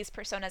much Kaylee's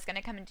persona is going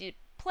to come into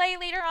play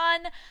later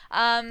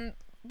on.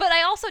 But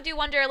I also do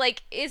wonder,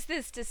 like, is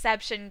this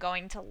deception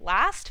going to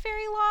last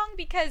very long?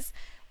 Because,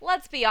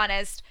 let's be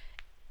honest,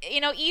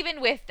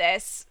 even with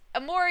this,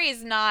 Amori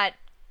is not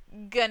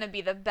gonna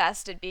be the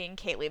best at being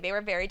Kaylee. They were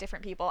very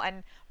different people.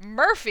 And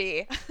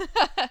Murphy,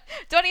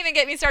 don't even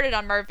get me started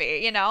on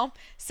Murphy,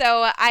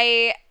 So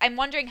I'm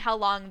wondering how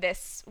long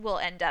this will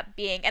end up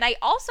being. And I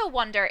also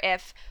wonder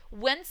if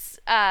once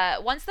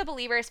the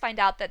believers find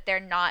out that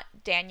they're not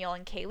Daniel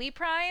and Kaylee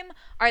Prime,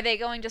 are they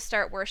going to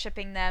start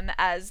worshiping them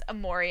as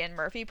Amori and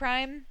Murphy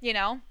Prime,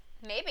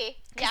 Maybe.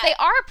 Because they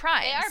are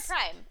primes. They are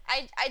prime.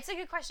 It's a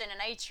good question,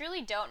 and I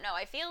truly don't know.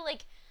 I feel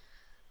like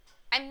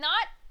I'm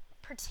not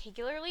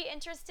particularly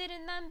interested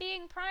in them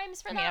being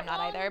primes for that long. I'm not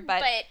either,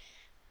 but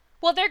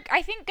well, they're,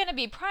 I think, going to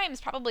be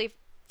primes probably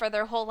for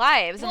their whole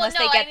lives, unless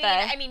they get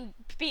I mean,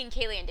 being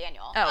Kaylee and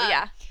Daniel. Oh,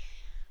 yeah.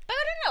 But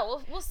I don't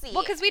know. We'll see.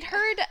 Well, because we'd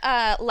heard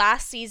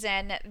last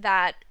season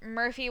that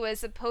Murphy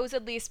was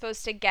supposedly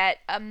supposed to get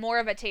more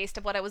of a taste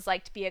of what it was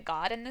like to be a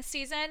god in this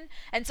season,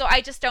 and so I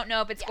just don't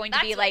know if it's going to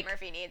be like...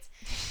 Murphy needs.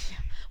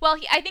 Well,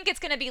 I think it's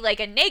going to be like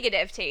a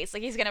negative taste.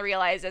 Like, he's going to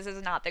realize this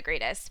is not the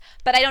greatest.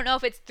 But I don't know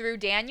if it's through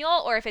Daniel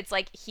or if it's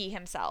like he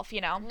himself,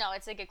 No,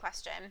 it's a good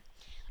question.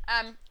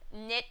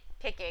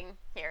 Nitpicking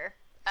here.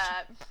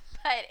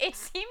 But it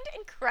seemed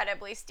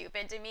incredibly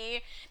stupid to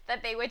me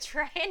that they would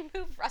try and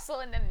move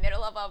Russell in the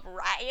middle of a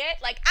riot.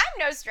 Like, I'm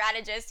no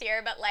strategist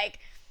here, but like...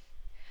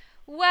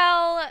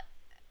 Well,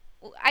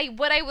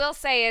 what I will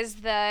say is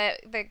the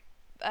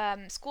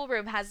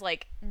schoolroom has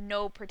like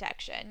no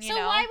protection, So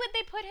why would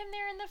they put him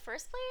there in the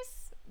first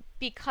place?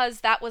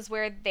 Because that was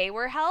where they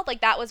were held. Like,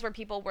 that was where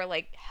people were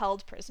like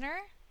held prisoner.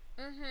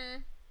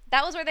 Mm-hmm.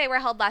 That was where they were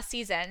held last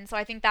season. So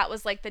I think that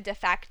was like the de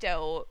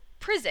facto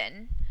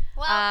prison.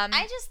 Well,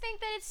 I just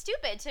think that it's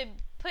stupid to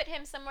put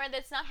him somewhere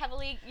that's not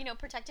heavily,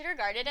 protected or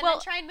guarded, and then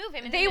try and move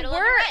him in the middle of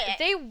a riot.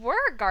 They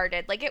were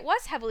guarded. Like, it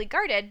was heavily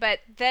guarded, but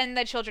then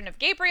the children of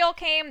Gabriel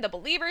came, the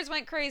believers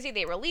went crazy,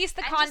 they released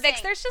the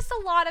convicts. There's just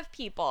a lot of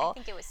people. I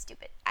think it was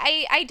stupid.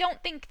 I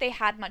don't think they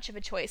had much of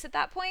a choice at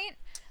that point.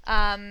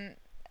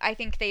 I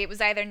think it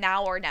was either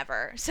now or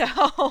never. So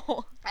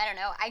I don't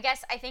know.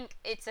 I think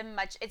it's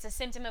a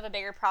symptom of a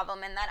bigger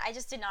problem, in that I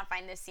just did not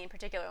find this scene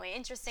particularly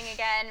interesting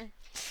again.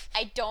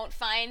 I don't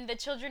find the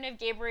Children of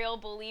Gabriel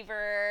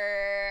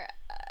believer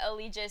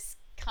Eligius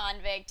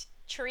convict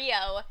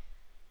trio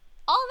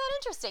all that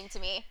interesting to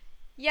me.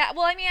 Yeah,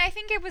 well, I mean, I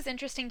think it was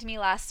interesting to me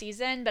last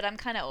season, but I'm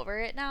kind of over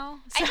it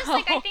now. So.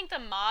 I think the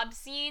mob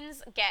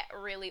scenes get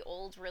really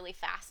old really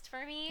fast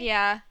for me.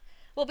 Yeah.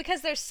 Well,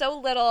 because there's so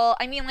little,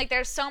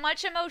 there's so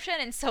much emotion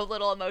and so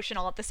little emotion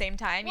all at the same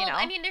time,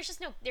 I mean,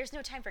 there's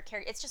no time for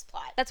character. It's just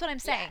plot. That's what I'm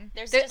saying. Yeah,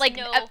 there's just like,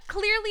 no...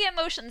 clearly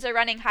emotions are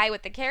running high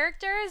with the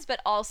characters, but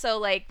also,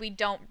 like, we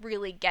don't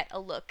really get a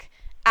look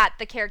at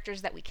the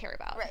characters that we care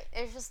about. Right.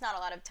 There's just not a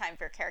lot of time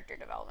for character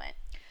development.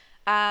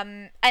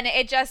 And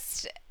it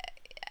just...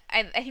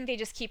 I think they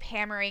just keep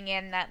hammering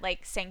in that,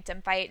 like,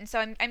 Sanctum fight, and so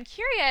I'm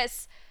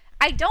curious.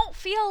 I don't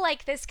feel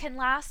like this can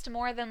last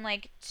more than,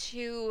 like,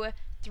 2-3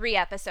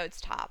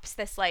 episodes tops,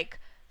 this like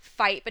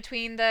fight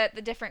between the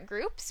different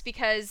groups,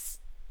 because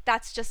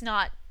that's just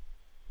not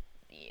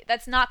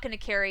going to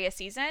carry a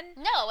season.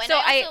 No, and so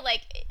I also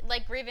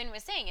like Raven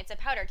was saying, it's a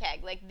powder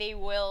keg. Like, they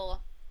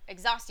will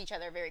exhaust each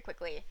other very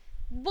quickly.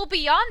 Well,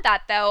 beyond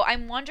that though,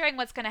 I'm wondering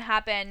what's going to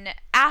happen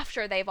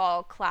after they've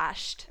all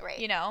clashed.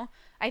 Right.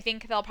 I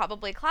think they'll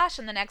probably clash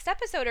in the next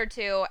episode or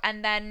two,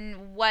 and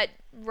then what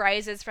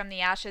rises from the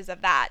ashes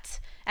of that?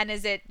 And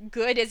is it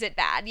good? Is it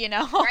bad?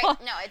 Right?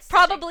 No, it's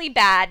probably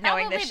bad,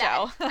 knowing this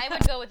show. I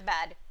would go with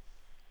bad.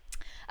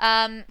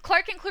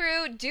 Clark and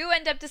Claru do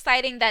end up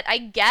deciding that, I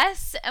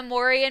guess,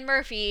 Amori and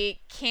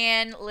Murphy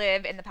can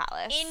live in the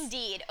palace.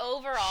 Indeed.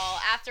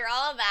 Overall, after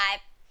all of that.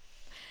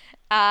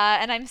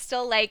 And I'm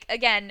still like,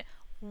 again,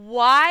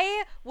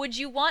 why would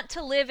you want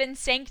to live in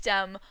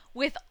Sanctum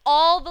with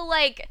all the,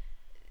 like,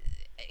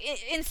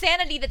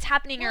 insanity that's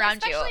happening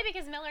around you? Especially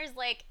because Miller's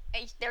like,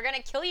 they're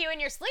gonna kill you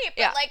in your sleep,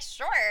 but like,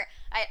 sure.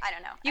 I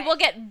don't know. You will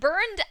get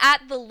burned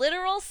at the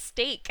literal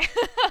stake,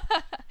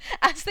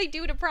 as they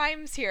do to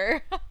primes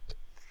here.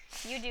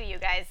 You do, you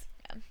guys.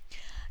 Yeah.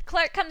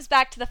 Clark comes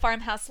back to the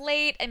farmhouse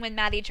late, and when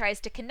Maddie tries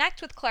to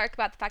connect with Clark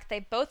about the fact they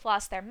both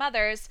lost their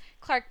mothers,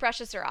 Clark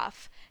brushes her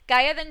off.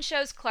 Gaia then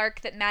shows Clark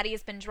that Maddie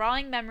has been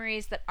drawing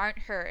memories that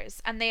aren't hers,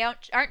 and they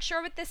aren't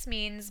sure what this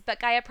means, but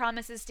Gaia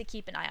promises to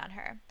keep an eye on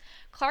her.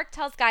 Clark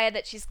tells Gaia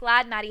that she's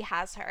glad Maddie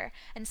has her,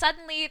 and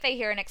suddenly they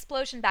hear an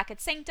explosion back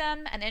at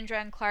Sanctum, and Indra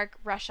and Clark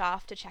rush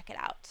off to check it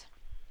out.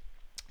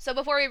 So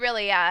before we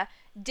really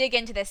dig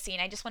into this scene,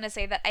 I just want to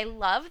say that I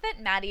love that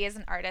Maddie is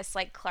an artist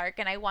like Clark,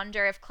 and I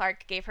wonder if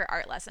Clark gave her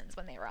art lessons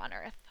when they were on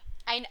Earth.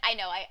 I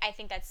know. I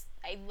think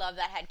I love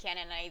that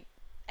headcanon.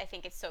 I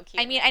think it's so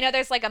cute. I mean, I know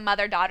there's like a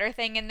mother-daughter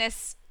thing in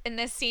this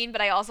scene,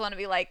 but I also want to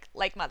be like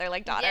mother,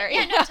 like daughter.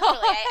 Yeah, no,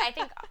 totally. I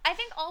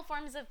think all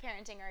forms of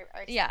parenting are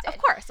accepted. Yeah, of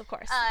course.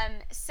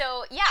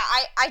 So yeah,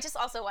 I just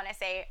also want to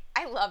say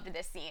I loved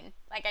this scene.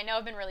 Like, I know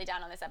I've been really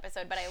down on this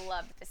episode, but I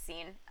loved this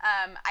scene.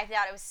 I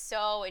thought it was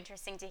so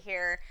interesting to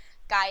hear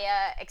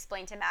Gaia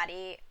explain to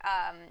Maddie,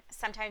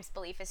 sometimes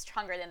belief is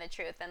stronger than the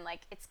truth, and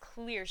like it's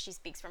clear she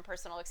speaks from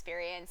personal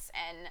experience,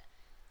 and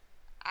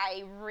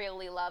I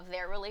really love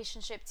their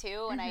relationship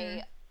too, and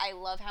I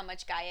love how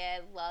much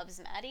Gaia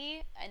loves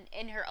Maddie and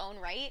in her own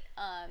right.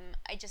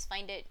 I just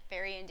find it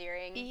very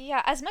endearing.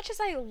 Yeah, as much as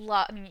I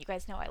mean, you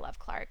guys know I love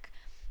Clark.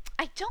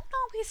 I don't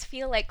always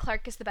feel like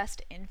Clark is the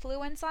best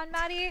influence on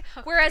Maddie,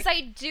 whereas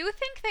I do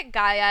think that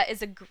Gaia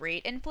is a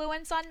great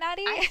influence on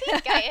Maddie. I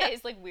think Gaia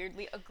is like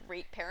weirdly a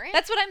great parent.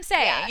 That's what I'm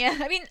saying. Yeah.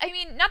 I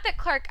mean, not that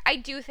Clark. I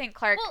do think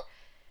Clark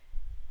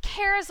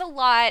cares a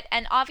lot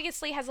and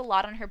obviously has a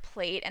lot on her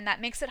plate, and that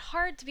makes it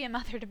hard to be a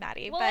mother to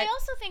Maddie. Well, I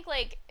also think,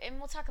 like, and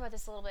we'll talk about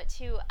this a little bit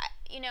too,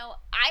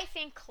 I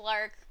think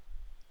Clark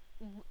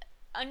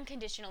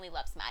unconditionally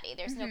loves Maddie.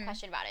 There's no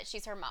question about it.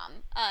 She's her mom.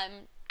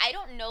 I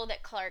don't know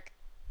that Clark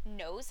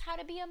knows how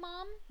to be a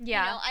mom.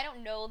 Yeah. I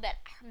don't know that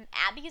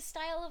Abby's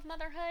style of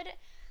motherhood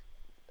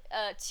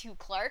to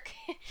Clark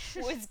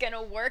was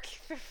gonna work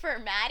for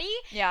Maddie.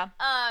 Yeah.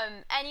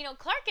 And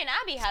Clark and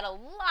Abby had a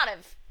lot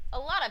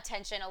of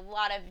tension, a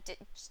lot of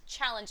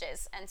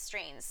challenges and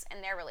strains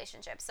in their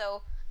relationship.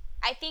 So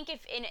I think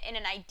if in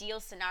an ideal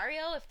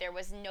scenario, if there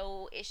was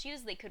no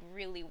issues, they could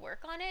really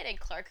work on it, and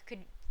Clark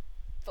could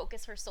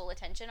focus her sole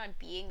attention on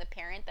being the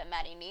parent that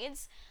Maddie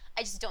needs.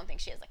 I just don't think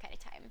she has that kind of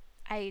time.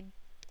 I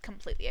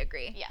completely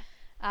agree.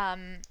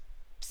 Yeah.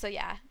 So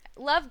yeah,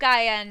 love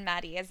Gaia and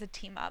Maddie as a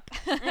team up.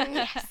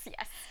 Yes.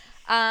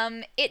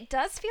 It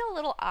does feel a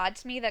little odd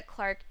to me that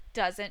Clark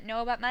doesn't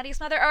know about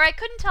Maddie's mother, or I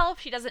couldn't tell if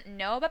she doesn't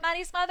know about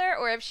Maddie's mother,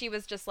 or if she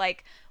was just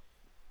like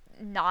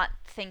not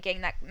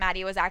thinking that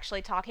Maddie was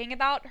actually talking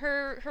about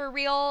her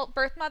real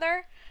birth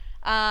mother.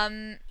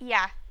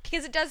 Yeah.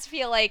 Because it does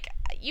feel like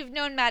you've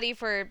known Maddie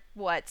for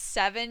what,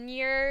 7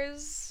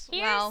 years?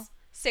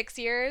 6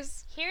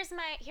 years. Here's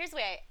the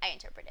way I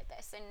interpreted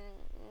this, and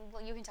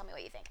well, you can tell me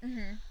what you think.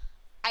 Mm-hmm.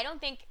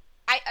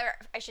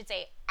 I should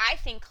say, I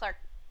think Clark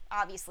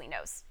obviously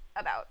knows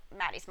about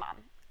Maddie's mom.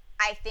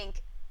 I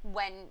think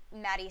when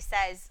Maddie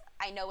says,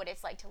 I know what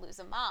it's like to lose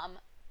a mom,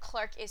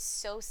 Clark is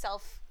so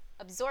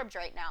self-absorbed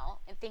right now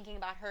and thinking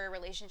about her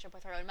relationship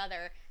with her own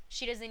mother,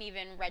 she doesn't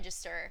even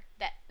register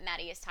that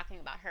Maddie is talking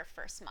about her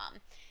first mom.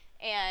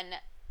 And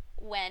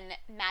when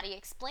Maddie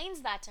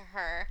explains that to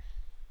her,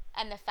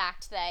 and the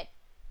fact that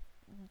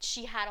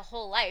she had a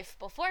whole life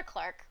before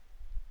Clark,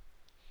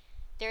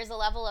 there's a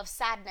level of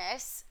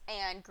sadness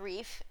and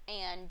grief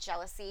and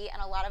jealousy and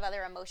a lot of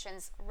other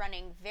emotions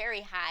running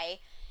very high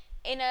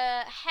in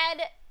a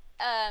head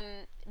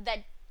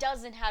that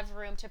doesn't have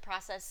room to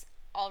process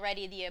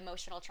already the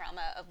emotional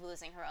trauma of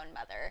losing her own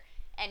mother,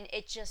 and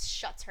it just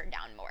shuts her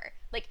down more.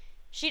 Like,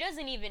 she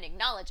doesn't even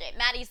acknowledge it.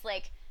 Maddie's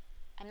like,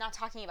 I'm not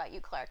talking about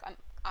you, Clark. I'm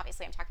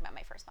talking about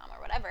my first mom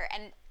or whatever.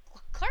 And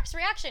Clark's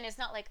reaction is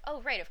not like,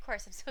 oh, right, of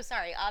course, I'm so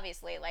sorry,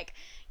 obviously. Like,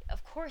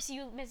 of course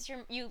you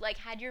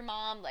had your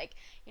mom, like,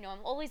 I'll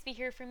always be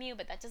here from you,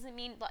 but that doesn't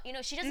mean,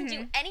 she doesn't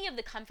do any of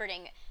the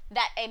comforting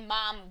that a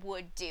mom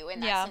would do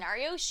in that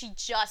scenario. She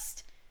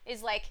just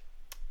is like,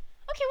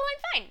 okay,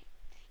 well, I'm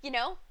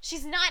fine.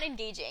 She's not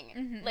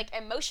engaging. Like,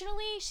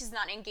 emotionally, she's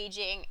not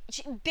engaging.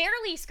 She's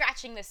barely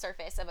scratching the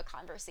surface of a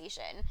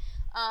conversation.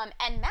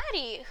 And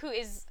Maddie, who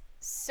is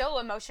so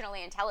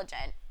emotionally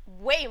intelligent,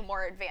 way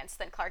more advanced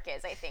than Clark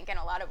is, I think, in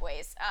a lot of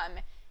ways,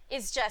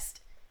 is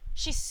just,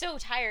 she's so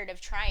tired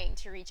of trying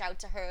to reach out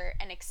to her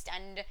and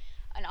extend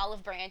an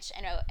olive branch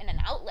and an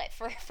outlet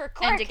for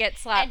Clark. And to get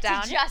slapped down.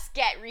 And to just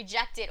get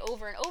rejected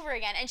over and over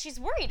again. And she's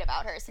worried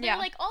about her. So there are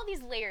like all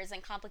these layers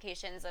and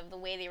complications of the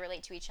way they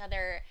relate to each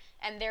other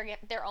and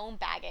their own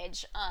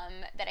baggage,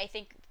 that I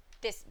think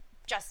this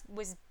just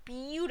was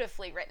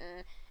beautifully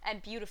written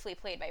and beautifully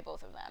played by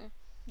both of them.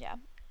 Yeah.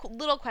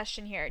 Little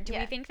question here. Do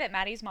we think that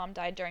Maddie's mom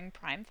died during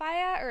Prime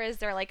Fire, or is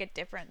there like a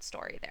different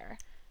story there?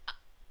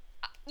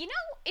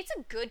 It's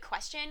a good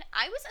question.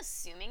 I was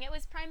assuming it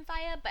was Prime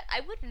Fire, but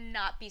I would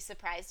not be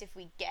surprised if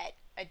we get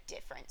a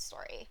different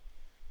story.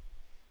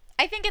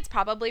 I think it's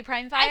probably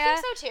Prime Fire. I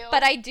think so too.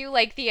 But I do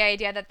like the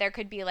idea that there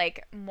could be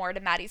like more to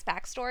Maddie's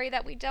backstory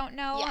that we don't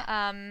know. Yeah.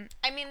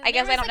 I mean, I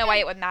guess I don't know why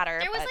it would matter.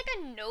 There was like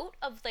a note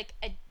of like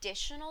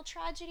additional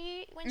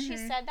tragedy when she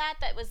said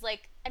that was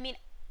like, I mean,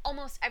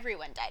 almost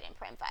everyone died in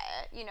Prime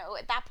Fire. You know,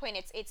 at that point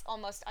it's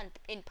almost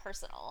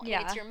impersonal. Yeah. I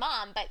mean, it's your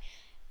mom, but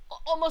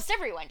almost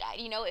everyone died.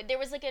 You know, there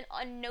was like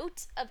a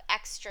note of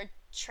extra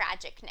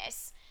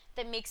tragicness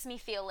that makes me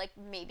feel like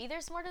maybe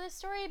there's more to the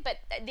story, but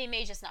they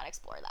may just not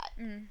explore that.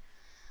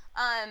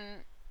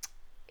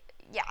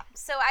 Yeah,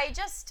 so I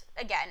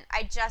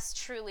just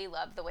truly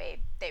love the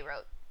way they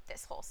wrote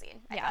this whole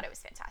scene. I thought it was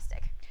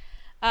fantastic.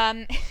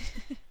 And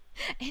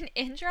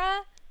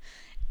Indra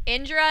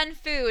and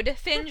food,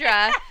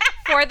 Findra,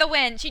 for the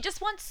win. She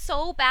just wants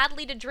so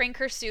badly to drink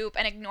her soup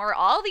and ignore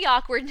all the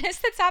awkwardness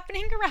that's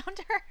happening around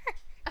her.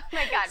 Oh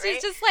my god, right?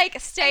 She's just like,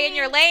 stay in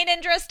your lane,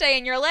 Indra, stay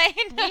in your lane.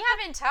 We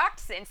haven't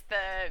talked since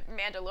the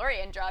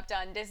Mandalorian dropped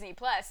on Disney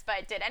Plus,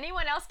 but did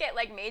anyone else get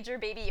like major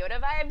Baby Yoda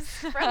vibes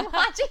from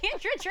watching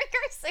Indra drink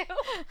her soup?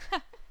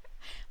 Oh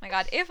my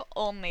god, if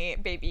only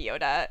Baby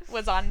Yoda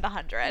was on the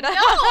 100. No,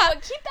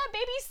 keep that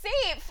baby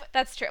safe.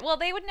 That's true. Well,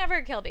 they would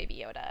never kill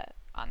Baby Yoda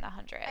on the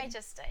 100. I don't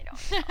know.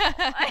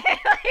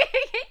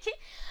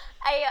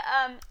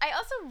 I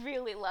also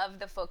really love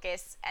the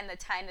focus and the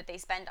time that they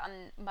spend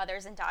on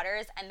mothers and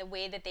daughters and the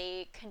way that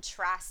they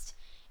contrast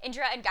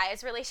Indra and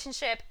Gaia's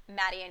relationship,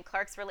 Maddie and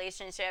Clark's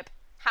relationship,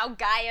 how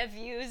Gaia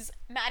views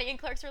Maddie and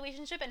Clark's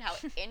relationship, and how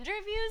Indra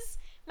views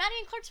Maddie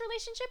and Clark's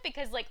relationship,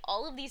 because like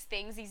all of these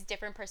things, these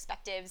different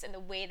perspectives and the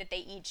way that they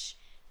each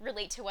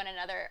relate to one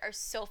another are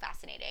so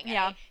fascinating.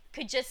 Yeah. And I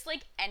could just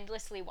like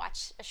endlessly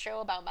watch a show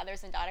about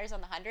mothers and daughters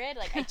on the 100.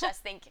 Like I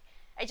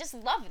just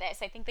love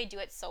this. I think they do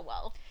it so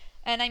well.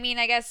 And I mean,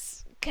 I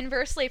guess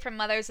conversely from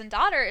mothers and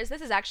daughters,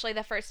 this is actually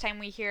the first time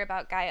we hear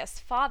about Gaia's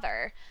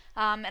father.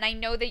 And I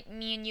know that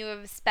me and you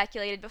have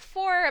speculated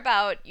before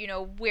about, you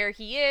know, where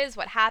he is,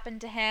 what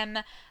happened to him.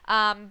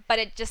 But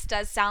it just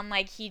does sound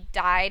like he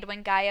died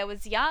when Gaia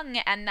was young,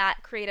 and that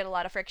created a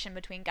lot of friction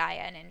between Gaia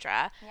and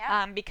Indra.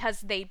 Yeah.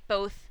 Because they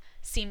both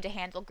seem to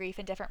handle grief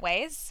in different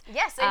ways.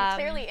 Yes, and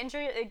clearly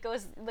Indra, it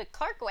goes the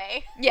Clark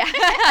way. Yeah.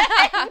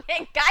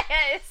 And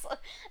Gaia is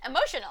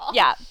emotional.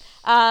 Yeah.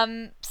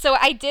 So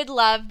I did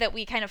love that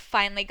we kind of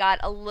finally got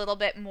a little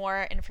bit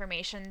more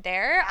information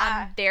there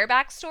on their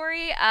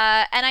backstory.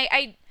 And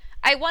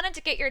I wanted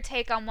to get your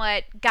take on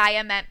what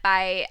Gaia meant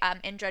by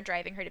Indra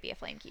driving her to be a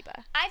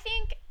Flamekeeper. I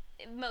think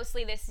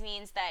mostly this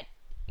means that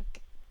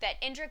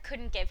Indra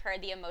couldn't give her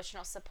the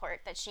emotional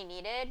support that she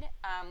needed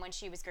when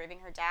she was grieving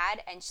her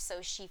dad, and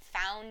so she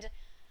found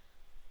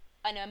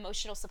an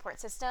emotional support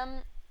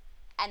system,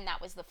 and that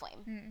was the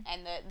Flame,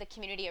 and the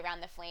community around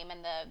the Flame,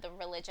 and the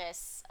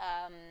religious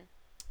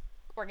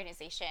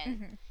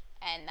organization,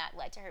 and that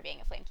led to her being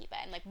a Flamekeeper.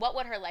 And like, what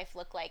would her life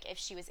look like if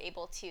she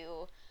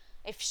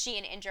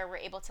and Indra were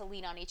able to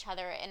lean on each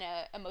other in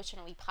a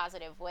emotionally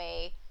positive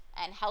way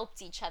and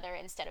helped each other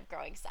instead of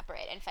growing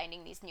separate and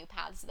finding these new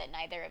paths that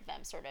neither of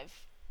them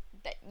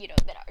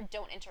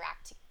don't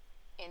interact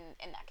in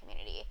that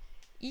community.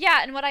 Yeah,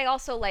 and what I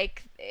also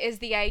like is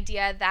the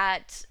idea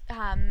that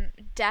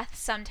death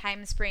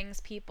sometimes brings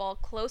people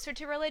closer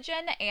to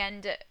religion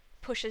and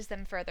pushes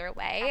them further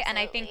away. Absolutely. And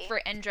I think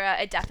for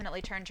Indra, it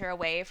definitely turned her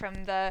away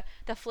from the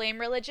Flame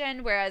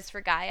religion, whereas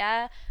for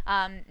Gaia,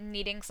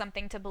 needing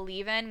something to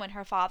believe in when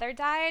her father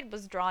died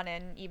was drawn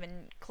in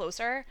even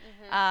closer.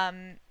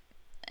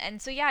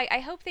 And so, yeah, I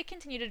hope they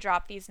continue to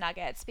drop these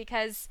nuggets,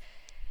 because,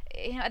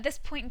 you know, at this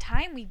point in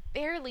time, we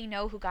barely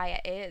know who Gaia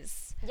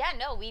is. Yeah,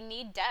 no, we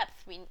need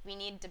depth. We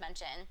need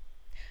dimension.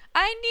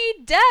 I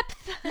need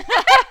depth.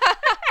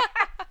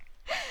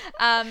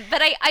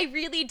 But I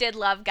really did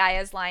love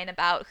Gaia's line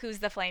about who's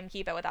the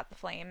Flamekeeper without the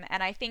flame,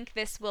 and I think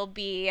this will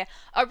be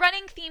a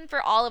running theme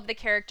for all of the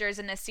characters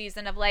in this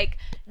season of, like,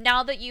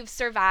 now that you've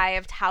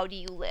survived, how do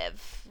you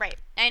live? Right.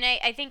 And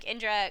I think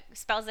Indra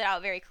spells it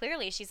out very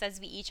clearly. She says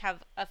we each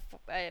have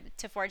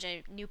to forge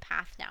a new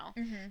path now.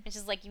 Which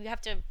is like, you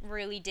have to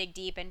really dig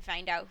deep and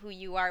find out who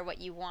you are, what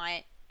you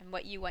want, and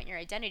what you want your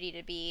identity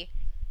to be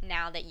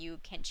now that you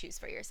can choose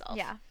for yourself.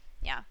 Yeah.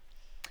 Yeah.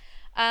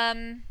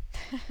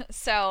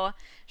 So,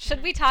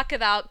 should we talk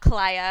about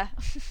Kalaya?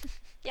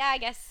 Yeah, I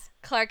guess.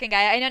 Clark and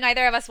Gaia. I know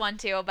neither of us want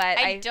to, but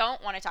I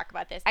don't want to talk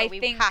about this, but we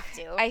have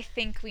to. I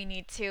think we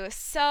need to.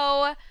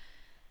 So,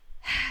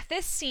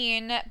 this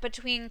scene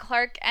between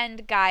Clark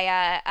and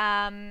Gaia,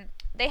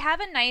 they have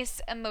a nice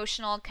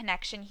emotional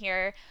connection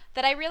here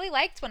that I really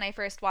liked when I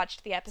first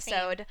watched the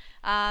episode.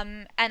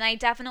 And I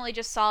definitely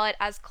just saw it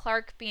as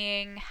Clark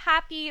being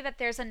happy that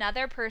there's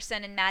another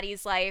person in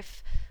Maddie's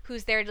life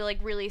who's there to, like,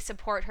 really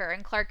support her,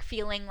 and Clark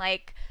feeling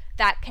like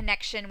that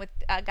connection with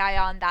Gaia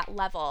on that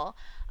level.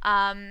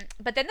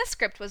 But then the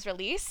script was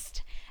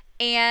released,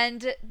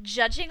 and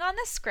judging on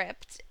the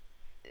script,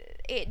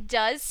 it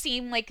does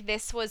seem like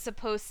this was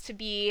supposed to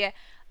be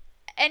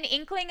an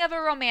inkling of a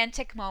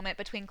romantic moment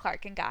between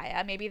Clark and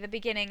Gaia, maybe the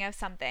beginning of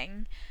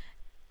something.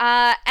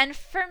 And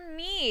for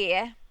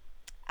me,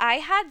 I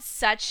had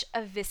such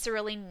a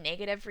viscerally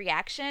negative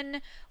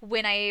reaction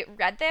when I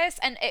read this,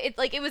 and it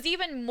was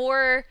even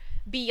more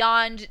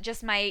beyond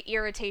just my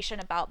irritation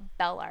about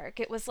Bellark.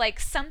 It was like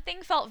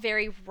something felt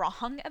very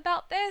wrong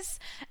about this,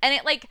 and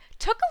it like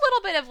took a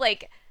little bit of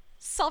like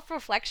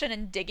self-reflection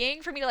and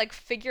digging for me to like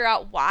figure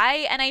out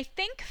why. And I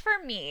think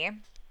for me,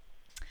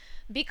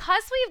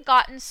 because we've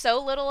gotten so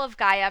little of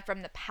Gaia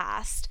from the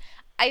past,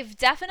 I've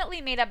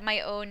definitely made up my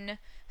own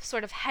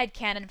sort of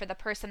headcanon for the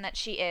person that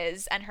she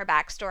is and her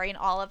backstory and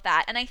all of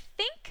that. And I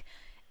think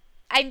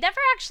I never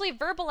actually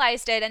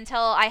verbalized it until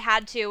I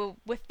had to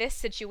with this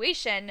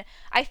situation.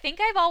 I think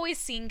I've always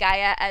seen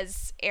Gaia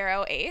as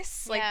aro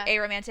ace, like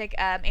aromantic,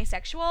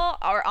 asexual,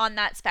 or on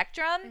that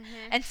spectrum.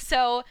 Mm-hmm. And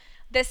so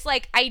this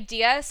like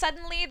idea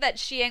suddenly that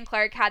she and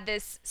Clark had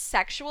this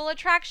sexual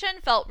attraction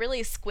felt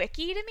really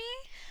squicky to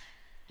me.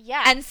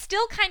 Yeah. And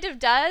still kind of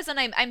does. And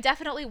I'm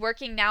definitely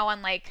working now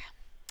on like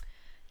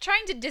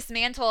trying to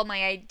dismantle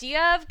my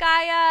idea of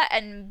Gaia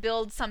and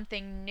build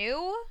something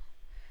new.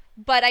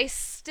 But I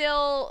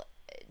still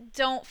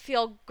don't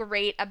feel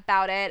great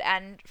about it.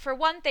 And for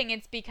one thing,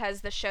 it's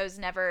because the show's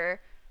never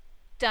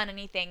done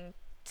anything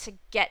to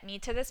get me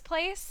to this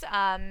place.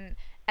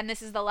 And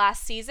this is the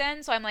last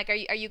season, so I'm like, are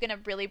you gonna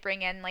really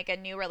bring in like a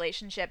new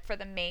relationship for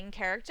the main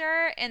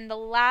character in the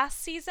last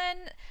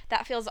season?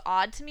 That feels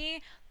odd to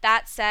me.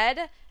 That said,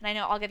 and I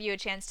know I'll give you a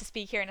chance to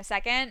speak here in a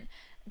second.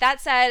 That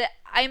said,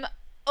 I'm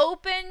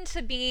open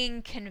to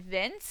being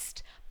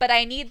convinced, but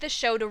I need the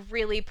show to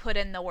really put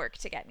in the work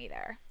to get me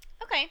there.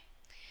 Okay.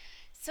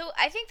 So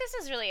I think this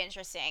is really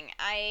interesting.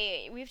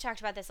 We've talked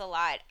about this a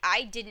lot.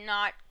 I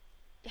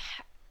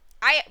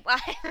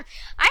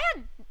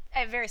had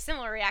a very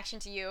similar reaction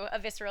to you, a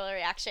visceral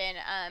reaction.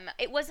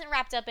 It wasn't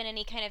wrapped up in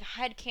any kind of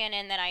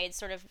headcanon that I had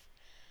sort of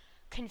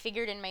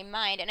configured in my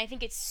mind, and I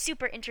think it's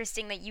super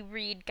interesting that you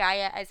read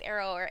Gaia as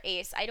aro or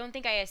ace. I don't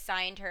think I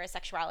assigned her a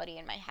sexuality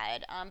in my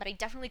head, but I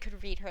definitely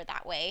could read her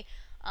that way.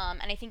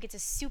 And I think it's a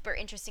super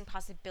interesting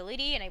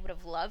possibility, and I would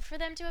have loved for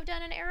them to have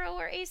done an aro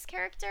or ace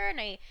character,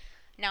 and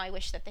now I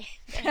wish that they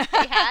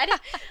had.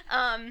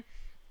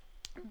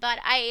 But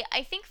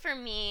I think for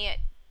me,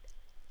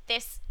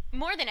 this,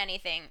 more than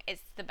anything, is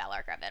the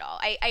Bellark of it all.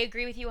 I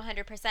agree with you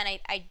 100%.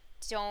 I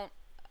don't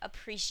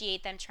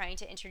appreciate them trying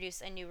to introduce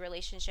a new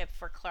relationship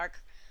for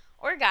Clark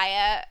or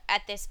Gaia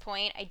at this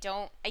point. I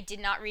did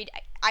not read.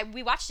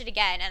 We watched it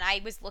again, and I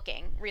was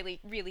looking really,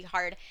 really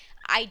hard.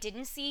 I did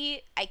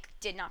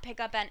not pick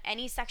up on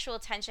any sexual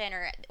tension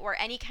or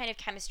any kind of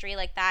chemistry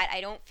like that. I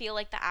don't feel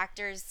like the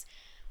actors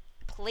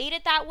played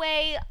it that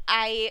way.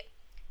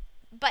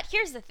 But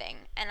here's the thing,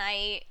 and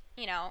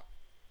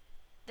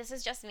this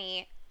is just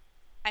me.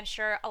 I'm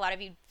sure a lot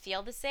of you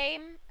feel the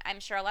same. I'm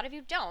sure a lot of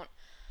you don't.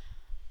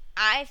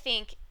 I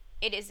think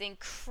it is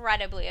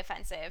incredibly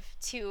offensive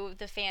to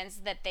the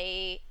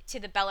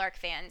Bellark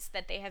fans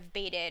that they have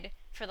baited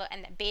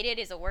and baited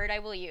is a word I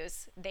will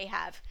use. They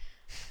have,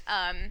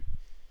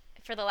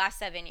 for the last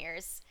 7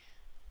 years,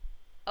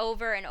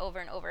 over and over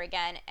and over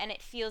again. And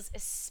it feels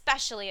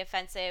especially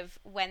offensive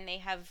when they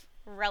have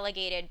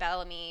relegated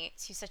Bellamy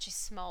to such a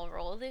small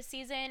role this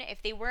season.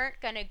 If they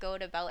weren't going to go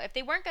to if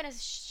they weren't going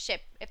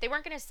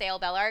to sail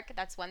Bellark,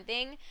 that's one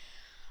thing.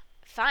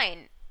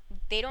 Fine.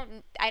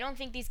 I don't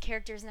think these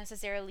characters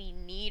necessarily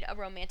need a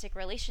romantic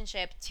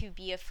relationship to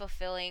be a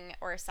fulfilling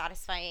or a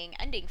satisfying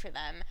ending for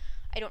them.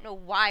 I don't know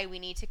why we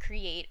need to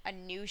create a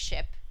new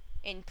ship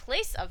in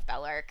place of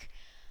Bellark.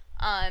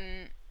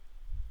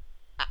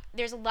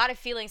 There's a lot of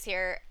feelings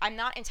here. I'm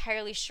not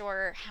entirely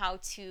sure how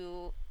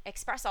to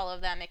express all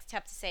of them,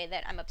 except to say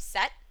that I'm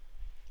upset.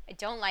 I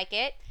don't like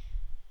it.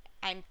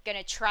 I'm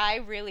gonna try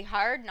really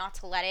hard not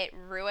to let it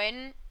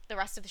ruin the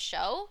rest of the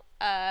show,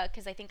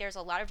 because I think there's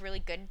a lot of really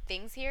good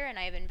things here, and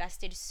I've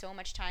invested so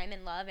much time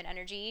and love and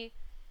energy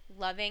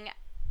loving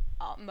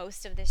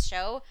most of this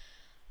show,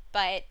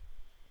 but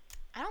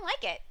I don't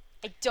like it.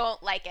 I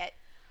don't like it.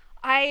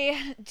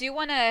 I do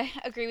want to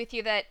agree with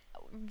you that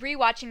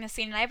rewatching the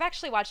scene, and I've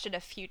actually watched it a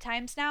few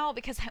times now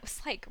because I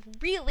was like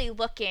really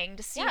looking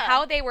to see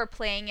how they were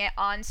playing it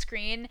on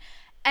screen.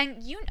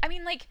 And you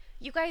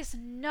guys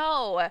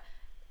know,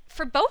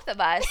 for both of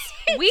us,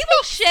 we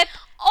will ship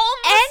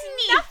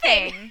almost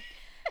anything.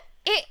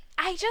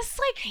 I just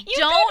like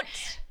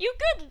you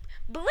could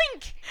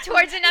blink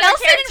towards another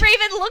Nelson character. and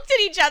Raven looked at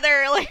each other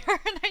earlier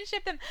and I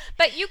shipped them.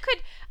 But you could,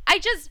 I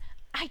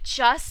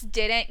just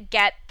didn't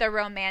get the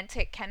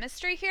romantic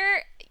chemistry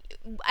here.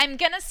 I'm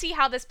gonna see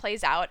how this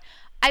plays out.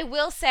 I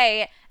will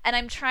say, and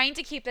I'm trying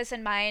to keep this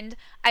in mind,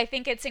 I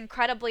think it's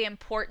incredibly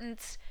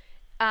important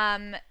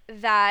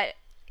that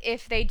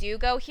if they do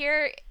go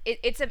here,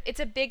 it's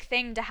a big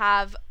thing to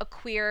have a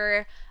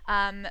queer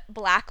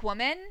black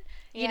woman,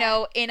 you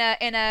know, in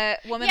a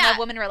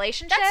woman-love-woman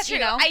relationship. That's true.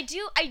 You know? I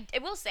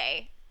will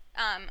say,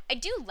 I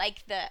do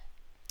like this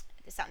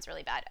sounds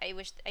really bad. I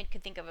wish I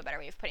could think of a better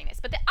way of putting this,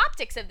 but the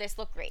optics of this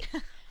look great.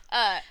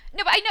 No,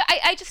 but I know.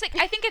 I just think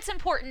I think it's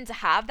important to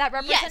have that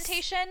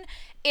representation.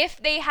 Yes.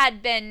 If they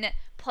had been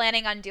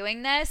planning on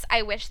doing this,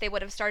 I wish they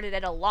would have started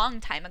it a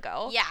long time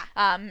ago.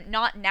 Yeah.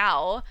 Not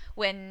now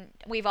when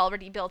we've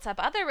already built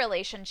up other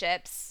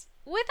relationships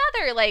with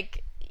other,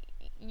 like,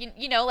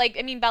 you know, like,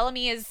 I mean,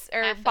 Bellamy is,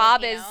 or Half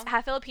Bob Filipino. is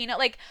half Filipino.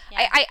 Like,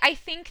 Yeah. I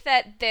think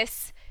that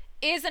this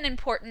is an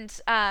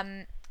important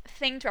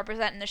thing to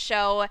represent in the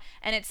show,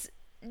 and it's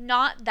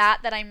not that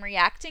I'm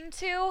reacting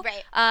to.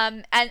 Right.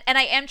 And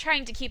I am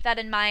trying to keep that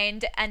in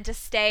mind and to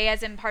stay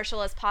as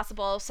impartial as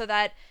possible so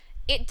that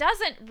it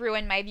doesn't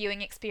ruin my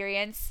viewing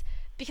experience,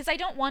 because I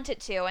don't want it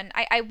to, and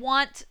I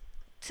want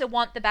to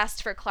want the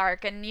best for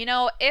Clark. And, you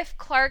know, if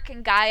Clark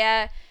and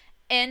Gaia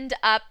end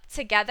up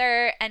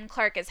together and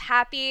Clark is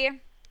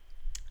happy,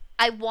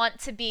 I want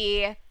to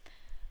be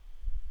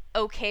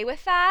okay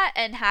with that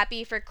and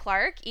happy for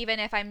Clark, even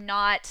if I'm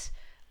not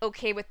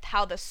okay with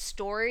how the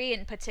story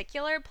in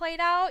particular played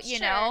out, you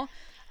Sure. know?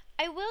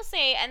 I will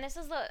say, and this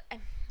is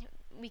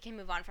we can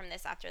move on from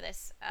this after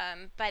this,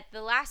 but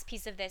the last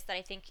piece of this that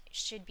I think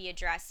should be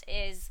addressed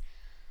is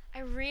I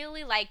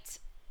really liked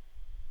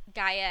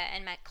Gaia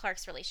and Matt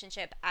Clark's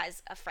relationship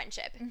as a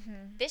friendship.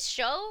 Mm-hmm. This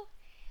show,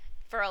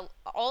 for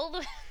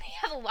they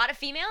have a lot of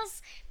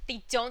females.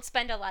 They don't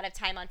spend a lot of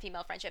time on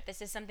female friendship.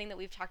 This is something that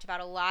we've talked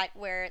about a lot,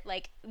 where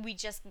like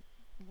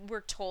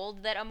we're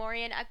told that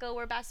Amori and Echo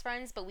were best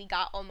friends, but we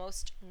got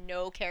almost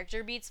no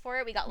character beats for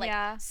it. We got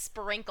like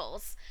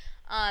sprinkles.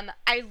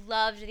 I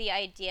loved the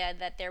idea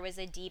that there was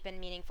a deep and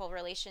meaningful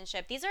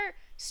relationship. These are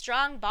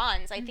strong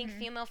bonds. I think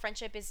female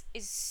friendship is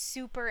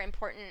super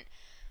important.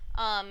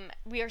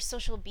 We are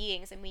social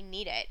beings and we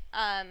need it.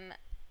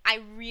 I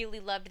really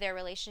loved their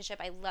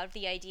relationship. I loved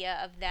the idea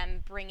of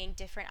them bringing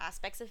different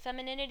aspects of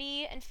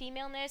femininity and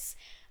femaleness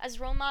as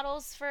role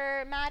models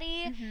for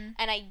Maddie. Mm-hmm.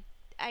 And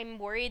I'm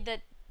worried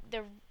that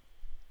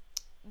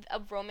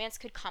a romance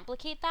could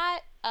complicate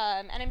that.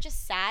 And I'm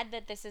just sad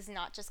that this is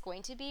not just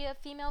going to be a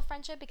female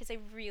friendship, because I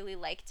really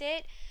liked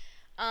it.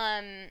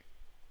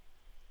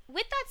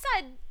 With that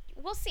said,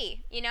 we'll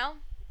see, you know?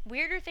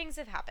 Weirder things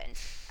have happened.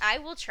 I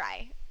will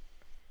try.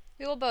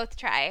 We will both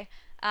try.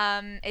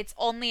 It's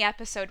only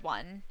episode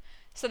 1,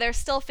 so there's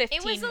still 15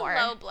 more. It was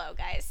a low blow,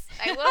 guys.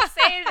 I will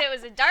say that it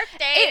was a dark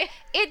day.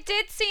 It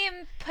did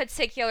seem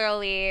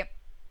particularly...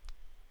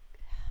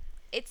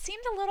 It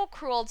seemed a little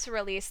cruel to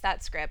release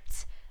that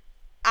script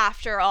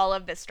after all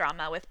of this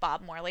drama with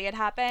Bob Morley had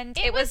happened.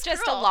 It was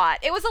just cruel. a lot.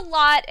 It was a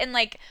lot in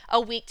like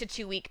a week to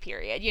 2 week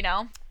period, you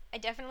know? I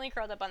definitely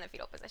curled up on the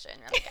fetal position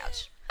on the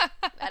couch.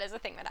 That is a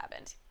thing that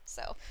happened.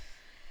 So,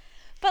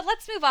 but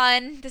let's move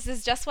on. This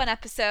is just one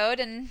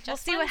episode, and we'll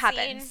see what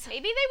happens.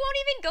 Maybe they won't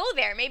even go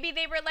there. Maybe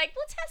they were like,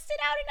 we'll test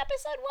it out in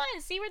episode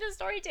 1, see where the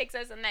story takes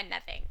us, and then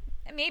nothing.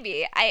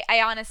 Maybe.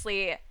 I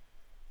honestly...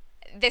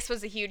 This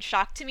was a huge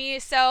shock to me,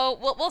 so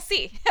we'll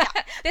see.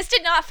 Yeah. This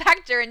did not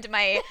factor into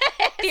my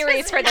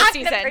theories for this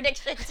season. The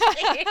prediction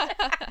today.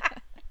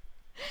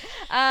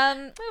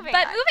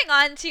 Moving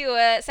on to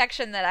a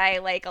section that I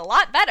like a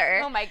lot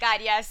better. Oh my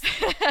god, yes.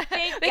 We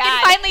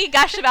can finally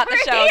gush about the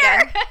show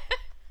again.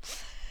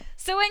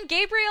 So when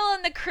Gabriel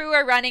and the crew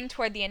are running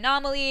toward the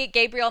anomaly,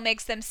 Gabriel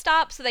makes them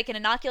stop so they can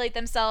inoculate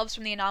themselves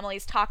from the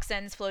anomaly's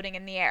toxins floating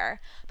in the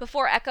air.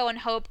 Before Echo and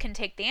Hope can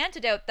take the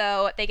antidote,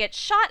 though, they get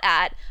shot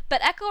at,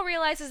 but Echo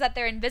realizes that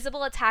their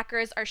invisible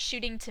attackers are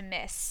shooting to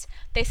miss.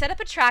 They set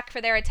up a track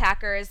for their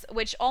attackers,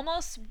 which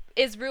almost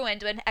is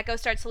ruined when Echo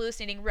starts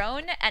hallucinating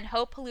Roan and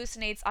Hope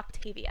hallucinates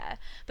Octavia.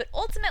 But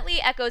ultimately,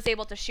 Echo is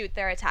able to shoot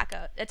their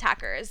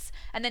attackers.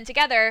 And then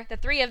together, the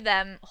three of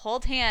them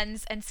hold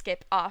hands and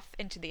skip off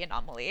into the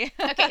anomaly.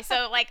 Okay,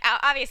 so, like,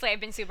 obviously I've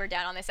been super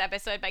down on this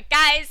episode, but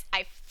guys,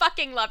 I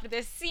fucking loved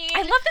this scene.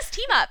 I love this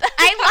team up.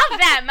 I love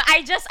them.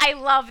 I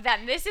love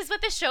them. This is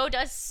what the show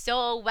does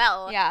so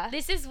well. Yeah.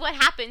 This is what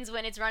happens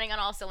when it's running on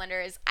all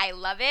cylinders. I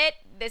love it.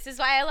 This is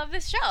why I love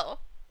this show.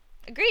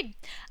 Agreed.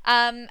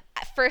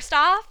 First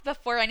off,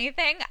 before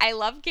anything, I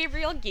love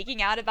Gabriel geeking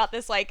out about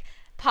this, like,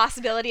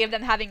 possibility of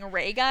them having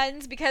ray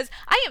guns, because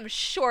I am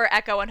sure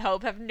Echo and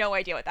Hope have no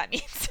idea what that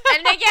means.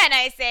 And again,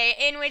 I say,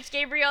 in which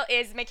Gabriel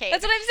is McCabe.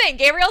 That's what I'm saying.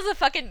 Gabriel's a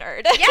fucking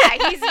nerd.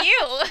 Yeah, he's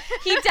you.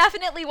 He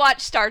definitely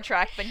watched Star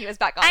Trek when he was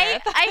back on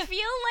Earth. I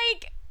feel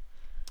like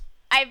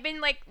I've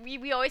been like,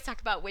 we always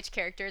talk about which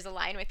characters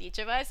align with each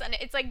of us, and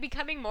it's like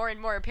becoming more and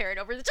more apparent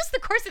over just the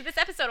course of this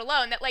episode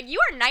alone that, like, you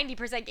are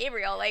 90%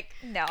 Gabriel. Like,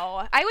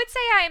 no, I would say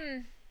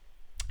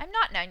I'm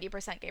not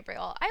 90%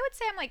 Gabriel. I would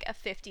say I'm like a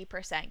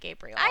 50%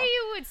 Gabriel.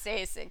 I would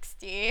say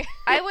 60.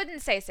 I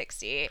wouldn't say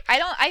 60.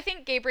 I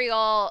think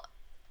Gabriel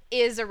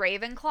is a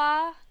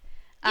Ravenclaw.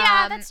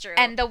 Yeah, that's true.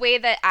 And the way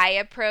that I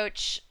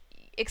approach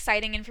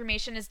exciting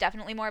information is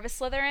definitely more of a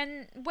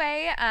Slytherin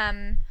way,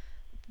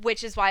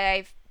 which is why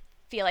I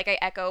feel like I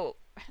echo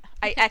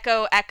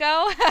Echo.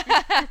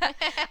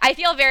 I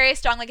feel very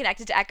strongly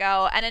connected to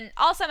Echo, and in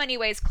also many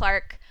ways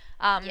Clark,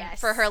 yes.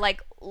 for her,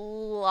 like,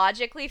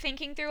 logically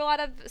thinking through a lot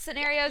of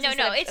scenarios. No,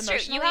 it's true.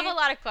 Emotionally. You have a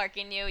lot of Clark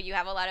in you. You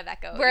have a lot of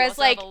Echo. Whereas, you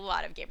also like, have a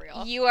lot of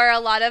Gabriel. You are a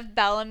lot of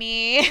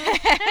Bellamy.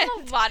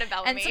 A lot of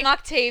Bellamy. And some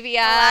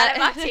Octavia. A lot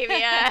of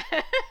Octavia.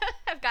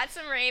 I've got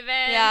some Raven.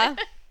 Yeah.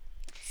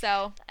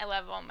 So I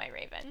love all my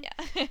Raven.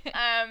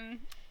 yeah.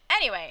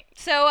 Anyway.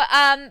 So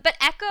but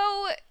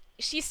Echo,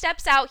 she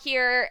steps out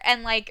here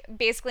and like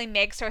basically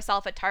makes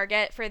herself a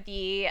target for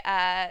the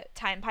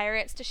Time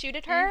Pirates to shoot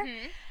at her.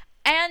 Mm-hmm.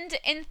 And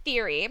in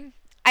theory,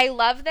 I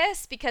love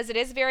this because it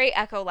is very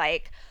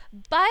Echo-like,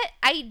 but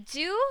I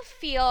do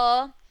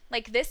feel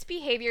like this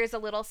behavior is a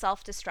little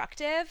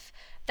self-destructive.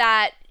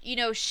 That, you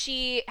know,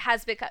 she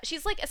has become,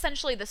 she's like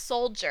essentially the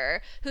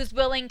soldier who's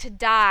willing to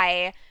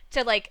die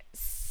to like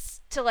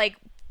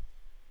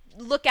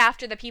look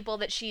after the people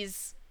that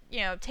she's, you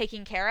know,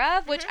 taking care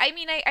of, which I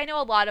mean, I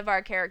know a lot of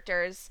our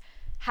characters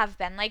have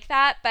been like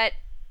that, but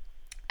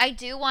I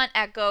do want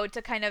Echo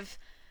to kind of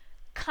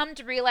come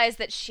to realize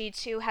that she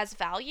too has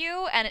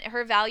value, and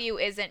her value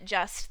isn't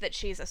just that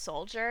she's a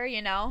soldier,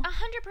 you know?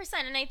 100%,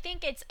 and I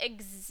think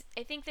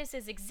I think this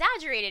is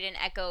exaggerated in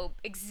Echo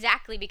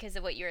exactly because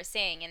of what you were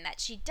saying, in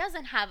that she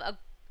doesn't have a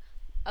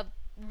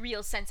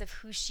real sense of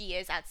who she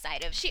is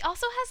outside of. She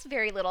also has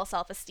very little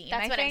self-esteem.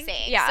 That's what think. I'm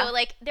saying. Yeah. So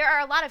like there are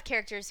a lot of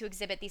characters who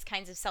exhibit these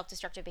kinds of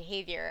self-destructive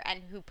behavior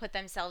and who put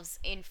themselves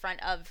in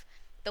front of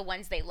the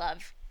ones they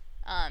love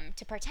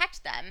to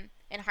protect them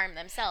and harm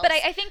themselves. But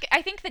I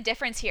think the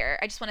difference here,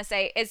 I just want to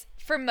say, is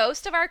for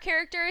most of our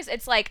characters,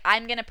 it's like,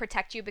 I'm going to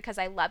protect you because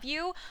I love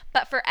you.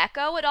 But for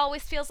Echo, it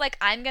always feels like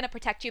I'm going to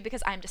protect you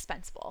because I'm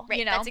dispensable. Right,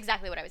 you know? that's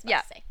exactly what I was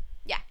about to say.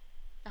 Yeah,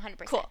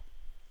 100%. Cool.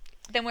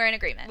 Then we're in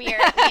agreement. We are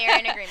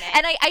in agreement.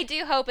 And I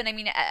do hope, and I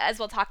mean, as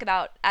we'll talk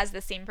about as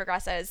the scene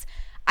progresses,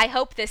 I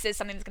hope this is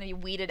something that's going to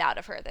be weeded out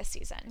of her this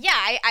season. Yeah,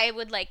 I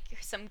would like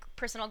some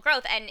personal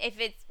growth. And if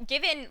it's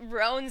given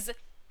Roan's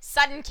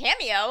sudden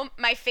cameo,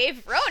 my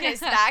fave Roan is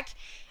back,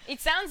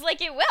 it sounds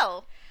like it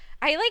will.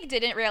 I like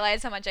didn't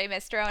realize how much I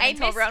missed Roan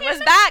until missed Roan him was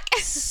back.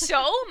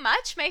 So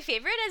much. My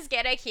favorite is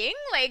Geta King.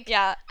 Like,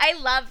 yeah. I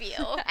love you.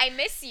 I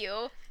miss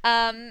you.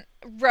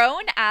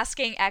 Roan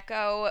asking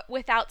Echo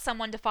without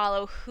someone to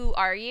follow, who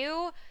are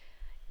you?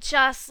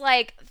 Just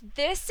like,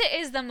 this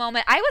is the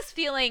moment. I was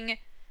feeling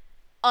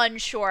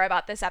unsure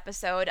about this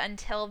episode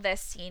until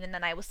this scene, and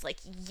then I was like,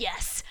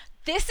 yes,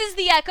 this is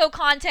the Echo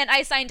content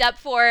I signed up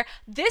for.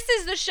 This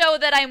is the show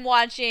that I'm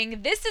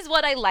watching. This is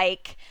what I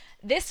like.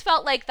 This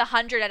felt like the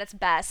 100 at its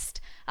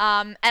best.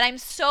 And I'm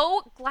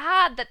so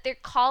glad that they're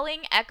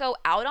calling Echo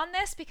out on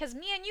this, because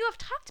me and you have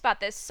talked about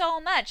this so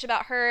much,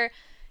 about her,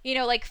 you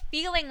know, like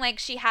feeling like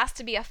she has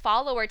to be a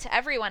follower to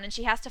everyone, and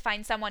she has to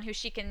find someone who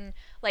she can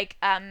like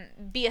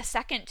be a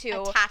second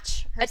to,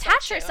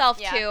 attach herself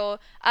yeah. to.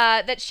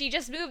 That she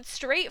just moved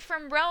straight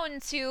from Roan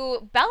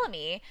to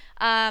Bellamy.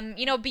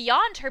 You know,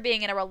 beyond her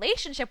being in a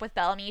relationship with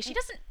Bellamy, she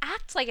doesn't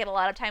act like it a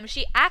lot of times.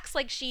 She acts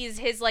like she's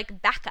his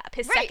like backup,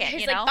 his second, his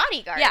you know, like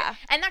bodyguard. Yeah,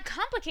 and that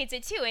complicates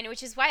it too, and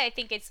which is why I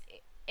think it's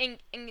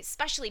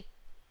especially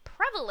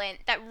prevalent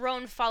that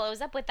Roan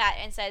follows up with that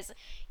and says,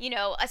 you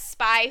know, a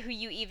spy who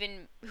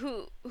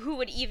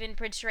would even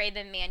portray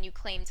the man you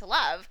claim to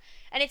love.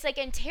 And it's like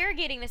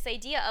interrogating this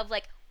idea of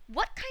like,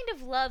 what kind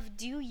of love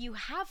do you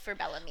have for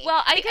Bellamy?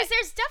 Well, because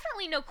there's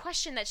definitely no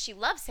question that she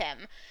loves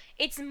him.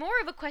 It's more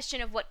of a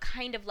question of what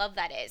kind of love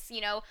that is.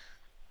 You know,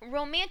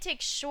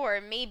 romantic,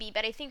 sure, maybe,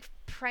 but I think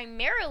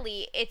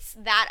primarily it's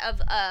that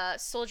of a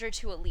soldier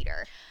to a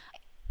leader.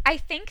 I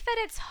think that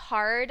it's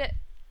hard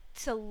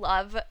to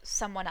love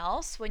someone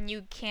else when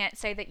you can't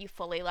say that you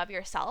fully love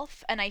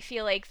yourself, and I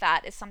feel like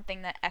that is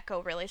something that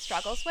Echo really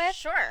struggles with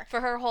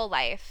for her whole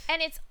life.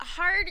 And it's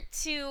hard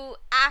to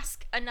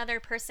ask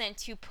another person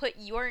to put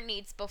your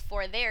needs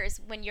before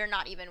theirs when you're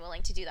not even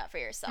willing to do that for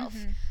yourself.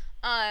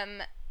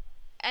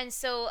 And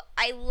so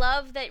I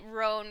love that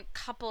Roan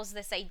couples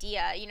this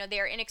idea, you know, they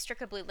are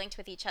inextricably linked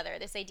with each other.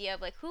 This idea of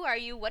like, who are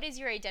you? What is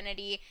your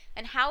identity?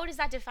 And how does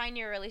that define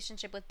your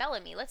relationship with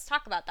Bellamy? Let's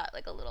talk about that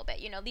like a little bit.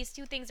 You know, these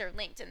two things are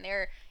linked and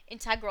they're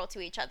integral to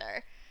each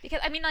other. Because,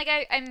 I mean, like,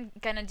 I'm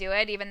gonna do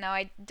it, even though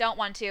I don't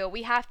want to.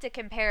 We have to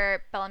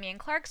compare Bellamy and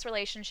Clark's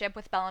relationship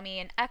with Bellamy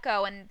and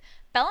Echo, and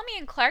Bellamy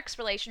and Clark's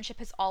relationship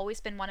has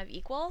always been one of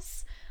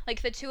equals.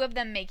 Like, the two of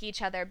them make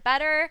each other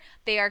better,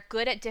 they are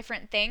good at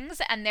different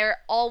things, and they're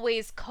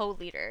always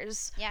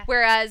co-leaders. Yeah.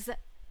 Whereas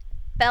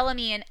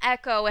Bellamy and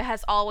Echo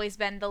has always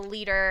been the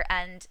leader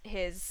and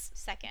his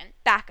second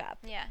backup.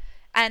 Yeah.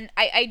 And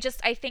I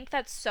think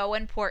that's so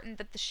important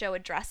that the show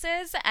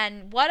addresses,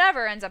 and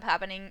whatever ends up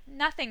happening,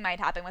 nothing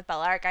might happen with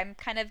Bellark. I'm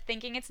kind of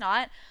thinking it's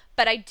not,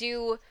 but I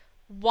do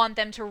want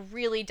them to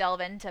really delve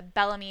into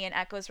Bellamy and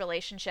Echo's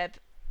relationship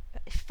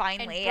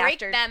finally, and break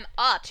after them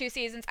up 2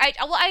 seasons. I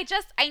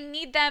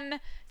need them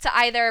to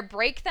either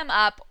break them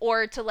up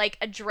or to like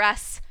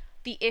address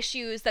the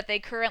issues that they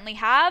currently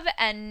have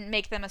and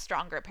make them a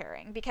stronger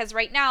pairing, because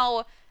right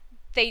now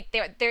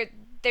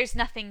there's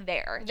nothing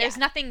there. Yeah. There's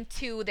nothing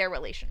to their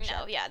relationship.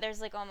 No, yeah, there's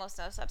like almost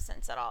no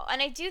substance at all.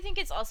 And I do think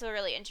it's also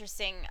really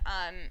interesting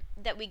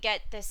that we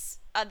get this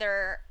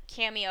other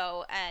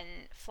cameo and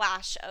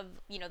flash of,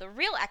 you know, the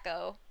real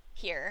Echo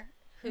here,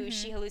 who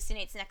she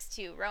hallucinates next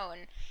to Roan,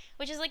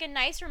 which is like a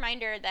nice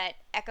reminder that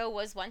Echo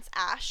was once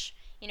Ash,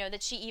 you know,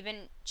 that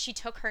she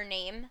took her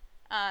name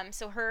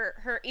So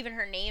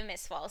her name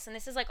is false, and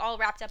this is like all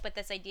wrapped up with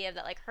this idea of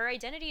that like her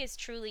identity is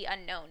truly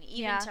unknown,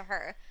 even to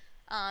her.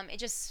 It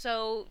just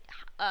so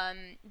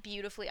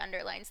beautifully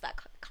underlines that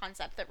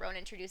concept that Roan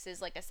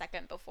introduces like a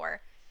second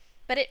before.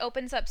 But it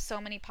opens up so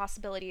many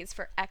possibilities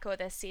for Echo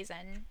this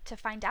season to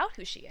find out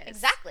who she is.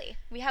 Exactly.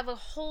 We have a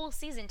whole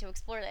season to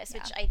explore this,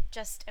 which I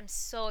just am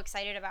so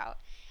excited about.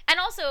 And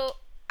also,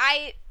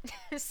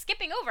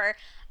 skipping over,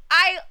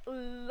 I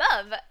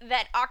love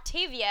that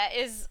Octavia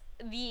is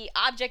the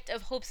object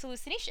of Hope's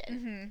hallucination.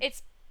 Mm-hmm.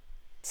 It's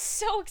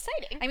so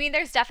exciting. I mean,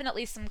 there's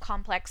definitely some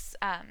complex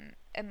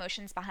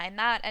emotions behind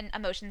that, and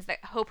emotions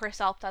that Hope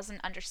herself doesn't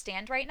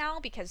understand right now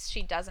because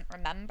she doesn't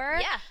remember.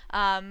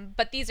 Yeah.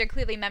 But these are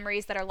clearly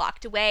memories that are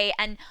locked away,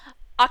 and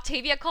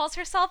Octavia calls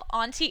herself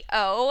Auntie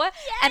O. Yay!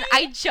 And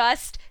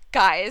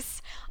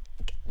guys,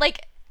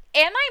 like,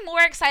 am I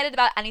more excited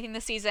about anything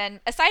this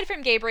season aside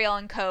from Gabriel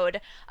and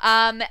Code?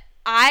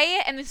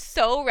 I am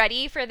so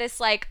ready for this,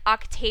 like,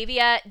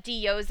 Octavia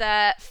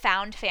Diyoza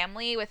found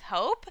family with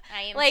Hope.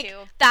 I am like, too.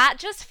 That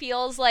just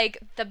feels like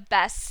the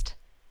best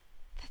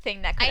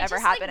thing that could ever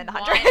happen in the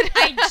 100.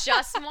 I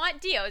just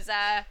want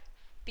Diyoza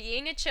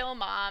being a chill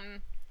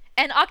mom.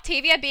 And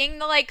Octavia being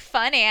the, like,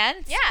 fun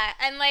aunt. Yeah,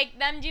 and, like,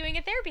 them doing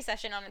a therapy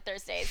session on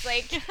Thursdays.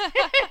 Like...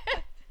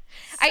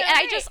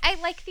 I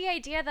like the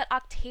idea that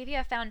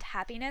Octavia found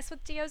happiness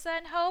with Diyoza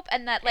and Hope,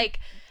 and that, like,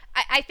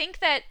 I think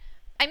that,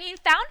 I mean,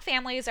 found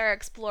families are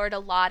explored a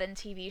lot in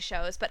TV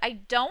shows, but I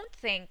don't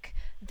think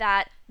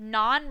that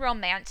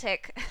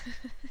non-romantic,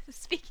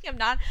 speaking of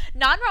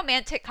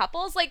non-romantic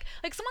couples, like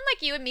someone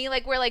like you and me,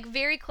 like, we're, like,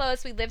 very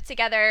close, we live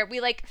together, we,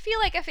 like, feel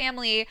like a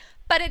family,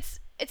 but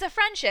it's a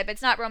friendship,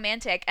 it's not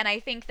romantic, and I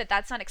think that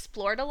that's not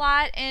explored a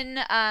lot in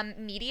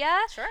media.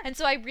 Sure. And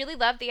so I really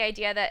love the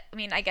idea that, I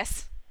mean, I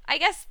guess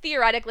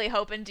theoretically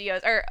Hope and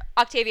Diyoza, or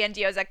Octavia and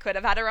Diyoza, could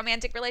have had a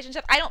romantic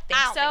relationship. I don't think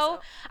so.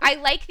 I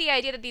like the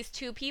idea that these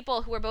two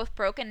people who were both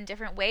broken in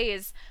different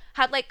ways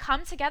had, like,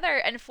 come together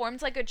and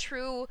formed, like, a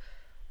true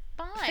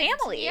bond.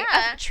 Family.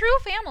 Yeah. A true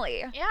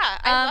family. Yeah,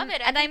 I love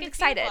it. And I'm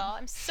excited. Beautiful.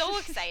 I'm so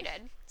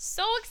excited.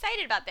 So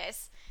excited about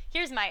this.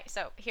 Here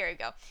we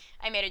go.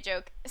 I made a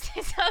joke. So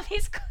it's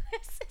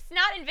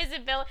not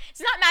invisible.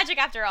 It's not magic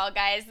after all,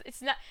 guys.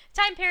 It's not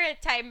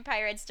time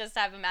pirates just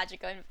have a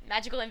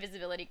magical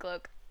invisibility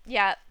cloak.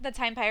 Yeah, the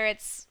Time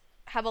Pirates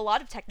have a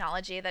lot of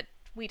technology that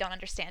we don't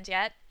understand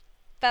yet,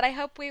 but I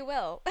hope we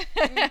will.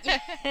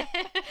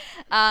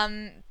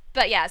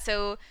 But yeah,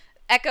 so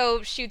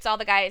Echo shoots all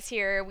the guys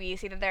here. We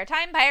see that they're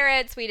Time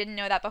Pirates. We didn't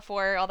know that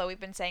before, although we've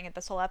been saying it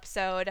this whole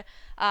episode.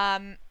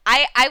 I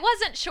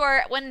wasn't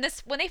sure when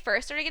they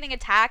first started getting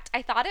attacked.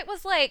 I thought it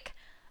was like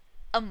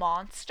a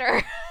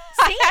monster.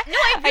 See? No,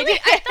 I thought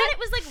it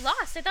was like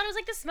Lost. I thought it was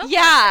like the smoke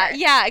monster.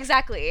 Yeah,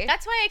 exactly.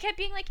 That's why I kept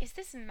being like, is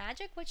this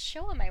magic? What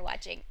show am I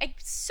watching? I'm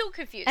so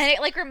confused. And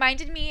it, like,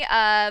 reminded me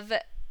of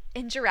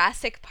in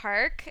Jurassic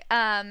Park,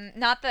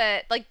 not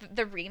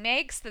the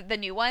remakes, the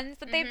new ones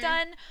that they've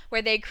done,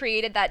 where they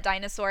created that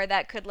dinosaur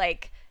that could,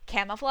 like,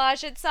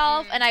 camouflage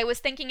itself, and I was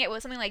thinking it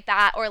was something like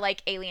that, or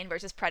like Alien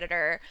versus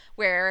Predator,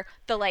 where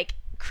the, like,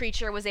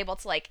 creature was able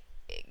to, like,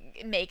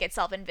 make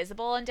itself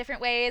invisible in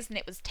different ways, and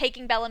it was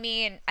taking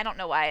Bellamy, and I don't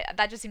know why,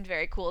 that just seemed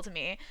very cool to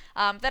me.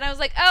 Then I was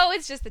like, oh,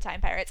 it's just the Time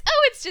Pirates.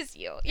 Oh, it's just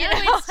you know?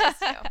 It's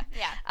just you.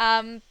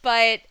 Yeah.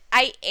 But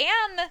I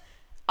am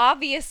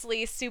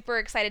obviously super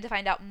excited to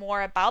find out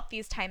more about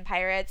these Time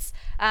Pirates.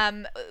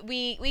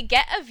 We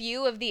get a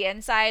view of the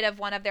inside of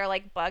one of their,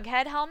 like,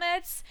 bughead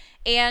helmets,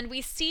 and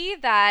we see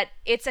that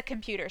it's a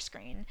computer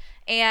screen.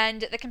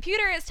 And the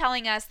computer is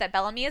telling us that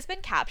Bellamy has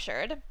been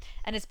captured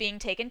and is being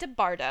taken to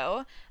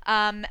Bardo.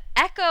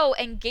 Echo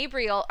and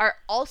Gabriel are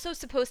also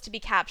supposed to be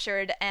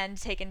captured and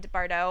taken to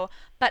Bardo,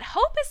 but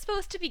Hope is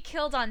supposed to be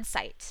killed on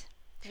sight.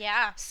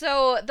 Yeah.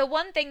 So the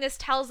one thing this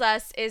tells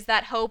us is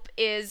that Hope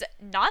is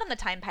not on the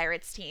Time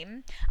Pirates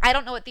team. I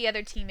don't know what the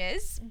other team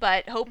is,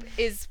 but Hope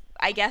is,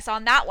 I guess,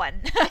 on that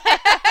one.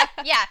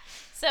 Yeah.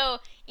 So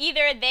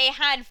either they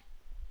had,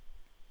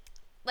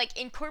 like,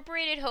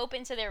 incorporated Hope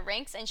into their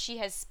ranks and she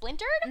has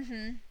splintered,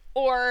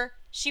 or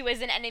she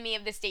was an enemy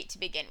of the state to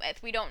begin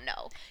with. We don't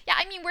know. Yeah,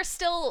 I mean, we're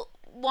still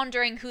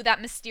wondering who that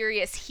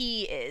mysterious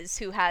he is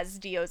who has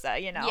Diyoza,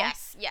 you know?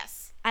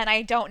 Yes. And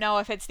I don't know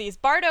if it's these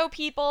Bardo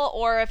people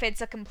or if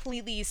it's a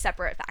completely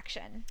separate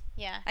faction.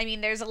 Yeah. I mean,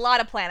 there's a lot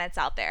of planets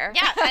out there.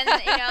 Yeah,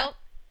 and, you know,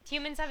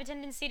 humans have a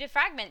tendency to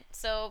fragment,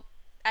 so,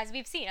 as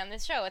we've seen on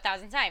this show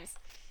 1,000 times.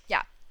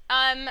 Yeah.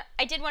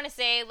 I did want to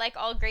say, like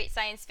all great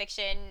science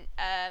fiction,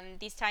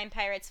 these Time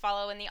Pirates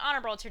follow in the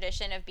honorable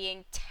tradition of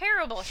being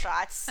terrible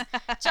shots,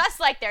 just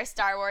like their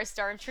Star Wars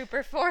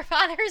Stormtrooper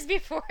forefathers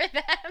before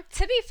them.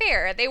 To be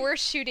fair, they were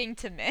shooting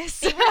to miss.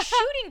 They were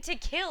shooting to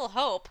kill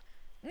Hope.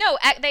 No,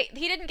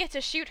 he didn't get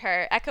to shoot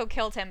her. Echo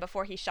killed him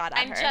before he shot at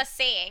her. I'm just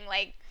saying,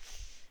 like...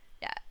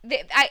 Yeah.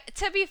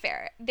 To be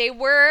fair, they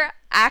were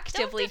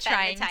actively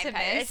trying to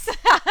miss.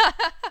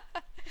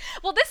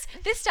 Well,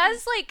 this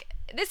does, like...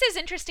 This is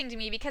interesting to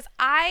me because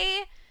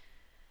I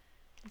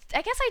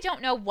guess I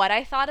don't know what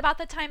I thought about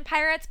the Time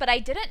Pirates, but I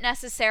didn't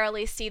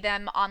necessarily see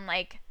them on,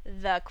 like,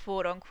 the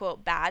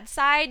quote-unquote bad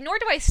side, nor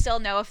do I still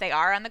know if they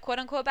are on the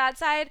quote-unquote bad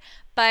side,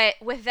 but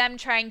with them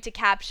trying to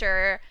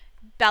capture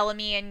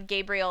Bellamy and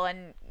Gabriel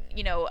and,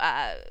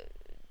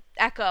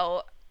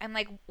 Echo, I'm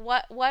like,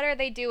 what are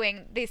they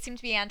doing? They seem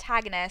to be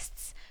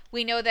antagonists.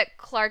 We know that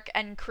Clark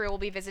and crew will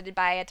be visited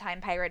by a time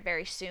pirate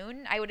very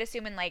soon. I would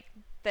assume in, like,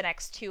 the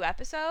next 2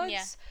 episodes.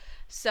 Yeah.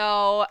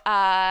 So,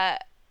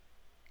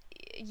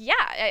 yeah,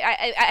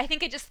 I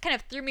think it just kind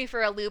of threw me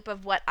for a loop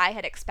of what I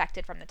had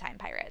expected from the Time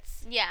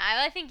Pirates. Yeah,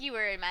 I think you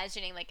were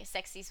imagining like a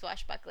sexy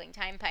swashbuckling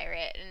time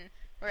pirate,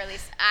 or at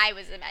least I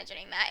was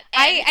imagining that.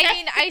 I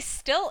mean, I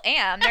still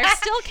am. There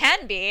still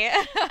can be.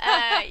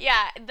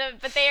 Yeah,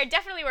 but they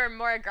definitely were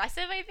more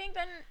aggressive, I think,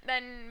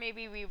 than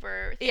maybe we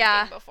were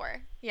thinking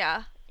before.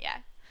 Yeah. Yeah.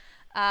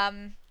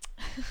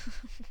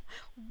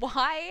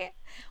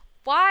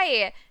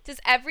 Why does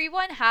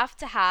everyone have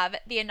to have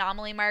the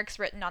anomaly marks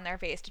written on their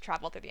face to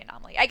travel through the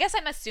anomaly? I guess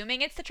I'm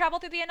assuming it's to travel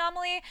through the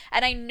anomaly,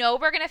 and I know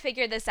we're going to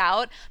figure this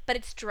out, but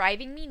it's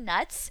driving me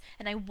nuts,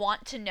 and I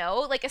want to know,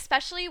 like,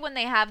 especially when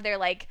they have their,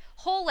 like,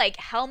 whole, like,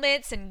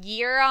 helmets and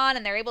gear on,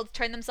 and they're able to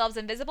turn themselves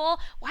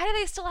invisible. Why do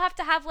they still have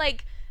to have,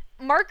 like,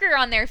 marker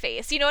on their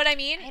face? You know what I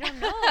mean? I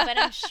don't know, but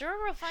I'm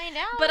sure we'll find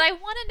out. But I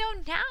want to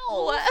know now.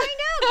 We'll find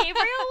out,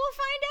 Gabriel. We'll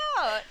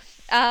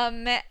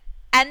find out.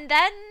 And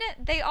then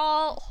they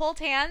all hold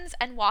hands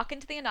and walk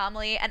into the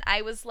anomaly, and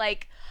I was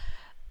like,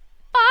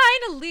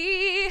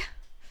 finally,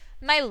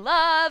 my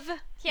love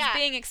is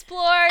being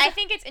explored. I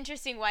think it's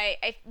interesting why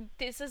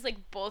this is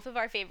like both of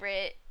our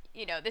favorite.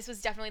 This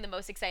was definitely the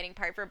most exciting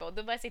part for both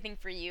of us. I think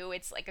for you,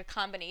 it's like a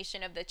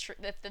combination of the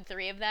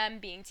 3 of them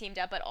being teamed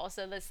up, but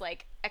also this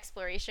like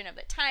exploration of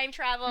the time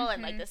travel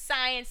and like the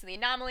science and the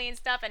anomaly and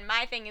stuff. And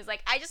my thing is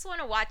like, I just want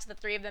to watch the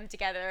 3 of them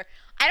together.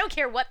 I don't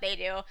care what they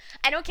do.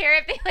 I don't care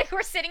if they like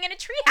were sitting in a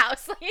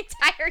treehouse the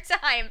entire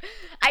time.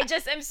 I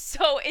just am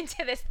so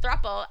into this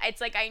throuple.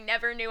 It's like I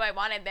never knew I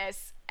wanted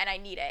this, and I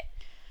need it.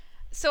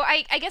 So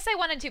I guess I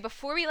wanted to,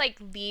 before we like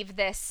leave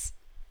this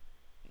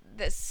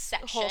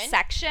whole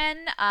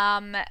section,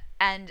 and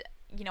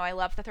I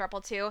love the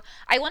throuple too,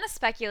 I want to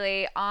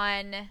speculate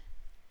on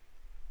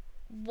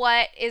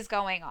what is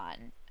going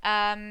on.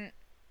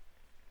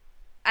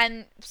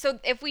 And so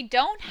if we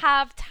don't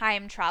have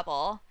time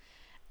travel,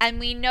 and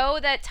we know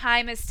that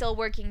time is still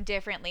working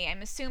differently,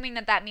 I'm assuming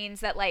that means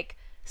that like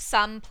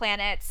some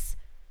planets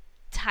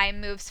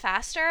time moves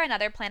faster and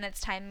other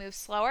planets time moves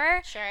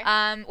slower. Sure.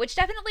 Which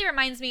definitely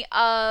reminds me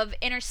of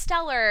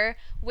Interstellar,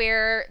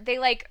 where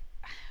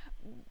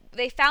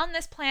they found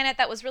this planet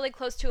that was really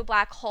close to a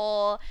black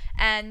hole,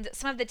 and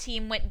some of the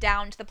team went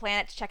down to the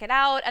planet to check it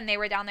out, and they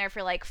were down there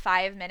for like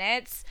 5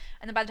 minutes,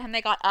 and then by the time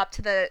they got up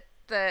to the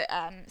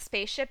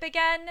spaceship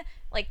again,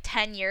 like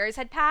 10 years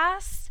had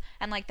passed,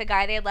 and like the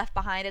guy they had left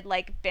behind had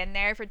like been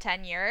there for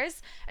 10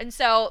 years. And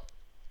so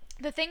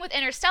the thing with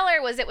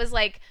Interstellar was, it was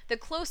like the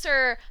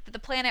closer that the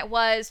planet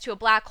was to a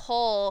black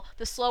hole,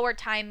 the slower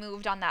time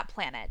moved on that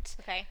planet.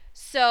 Okay.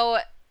 So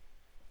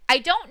I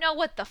don't know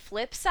what the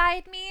flip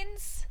side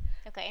means.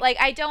 Okay. Like,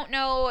 I don't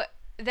know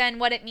then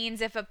what it means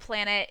if a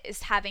planet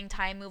is having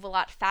time move a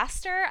lot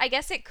faster. I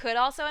guess it could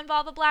also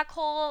involve a black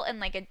hole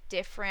in like a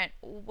different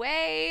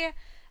way.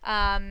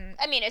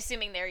 I mean,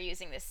 assuming they're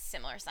using this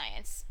similar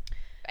science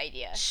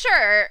idea.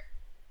 Sure.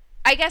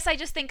 I guess I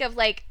just think of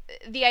like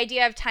the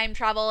idea of time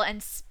travel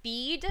and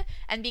speed,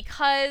 and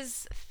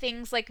because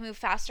things like move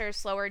faster or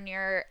slower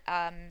near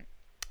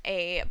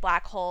a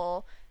black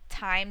hole,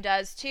 time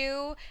does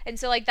too. And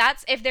so like,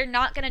 that's, if they're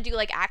not gonna do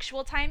like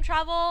actual time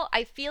travel,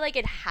 I feel like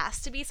it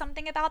has to be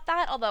something about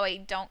that, although I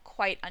don't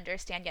quite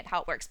understand yet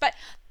how it works. But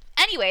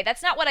anyway,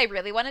 that's not what I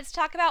really wanted to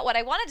talk about. What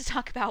I wanted to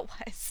talk about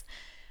was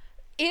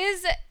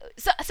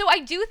so I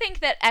do think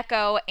that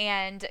Echo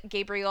and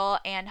Gabriel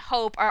and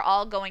Hope are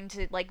all going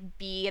to like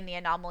be in the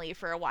anomaly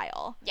for a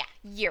while. Yeah.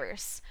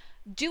 Years.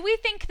 Do we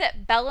think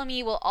that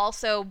Bellamy will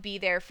also be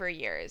there for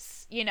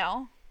years,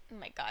 Oh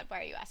my God,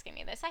 why are you asking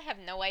me this? I have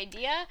no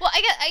idea. Well,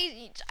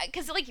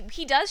 because like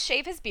he does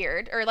shave his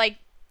beard, or like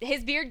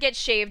his beard gets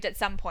shaved at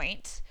some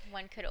point.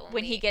 One could only,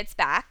 when he gets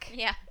back,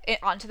 yeah,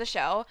 onto the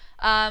show.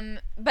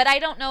 But I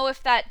don't know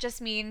if that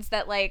just means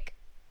that like,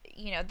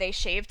 they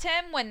shaved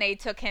him when they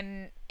took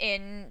him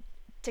in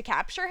to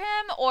capture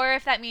him, or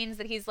if that means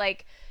that he's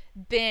like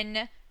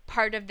been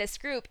part of this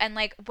group. And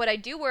like, what I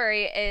do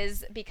worry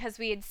is, because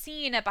we had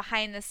seen a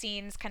behind the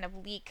scenes kind of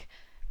leak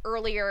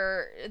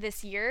earlier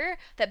this year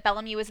that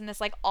Bellamy was in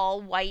this like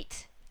all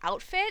white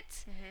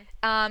outfit,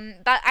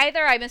 that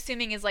either I'm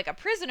assuming is like a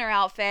prisoner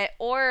outfit,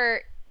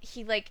 or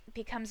he like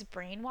becomes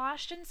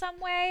brainwashed in some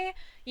way.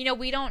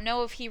 We don't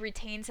know if he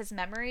retains his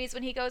memories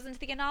when he goes into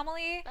the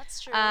anomaly. That's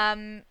true.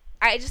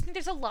 I just think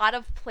there's a lot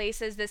of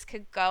places this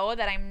could go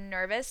that I'm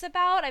nervous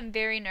about. I'm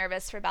very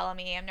nervous for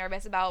Bellamy. I'm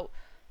nervous about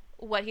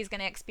what he's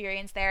going to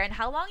experience there and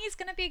how long he's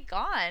going to be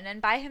gone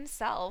and by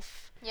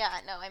himself.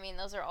 Yeah, no, I mean,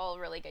 those are all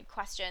really good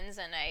questions,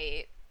 and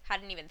I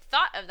hadn't even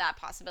thought of that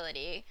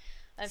possibility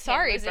of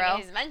him losing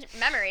his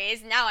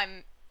memories. Now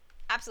I'm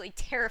absolutely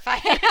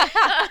terrified.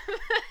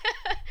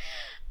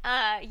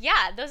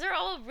 Yeah, those are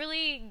all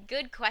really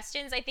good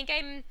questions. I think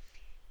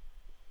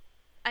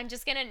I'm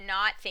just gonna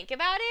not think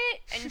about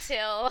it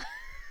until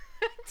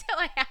until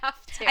I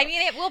have to. I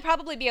mean, it will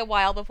probably be a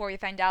while before we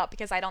find out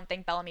because I don't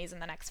think Bellamy's in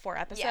the next 4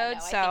 episodes. Yeah, no,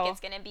 so I think it's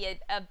gonna be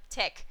a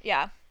tick.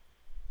 yeah.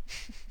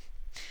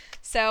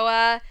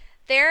 So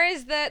there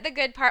is the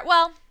good part.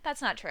 Well,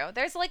 that's not true.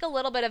 There's like a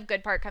little bit of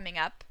good part coming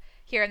up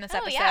here in this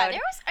episode. Yeah, there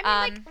was.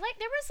 I mean, like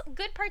there was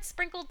good parts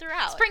sprinkled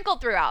throughout.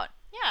 Sprinkled throughout.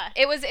 Yeah.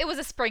 It was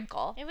a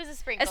sprinkle. It was a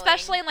sprinkle.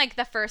 Especially in like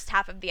the first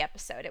half of the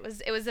episode. It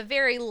was a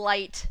very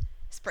light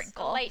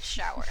sprinkle. A light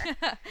shower.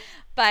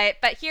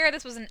 but here,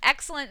 this was an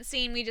excellent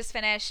scene we just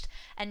finished,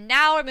 and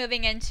now we're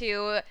moving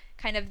into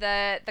kind of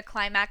the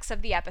climax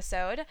of the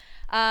episode.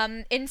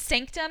 In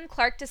Sanctum,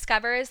 Clark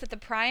discovers that the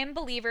Prime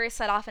Believers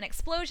set off an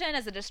explosion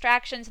as a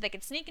distraction so they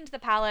could sneak into the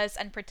palace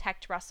and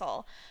protect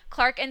Russell.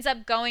 Clark ends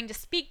up going to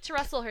speak to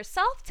Russell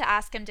herself to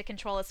ask him to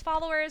control his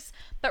followers,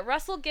 but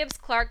Russell gives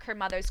Clark her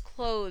mother's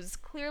clothes,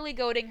 clearly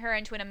goading her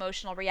into an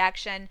emotional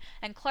reaction,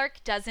 and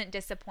Clark doesn't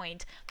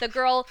disappoint. The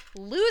girl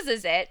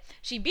loses it.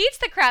 She beats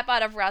the crap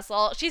out of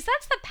Russell. She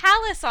sets the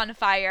palace on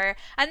fire,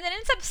 and then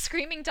ends up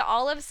screaming to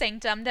all of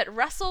Sanctum that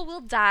Russell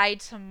will die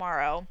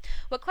tomorrow.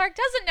 What Clark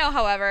doesn't know,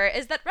 however,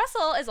 is that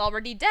Russell is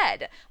already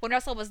dead. When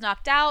Russell was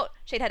knocked out,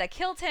 Shade had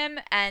killed him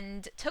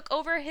and took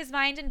over his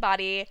mind and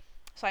body.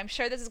 So I'm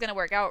sure this is going to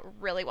work out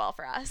really well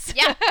for us.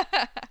 Yeah.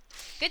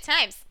 Good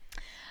times.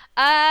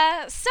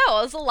 So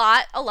there's a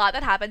lot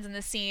that happens in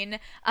this scene.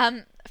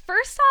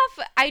 First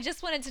off, I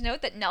just wanted to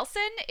note that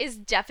Nelson is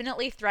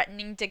definitely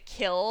threatening to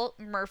kill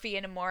Murphy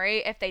and Amori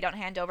if they don't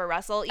hand over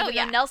Russell, even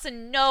though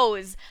Nelson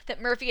knows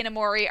that Murphy and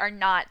Amori are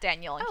not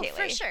Daniel and Kaylee. Oh,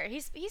 for sure.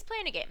 He's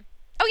playing a game.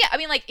 Oh yeah, I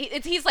mean, like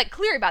he's like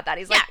clear about that.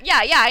 He's like,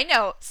 yeah, I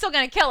know. Still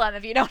gonna kill him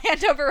if you don't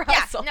hand over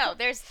Russell. Yeah, no,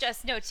 there's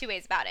just no two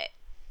ways about it.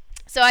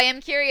 So I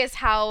am curious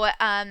how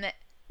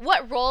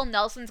what role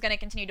Nelson's gonna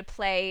continue to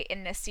play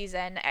in this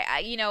season.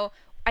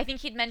 I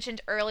think he'd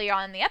mentioned earlier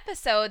on in the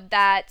episode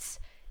that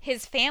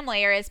his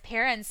family or his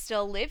parents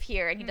still live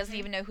here and he doesn't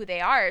even know who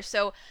they are.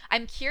 So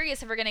I'm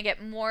curious if we're gonna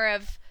get more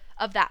of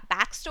that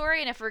backstory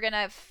and if we're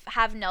gonna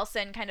have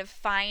Nelson kind of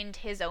find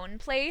his own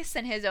place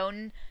and his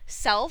own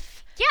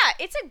self. Yeah,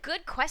 it's a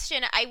good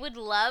question. I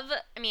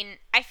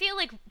feel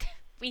like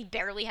we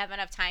barely have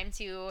enough time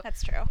to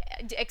That's true.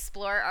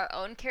 Explore our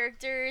own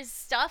characters'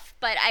 stuff,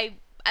 but I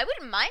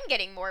wouldn't mind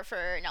getting more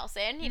for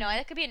Nelson. You know,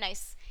 that could be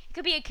it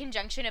could be a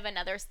conjunction of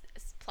another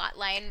plot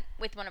line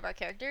with one of our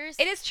characters.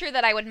 It is true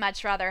that I would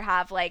much rather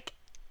have like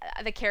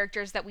the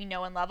characters that we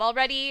know and love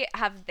already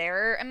have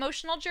their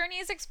emotional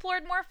journeys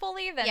explored more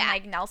fully than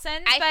like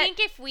Nelson's. I think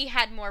if we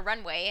had more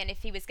runway and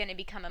if he was going to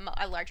become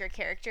a larger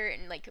character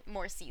in like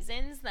more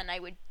seasons, then I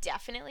would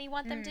definitely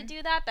want them to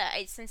do that. But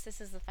since this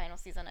is the final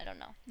season, I don't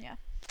know. Yeah.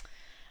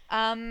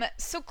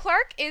 So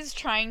Clark is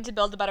trying to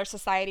build a better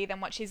society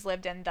than what she's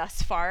lived in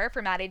thus far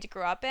for Maddie to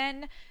grow up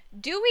in.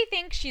 Do we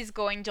think she's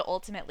going to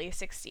ultimately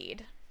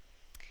succeed?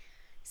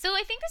 So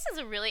I think this is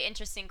a really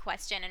interesting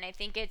question, and I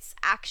think it's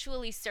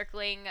actually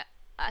circling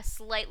a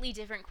slightly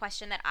different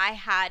question that I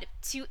had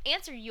to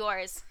answer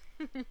yours.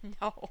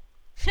 No.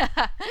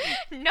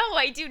 No,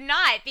 I do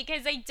not,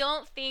 because I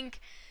don't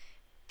think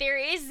there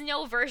is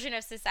no version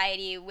of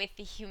society with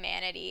the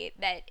humanity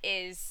that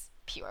is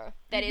pure,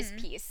 that is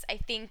peace. I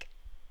think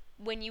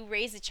when you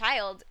raise a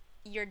child,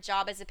 your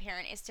job as a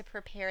parent is to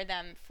prepare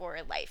them for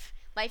life.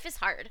 Life is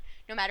hard,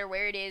 no matter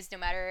where it is, no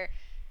matter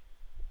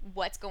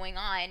what's going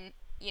on.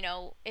 You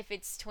know, if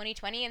it's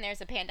 2020 and there's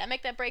a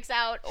pandemic that breaks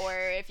out, or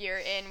if you're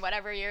in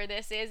whatever year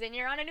this is and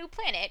you're on a new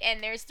planet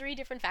and there's 3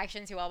 different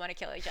factions who all want to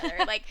kill each other,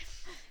 like,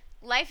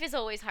 life is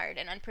always hard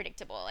and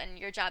unpredictable, and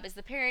your job as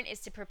the parent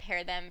is to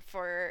prepare them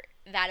for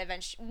that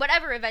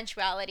whatever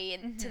eventuality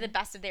and to the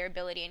best of their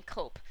ability and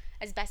cope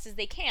as best as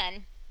they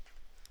can.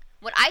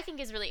 What I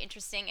think is really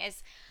interesting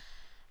is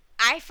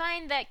I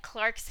find that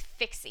Clark's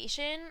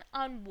fixation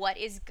on what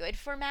is good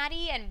for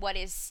Maddie and what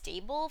is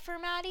stable for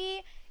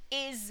Maddie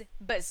is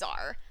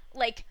bizarre.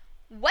 Like,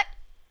 what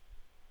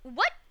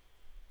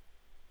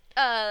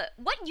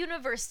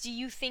universe do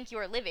you think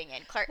you're living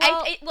in, Clark?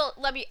 Well,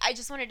 I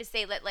just wanted to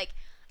say that, like,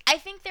 I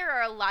think there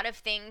are a lot of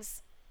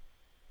things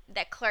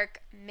that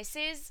Clark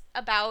misses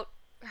about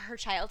her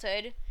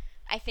childhood.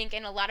 I think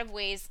in a lot of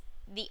ways,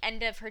 the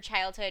end of her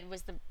childhood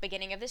was the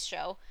beginning of this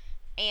show,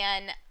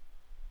 and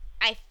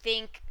I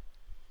think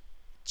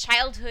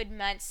childhood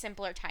meant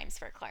simpler times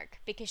for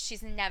Clark because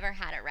she's never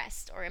had a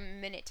rest or a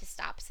minute to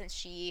stop since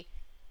she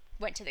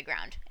went to the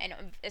ground and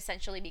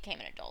essentially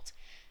became an adult.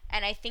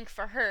 And I think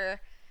for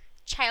her,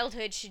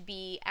 childhood should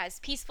be as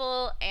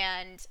peaceful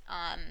and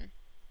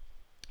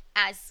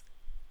as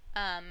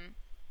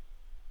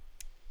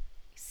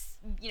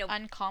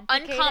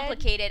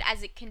uncomplicated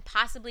as it can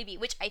possibly be,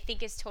 which I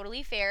think is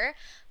totally fair,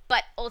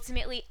 but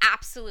ultimately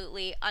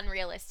absolutely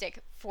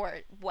unrealistic for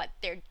what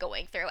they're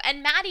going through.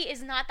 And Maddie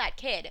is not that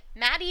kid.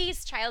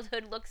 Maddie's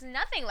childhood looks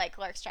nothing like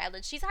Clark's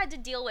childhood. She's had to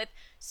deal with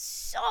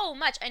so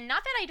much, and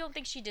not that I don't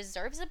think she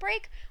deserves a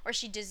break or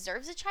she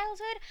deserves a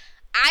childhood.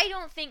 I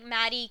don't think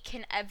Maddie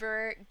can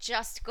ever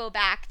just go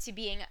back to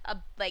being a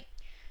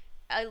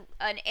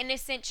an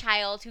innocent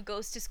child who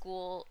goes to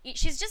school.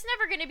 She's just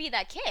never going to be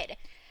that kid.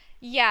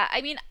 Yeah,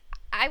 I mean,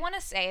 I want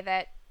to say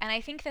that, and I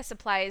think this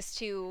applies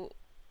to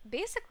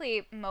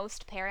basically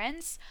most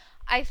parents.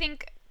 I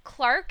think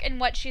Clark and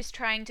what she's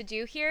trying to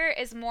do here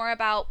is more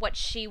about what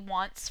she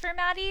wants for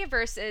Maddie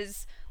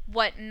versus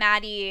what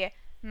Maddie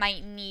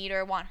might need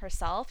or want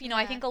herself. You know,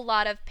 I think a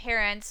lot of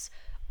parents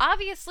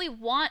obviously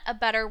want a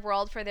better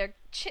world for their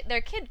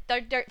children.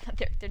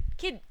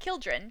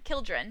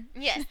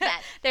 Yes,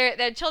 that.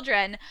 their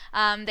children.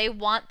 They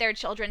want their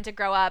children to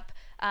grow up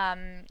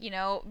you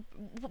know,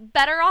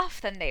 better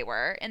off than they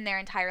were in their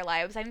entire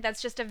lives. I think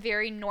that's just a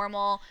very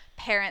normal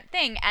parent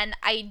thing, and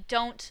I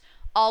don't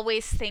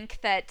always think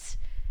that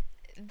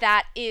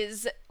that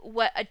is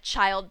what a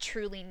child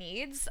truly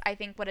needs. I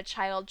think what a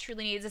child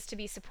truly needs is to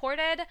be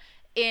supported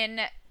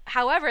in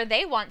however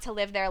they want to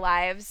live their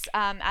lives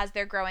as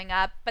they're growing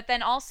up, but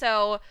then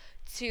also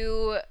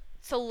to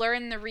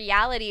learn the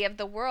reality of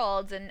the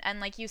world and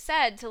like you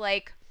said, to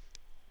like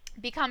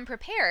become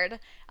prepared.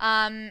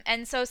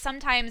 And so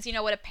sometimes, you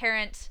know, what a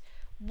parent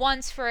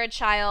wants for a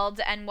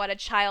child and what a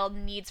child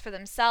needs for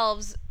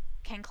themselves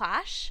can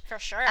clash. For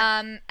sure.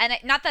 And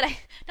not that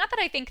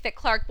I think that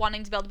Clark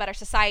wanting to build a better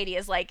society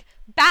is like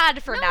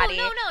bad for Maddie.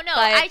 No.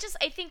 I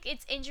think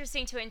it's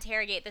interesting to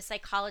interrogate the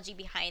psychology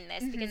behind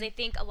this because I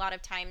think a lot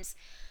of times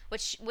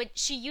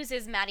she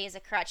uses Maddie as a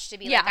crutch to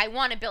be like, I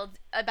want to build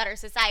a better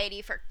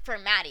society for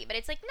Maddie, but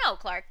it's like, no,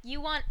 Clark, you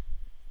want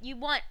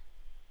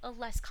a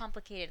less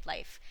complicated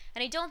life.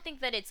 And I don't think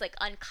that it's like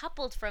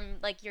uncoupled from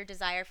like your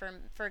desire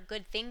for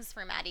good things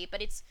for Maddie,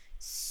 but it's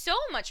so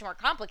much more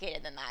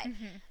complicated than that.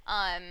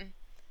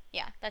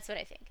 Yeah, that's what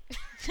I think.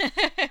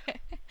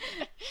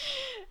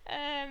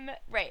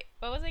 Right.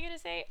 What was I gonna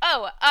say?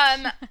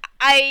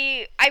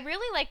 I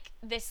really like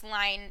this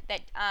line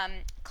that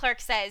Clark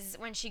says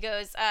when she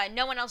goes,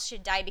 no one else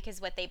should die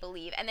because what they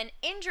believe. And then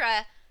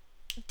Indra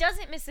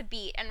doesn't miss a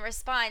beat and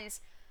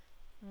responds,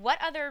 what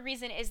other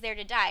reason is there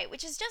to die?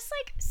 Which is just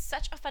like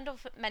such a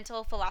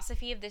fundamental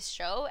philosophy of this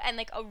show and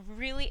like a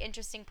really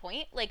interesting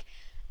point. Like,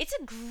 it's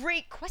a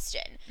great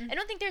question. I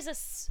don't think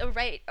there's a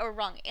right or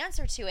wrong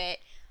answer to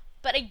it,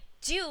 but I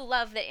do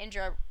love that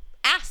Indra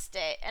asked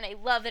it, and I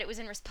love that it was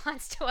in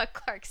response to what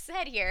Clark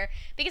said here,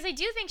 because I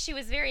do think she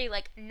was very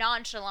like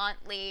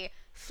nonchalantly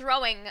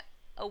throwing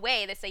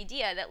away this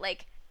idea that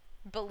like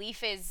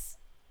belief is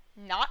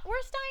not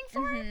worth dying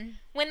for,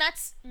 when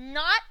that's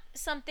not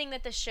something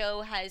that the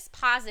show has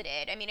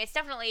posited. I mean, it's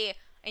definitely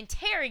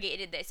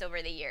interrogated this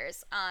over the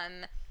years.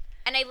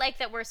 And I like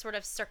that we're sort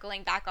of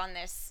circling back on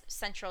this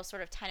central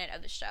sort of tenet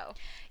of the show.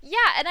 Yeah,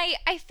 and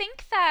I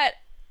think that,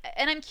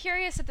 and I'm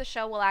curious if the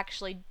show will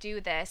actually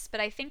do this, but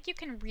I think you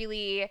can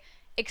really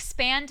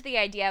expand the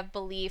idea of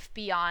belief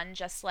beyond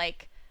just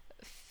like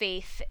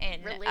faith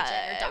in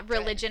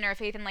religion or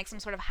faith in like some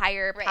sort of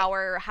higher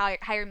power or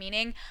higher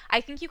meaning.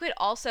 I think you could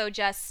also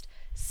just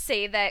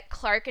say that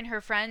Clark and her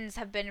friends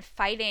have been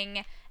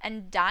fighting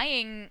and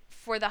dying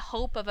for the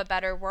hope of a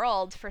better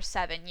world for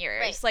 7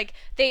 years. Like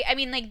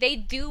they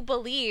do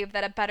believe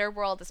that a better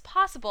world is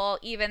possible,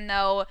 even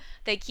though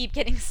they keep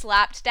getting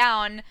slapped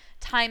down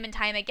time and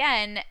time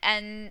again.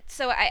 And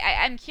so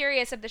I'm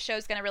curious if the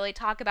show's going to really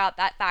talk about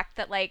that fact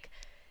that like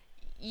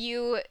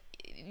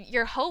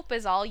your hope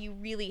is all you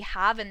really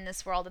have in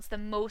this world. It's the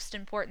most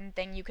important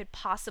thing you could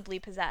possibly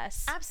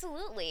possess.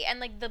 Absolutely. And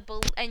like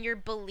and your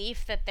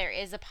belief that there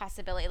is a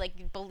possibility,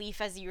 like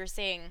belief, as you were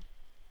saying,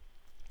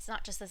 it's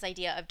not just this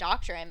idea of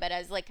doctrine, but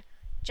as like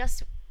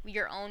just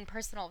your own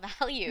personal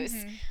values,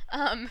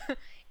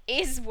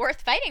 is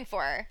worth fighting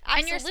for. Absolutely.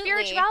 And your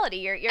spirituality,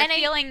 your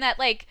feeling that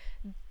like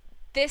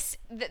there's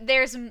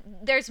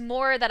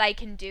more that I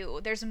can do.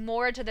 There's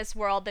more to this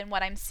world than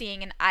what I'm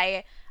seeing, and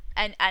I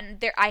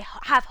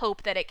have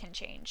hope that it can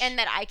change. And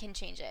that I can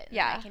change it.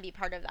 Yeah. I can be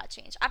part of that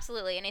change.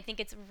 Absolutely. And I think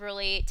it's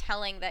really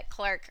telling that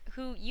Clark,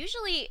 who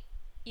usually,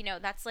 you know,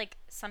 that's like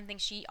something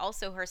she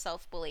also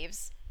herself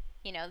believes,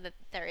 you know, that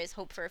there is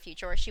hope for a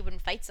future or she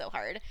wouldn't fight so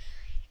hard,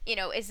 you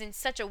know, is in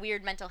such a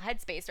weird mental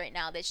headspace right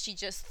now that she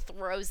just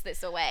throws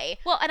this away.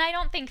 Well, and I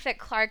don't think that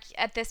Clark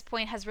at this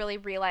point has really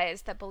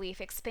realized that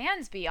belief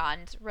expands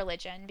beyond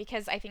religion,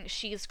 because I think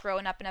she's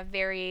grown up in a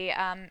very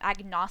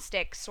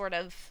agnostic sort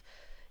of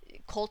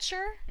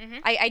culture.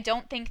 I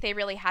don't think they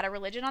really had a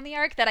religion on the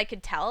Ark that I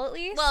could tell, at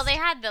least. Well, they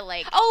had the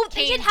like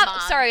they did have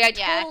mom. Sorry, I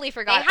totally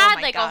forgot.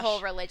 They had a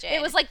whole religion.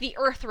 It was like the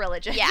Earth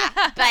religion. Yeah.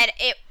 But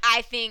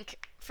I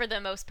think for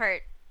the most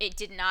part it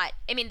did not.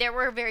 I mean, there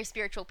were very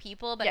spiritual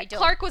people, but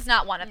Clark was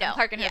not one of them.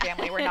 Clark and her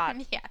family were not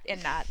in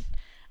that.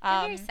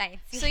 Very sciencey.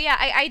 So yeah,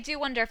 I do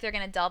wonder if they're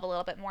going to delve a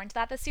little bit more into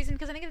that this season,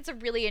 because I think it's a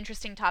really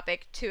interesting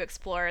topic to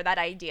explore, that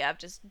idea of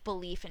just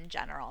belief in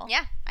general.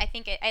 Yeah, I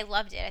think I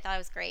loved it. I thought it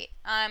was great.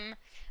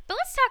 But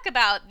let's talk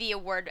about the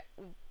award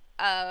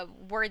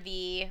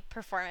worthy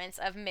performance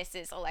of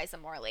Mrs. Eliza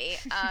Morley.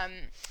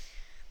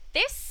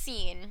 This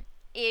scene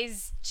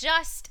is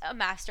just a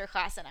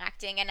masterclass in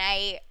acting, and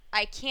I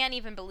can't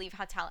even believe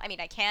how talented. I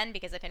mean, I can,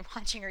 because I've been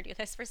watching her do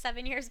this for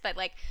 7 years, but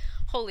like,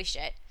 holy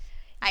shit.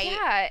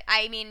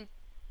 I mean,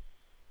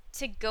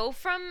 to go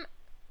from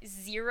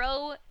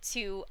 0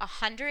 to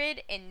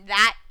 100 in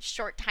that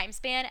short time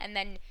span, and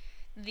then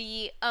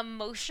the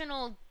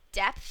emotional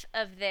depth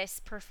of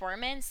this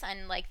performance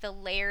and like the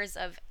layers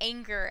of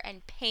anger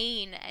and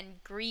pain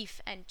and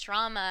grief and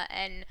trauma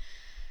and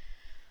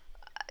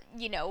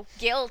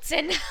guilt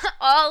and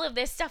all of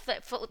this stuff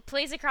that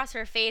plays across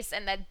her face,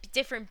 and the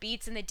different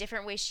beats and the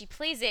different ways she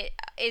plays it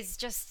is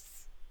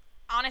just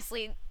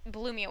honestly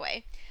blew me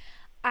away.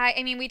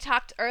 I mean, we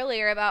talked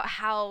earlier about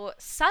how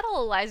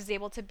subtle Eliza is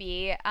able to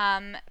be,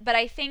 but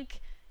I think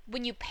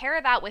when you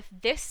pair that with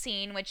this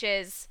scene, which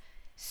is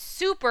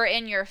super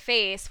in your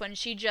face, when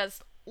she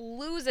just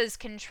loses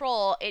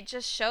control, it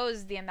just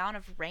shows the amount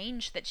of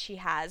range that she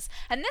has.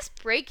 And this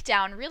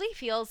breakdown really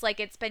feels like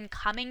it's been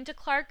coming to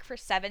Clarke for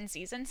 7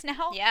 seasons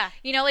now. Yeah.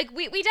 Like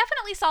we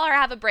definitely saw her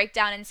have a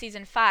breakdown in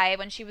season 5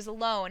 when she was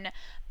alone,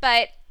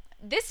 but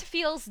this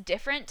feels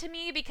different to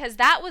me because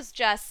that was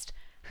just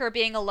her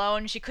being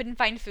alone. She couldn't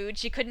find food,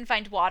 she couldn't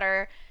find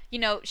water.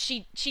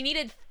 She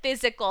needed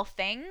physical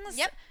things.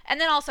 Yep. And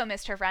then also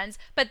missed her friends.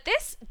 But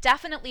this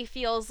definitely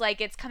feels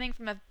like it's coming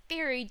from a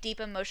very deep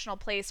emotional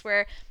place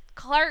where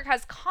Clarke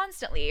has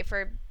constantly,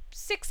 for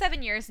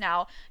 6-7 years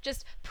now,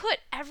 just put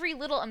every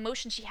little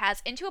emotion she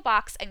has into a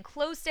box and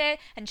closed it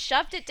and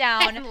shoved it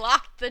down and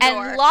locked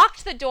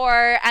the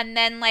door and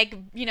then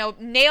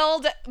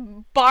nailed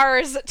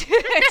bars to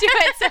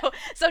it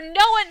so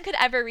no one could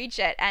ever reach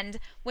it. And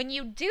when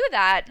you do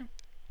that,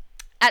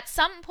 at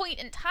some point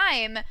in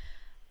time,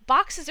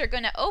 boxes are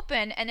going to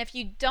open, and if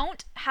you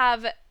don't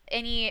have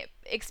any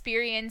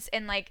experience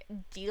in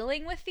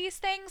dealing with these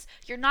things,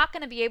 you're not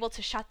going to be able to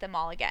shut them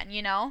all again,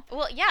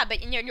 Well, yeah,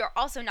 but you're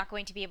also not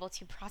going to be able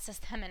to process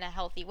them in a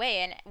healthy way,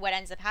 and what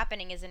ends up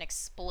happening is an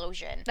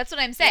explosion. That's what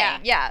I'm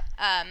saying. Yeah.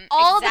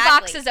 All the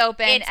boxes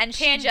open, it's and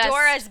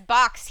Pandora's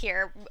box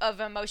here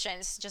of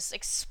emotions just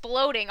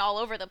exploding all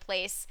over the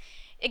place,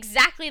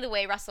 exactly the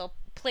way Russell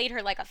played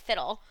her like a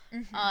fiddle.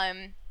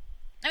 Mm-hmm.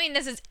 I mean,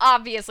 this is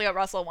obviously what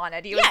Russell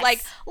wanted. He was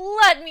like,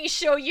 let me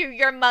show you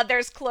your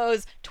mother's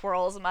clothes,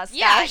 twirls mustache.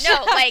 Yeah,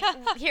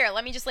 no, here,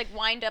 let me just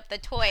wind up the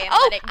toy and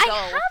let it go.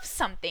 I have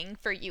something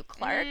for you,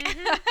 Clarke.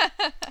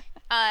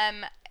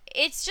 Mm-hmm.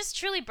 It's just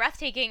truly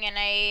breathtaking, and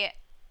I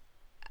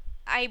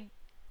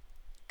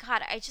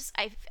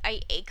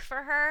ache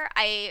for her.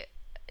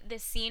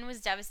 This scene was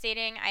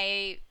devastating.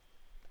 I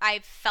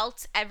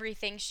felt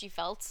everything she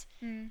felt.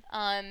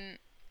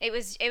 It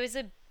was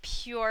a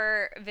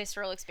pure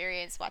visceral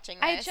experience watching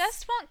this. I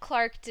just want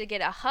Clarke to get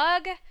a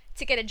hug,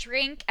 to get a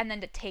drink, and then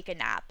to take a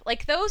nap.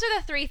 Those are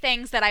the 3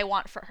 things that I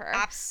want for her.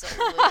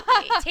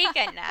 Absolutely. Take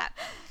a nap.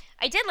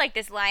 I did like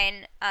this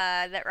line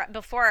that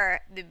before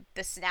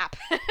the snap.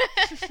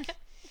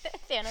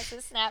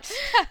 Thanos' snap.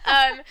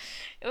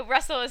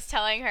 Russell was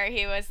telling her,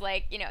 he was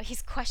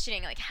he's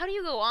questioning, how do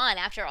you go on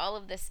after all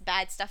of this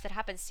bad stuff that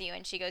happens to you?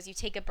 And she goes, you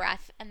take a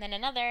breath and then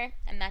another,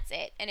 and that's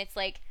it. And it's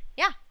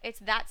yeah, it's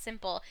that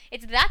simple.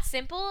 It's that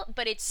simple,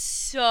 but it's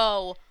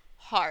so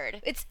hard.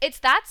 It's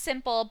that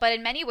simple, but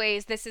in many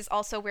ways, this is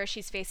also where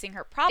she's facing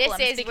her problems.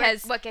 This is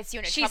because what gets you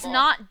into she's trouble.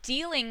 not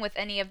dealing with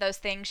any of those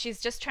things. She's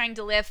just trying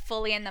to live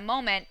fully in the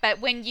moment. But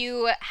when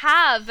you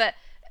have,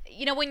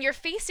 when you're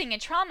facing a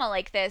trauma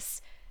like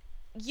this,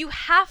 you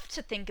have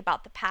to think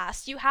about the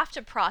past. You have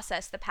to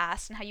process the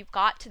past and how you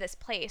got to this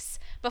place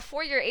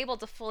before you're able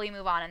to fully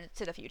move on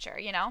into the future,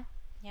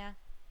 Yeah.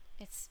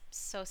 It's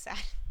so sad.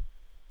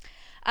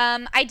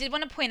 I did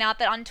want to point out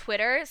that on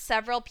Twitter,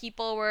 several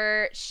people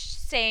were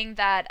saying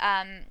that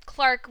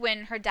Clarke,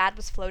 when her dad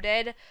was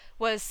floated,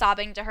 was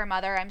sobbing to her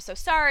mother, I'm so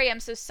sorry, I'm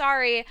so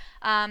sorry.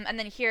 And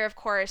then here, of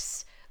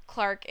course,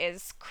 Clarke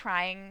is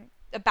crying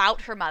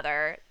about her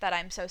mother, that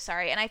I'm so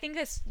sorry. And I think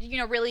this,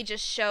 really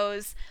just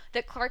shows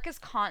that Clarke is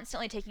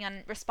constantly taking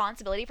on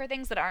responsibility for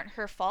things that aren't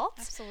her fault.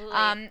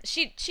 Absolutely.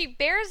 She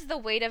bears the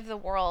weight of the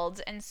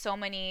world in so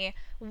many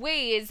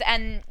ways.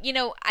 And,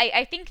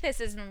 I think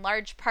this is in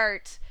large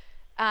part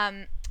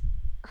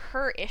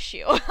her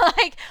issue.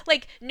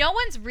 like no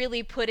one's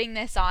really putting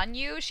this on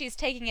you. She's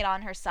taking it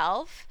on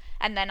herself,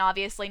 and then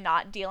obviously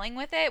not dealing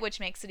with it, which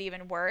makes it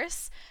even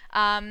worse.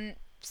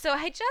 So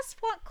I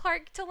just want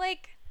Clarke to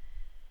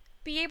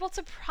be able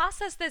to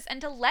process this and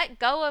to let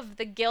go of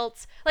the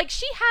guilt.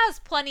 She has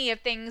plenty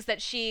of things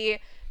that she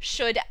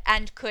should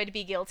and could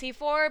be guilty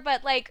for,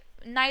 but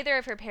neither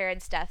of her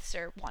parents' deaths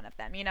are one of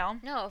them,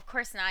 No, of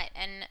course not.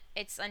 And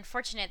it's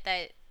unfortunate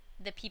that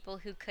the people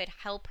who could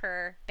help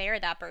her bear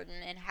that burden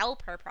and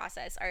help her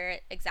process are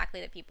exactly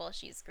the people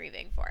she's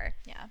grieving for.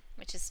 Yeah.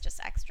 Which is just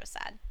extra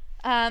sad.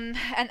 And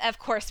of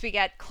course we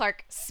get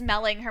Clarke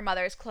smelling her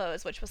mother's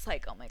clothes, which was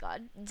oh my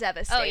god,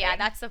 devastating. Oh yeah,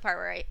 that's the part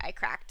where I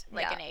cracked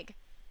an egg.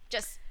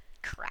 Just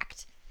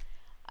cracked.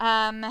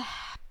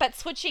 But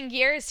switching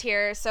gears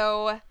here,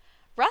 so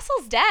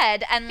Russell's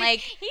dead, and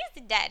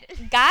he's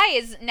dead.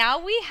 Guys, now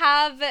we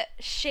have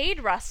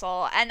Shade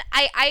Russell, and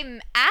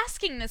I'm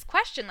asking this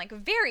question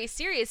very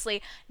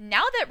seriously.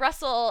 Now that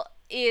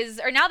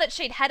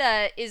Shade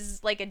Hedda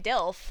is a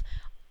DILF,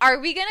 are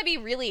we gonna be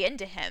really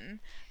into him?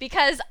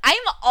 Because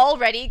I'm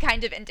already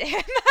kind of into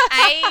him.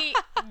 I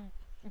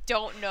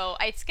don't know.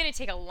 It's gonna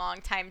take a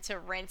long time to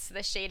rinse the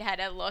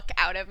Shadeheada look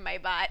out of my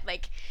butt.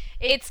 Like,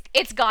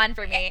 It's gone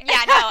for me.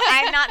 yeah, no,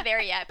 I'm not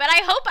there yet, but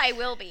I hope I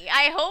will be.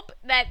 I hope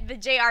that the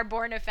J.R.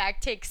 Bourne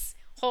effect takes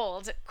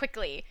hold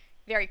quickly,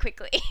 very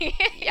quickly.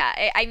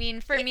 Yeah, I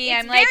mean, for me,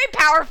 it's I'm like, very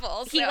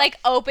powerful. he so- like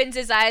opens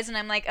his eyes, and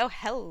I'm like, oh,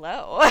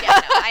 hello. yeah,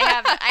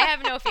 no, I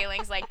have no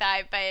feelings like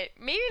that, but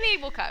maybe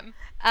they will come.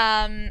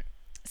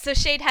 So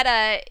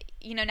Shadeheada,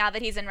 now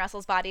that he's in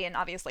Russell's body, and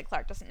obviously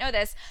Clark doesn't know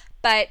this,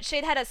 but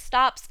Shadeheada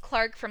stops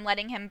Clark from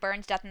letting him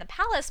burn to death in the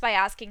palace by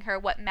asking her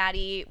what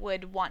Maddie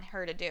would want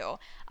her to do.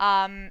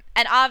 And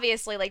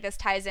obviously, like, this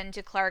ties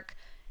into Clark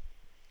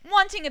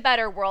wanting a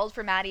better world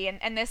for Maddie,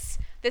 and this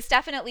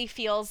definitely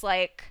feels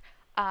like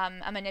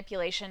a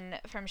manipulation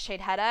from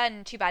Shadeheada,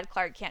 and too bad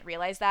Clark can't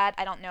realize that.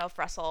 I don't know if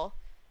Russell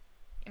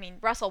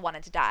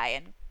wanted to die,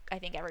 and I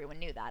think everyone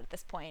knew that at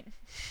this point.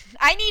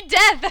 I need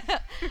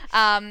death!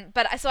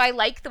 But so I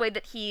like the way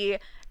that he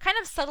kind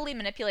of subtly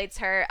manipulates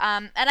her.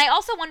 And I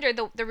also wonder,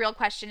 the real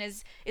question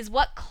is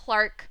what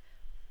Clark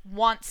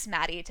wants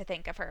Maddie to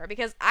think of her.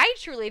 Because I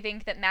truly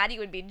think that Maddie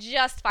would be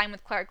just fine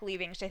with Clark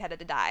leaving Shadeheada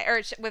to die,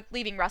 or with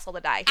leaving Russell to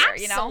die here,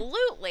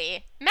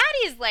 Absolutely.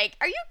 Maddie is like,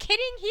 are you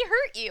kidding? He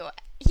hurt you.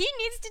 He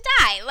needs to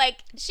die.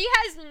 Like, she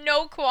has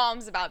no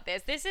qualms about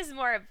this. This is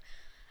more of,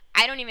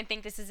 I don't even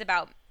think this is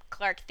about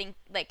Clark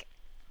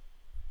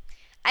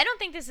I don't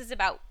think this is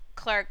about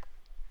Clark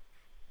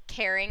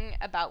caring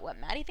about what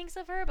Maddie thinks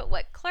of her, but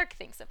what Clark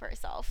thinks of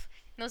herself.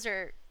 And those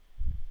are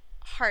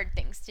hard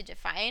things to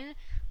define,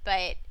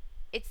 but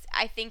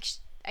I think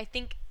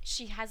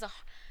she has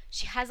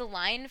a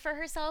line for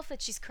herself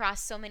that she's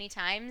crossed so many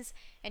times,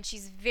 and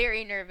she's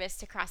very nervous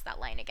to cross that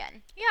line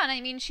again. Yeah, and I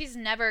mean, she's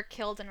never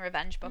killed in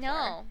revenge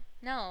before.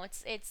 No,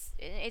 it's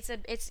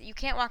you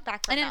can't walk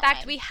back from that. And in fact,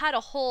 line. we had a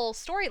whole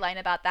storyline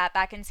about that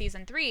back in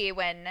season 3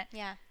 when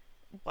yeah.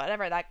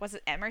 whatever that was,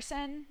 it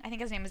Emerson? I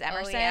think his name was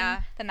Emerson,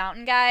 yeah. the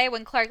mountain guy,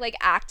 when Clark like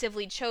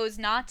actively chose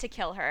not to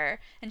kill her,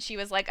 and she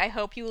was like, I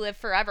hope you live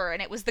forever,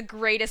 and it was the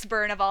greatest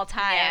burn of all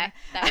time. Yeah,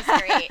 that was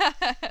great.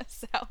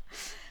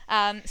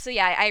 So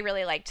yeah, I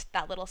really liked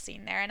that little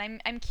scene there,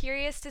 and I'm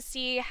curious to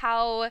see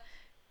how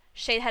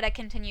Shadeheada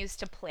continues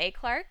to play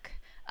Clark,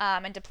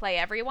 and to play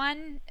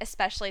everyone,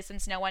 especially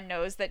since no one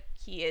knows that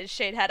he is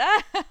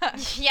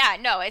Shadeheada. Yeah,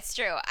 no, it's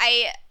true.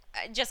 I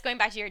just going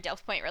back to your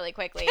Delph point really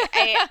quickly,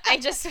 I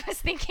just was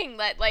thinking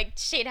that, like,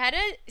 Shadeheada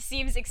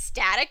seems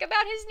ecstatic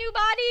about his new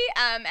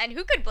body, and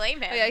who could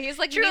blame him? Oh, yeah, he's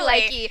like Truly.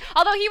 really likey.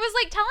 Although he was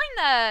like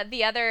telling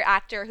the other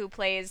actor who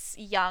plays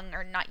young,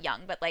 or not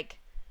young, but like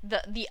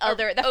the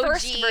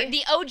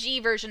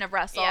OG version of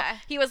Russell. Yeah.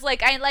 He was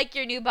like, I like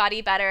your new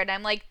body better, and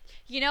I'm like,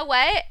 you know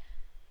what?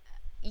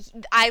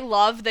 I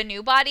love the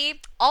new body.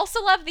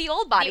 Also love the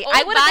old body. The old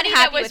I would have body been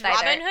happy that was with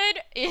Robin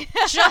either.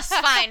 Hood, just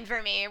fine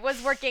for me.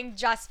 Was working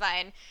just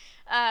fine.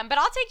 But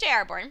I'll take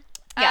J.R. Bourne.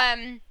 Yeah.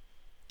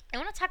 I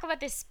want to talk about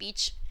this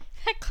speech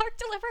that Clark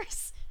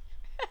delivers.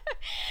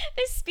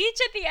 This speech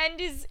at the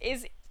end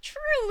is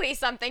truly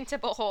something to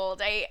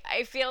behold.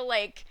 I feel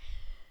like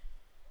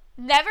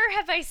never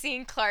have I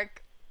seen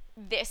Clark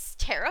this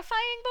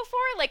terrifying before.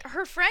 Like,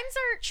 her friends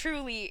are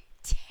truly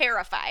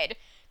terrified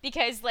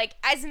because, like,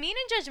 as mean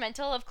and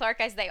judgmental of Clark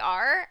as they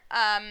are,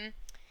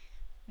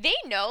 they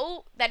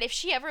know that if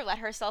she ever let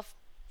herself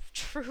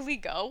truly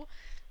go,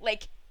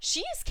 like, she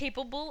is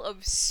capable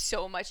of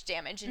so much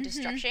damage and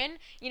destruction.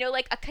 You know,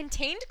 like, a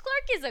contained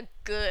Clark is a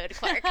good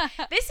Clark.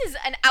 This is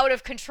an out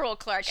of control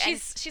Clark.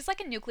 She's like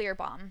a nuclear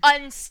bomb.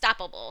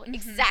 Unstoppable. Mm-hmm.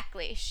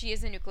 Exactly. She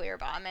is a nuclear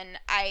bomb, and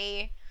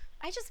I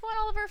just want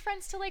all of her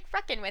friends to, like,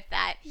 reckon with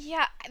that.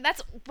 Yeah,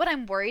 that's what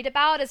I'm worried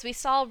about, is we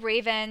saw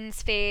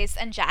Raven's face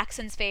and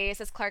Jackson's face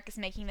as Clark is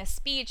making this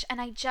speech, and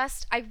I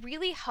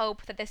really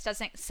hope that this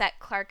doesn't set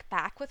Clark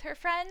back with her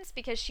friends,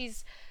 because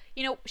she's,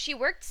 she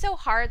worked so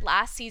hard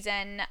last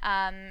season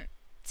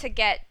to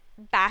get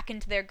back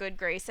into their good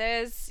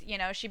graces.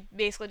 She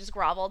basically just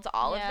groveled to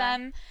all of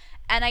them,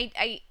 and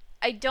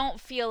I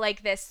don't feel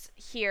like this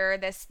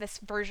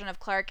version of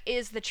Clark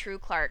is the true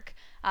Clark.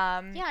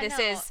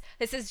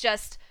 This is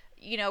just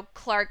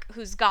Clark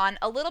who's gone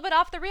a little bit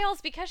off the rails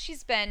because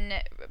she's been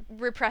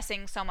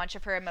repressing so much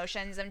of her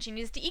emotions, and she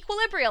needs to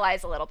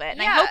equilibrialize a little bit,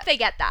 and I hope they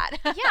get that.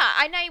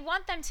 Yeah, and I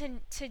want them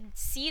to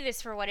see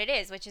this for what it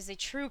is, which is a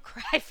true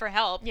cry for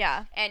help.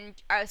 Yeah.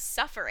 And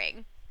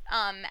suffering,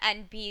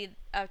 and be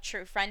a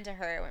true friend to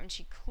her when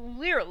she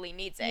clearly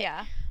needs it.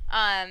 Yeah.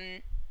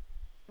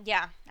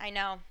 Yeah, I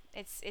know.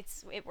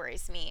 It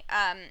worries me.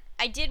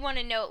 I did want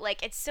to note,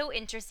 like, it's so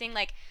interesting,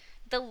 like,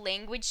 the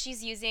language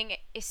she's using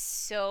is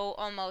so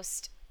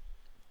almost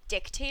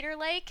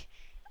dictator-like,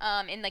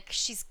 and, like,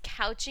 she's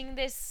couching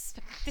this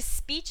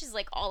speech is,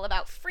 like, all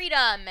about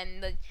freedom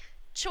and the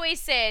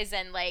choices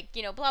and, like,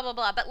 blah blah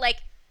blah, but, like,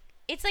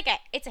 it's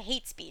a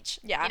hate speech.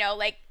 Yeah.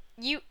 Like,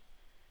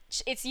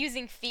 it's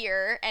using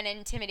fear and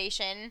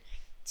intimidation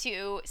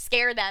to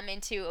scare them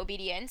into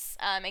obedience,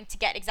 and to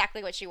get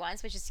exactly what she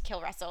wants, which is to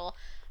kill Russell.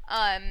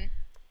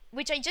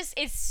 which I just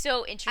is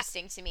so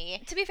interesting to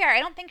me. To be fair, I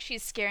don't think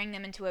she's scaring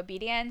them into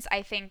obedience.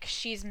 I think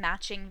she's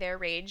matching their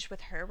rage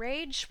with her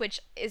rage, which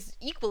is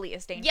equally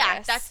as dangerous.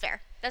 Yeah, that's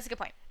fair. That's a good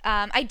point.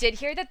 I did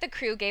hear that the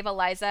crew gave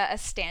Eliza a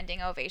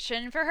standing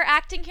ovation for her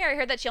acting here. I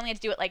heard that she only had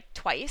to do it like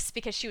twice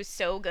because she was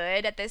so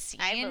good at this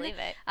scene. I believe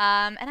it.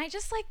 And I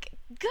just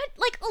good,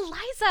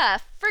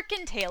 Eliza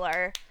frickin'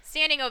 Taylor.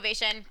 Standing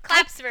ovation.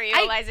 Claps for you,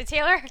 Eliza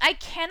Taylor. I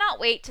cannot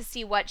wait to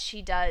see what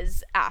she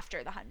does after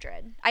the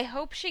 100. I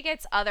hope she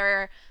gets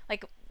other,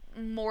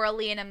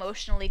 morally and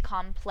emotionally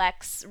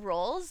complex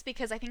roles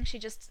because I think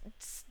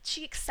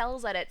she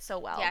excels at it so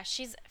well. Yeah,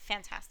 she's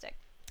fantastic.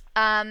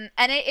 And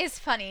it is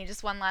funny,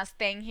 just one last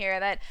thing here,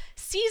 that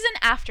season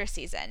after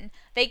season,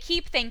 they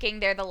keep thinking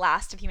they're the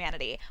last of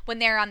humanity. When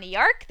they're on the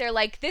Ark, they're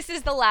like, this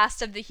is the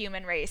last of the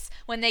human race.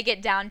 When they get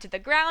down to the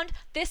ground,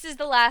 this is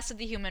the last of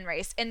the human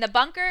race. In the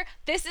bunker,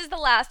 this is the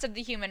last of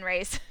the human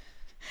race.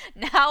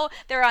 Now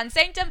they're on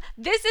Sanctum,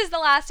 this is the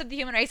last of the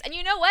human race. And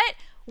you know what?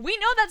 We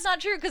know that's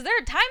not true because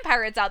there are time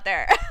pirates out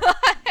there.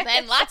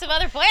 And lots of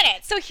other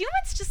planets. So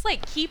humans just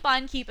keep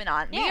on keeping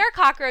on. Yeah. We are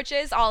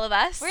cockroaches, all of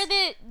us. We're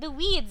the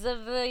weeds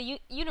of the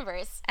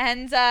universe.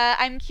 And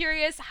I'm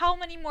curious how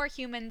many more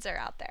humans are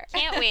out there.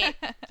 Can't wait.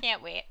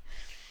 Can't wait.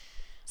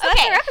 So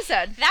that's our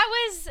episode. That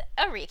was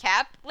a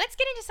recap. Let's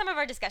get into some of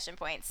our discussion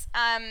points.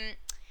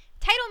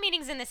 Title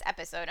meetings in this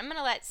episode. I'm going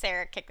to let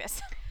Sarah kick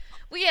this.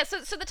 Well, yeah, so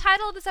the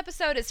title of this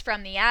episode is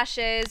From the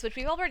Ashes, which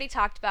we've already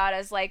talked about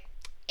as,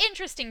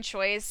 interesting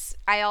choice.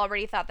 I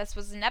already thought this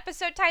was an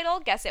episode title.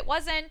 Guess it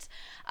wasn't.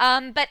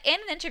 But in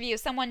an interview,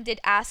 someone did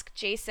ask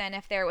Jason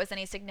if there was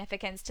any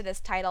significance to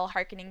this title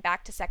harkening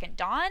back to Second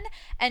Dawn,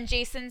 and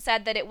Jason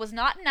said that it was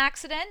not an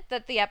accident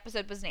that the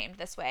episode was named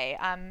this way.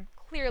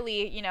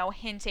 Clearly,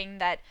 hinting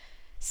that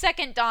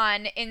Second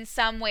Dawn in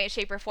some way,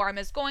 shape, or form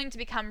is going to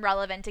become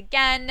relevant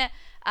again,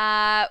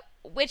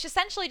 which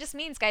essentially just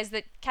means, guys,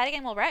 that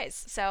Cadigan will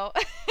rise. So...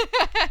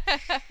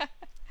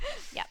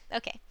 Yeah,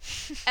 okay.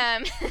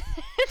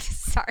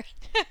 Sorry.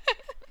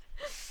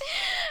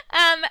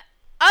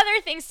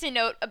 Other things to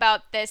note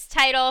about this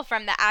title,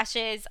 From the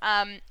Ashes,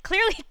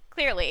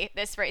 clearly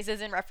this phrase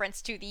is in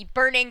reference to the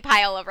burning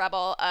pile of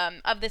rubble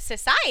of the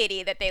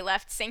society that they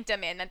left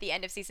Sanctum in at the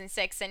end of season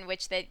 6, in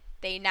which they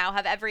now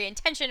have every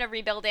intention of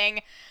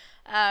rebuilding,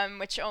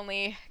 which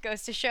only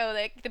goes to show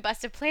that the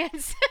best of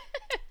plans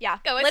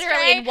go astray.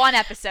 Literally in one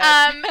episode.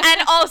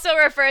 And also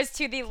refers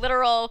to the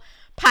literal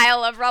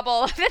pile of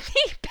rubble that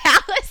the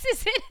palace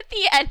is in at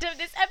the end of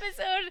this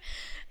episode.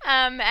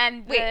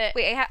 And wait,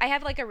 I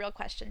have a real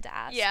question to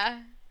ask.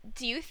 Yeah.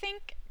 Do you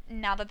think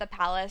now that the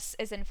palace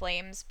is in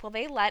flames, will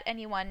they let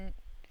anyone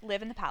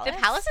live in the palace?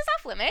 The palace is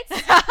off limits.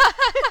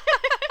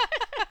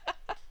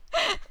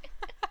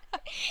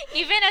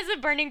 Even as a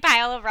burning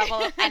pile of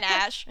rubble and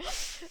ash.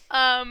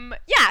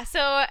 Yeah,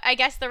 so I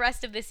guess the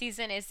rest of the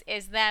season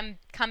is them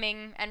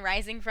coming and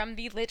rising from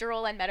the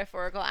literal and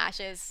metaphorical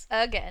ashes.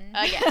 Again.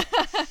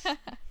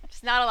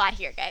 There's not a lot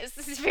here, guys.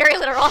 This is very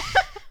literal.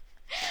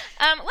 Let's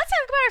talk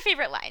about our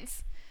favorite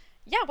lines.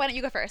 Yeah, why don't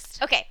you go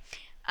first? Okay.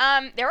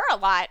 There were a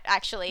lot,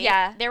 actually.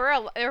 Yeah. There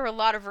were a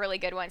lot of really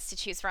good ones to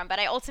choose from, but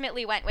I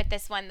ultimately went with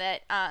this one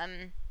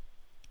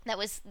that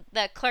was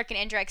the Clark and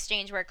Indra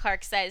exchange, where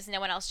Clark says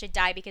no one else should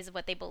die because of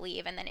what they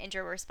believe, and then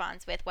Indra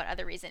responds with what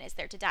other reason is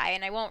there to die.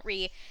 And I won't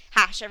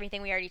rehash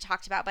everything we already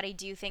talked about, but I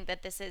do think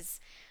that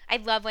I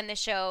love when the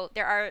show,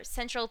 there are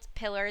central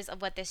pillars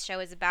of what this show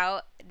is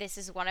about. This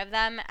is one of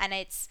them, and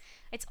it's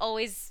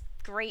always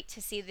great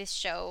to see this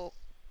show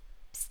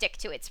stick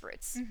to its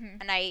roots.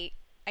 Mm-hmm. And I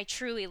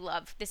truly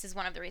love, this is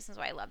one of the reasons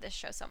why I love this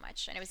show so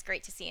much, and it was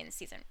great to see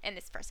in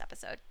this first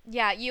episode.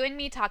 Yeah, you and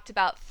me talked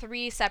about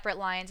 3 separate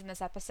lines in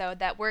this episode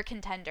that were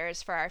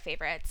contenders for our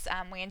favorites.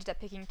 We ended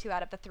up picking 2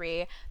 out of the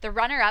 3. The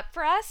runner-up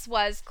for us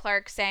was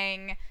Clark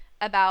saying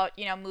about,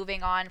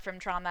 moving on from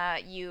trauma,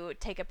 you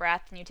take a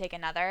breath and you take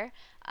another.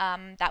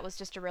 That was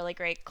just a really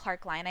great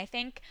Clark line, I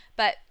think.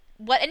 But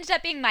what ended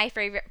up being my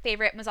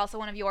favorite was also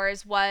one of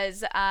yours,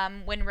 was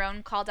when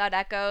Roan called out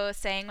Echo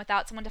saying,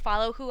 without someone to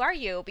follow, who are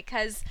you?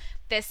 Because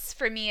this,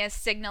 for me, is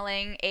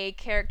signaling a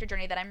character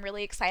journey that I'm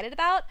really excited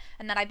about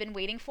and that I've been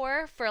waiting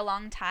for a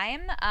long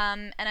time.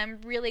 And I'm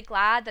really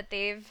glad that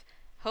they've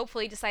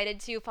hopefully decided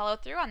to follow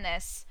through on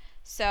this.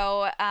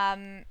 So,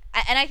 and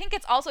I think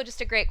it's also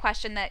just a great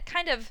question that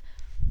kind of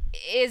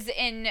is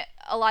in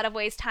a lot of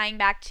ways tying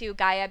back to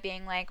Gaia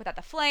being like, without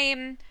the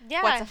flame,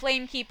 what's a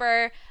flame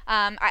keeper?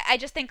 I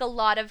just think a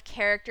lot of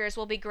characters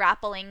will be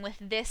grappling with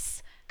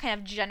this kind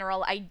of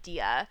general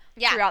idea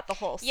throughout the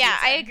whole season. Yeah,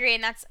 I agree,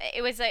 and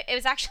it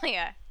was actually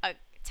a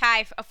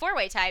tie, a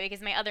 4-way tie,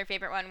 because my other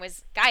favorite one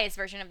was Gaia's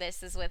version of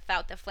this, is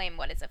without the flame,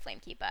 what is a flame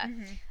keeper?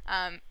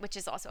 Mm-hmm. Which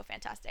is also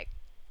fantastic.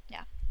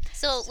 Yeah.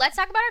 So let's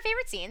talk about our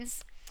favorite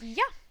scenes.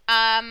 Yeah.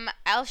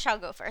 I shall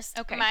go first.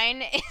 Okay.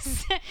 My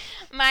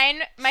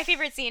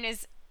favorite scene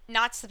is,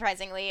 not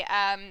surprisingly,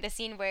 the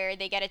scene where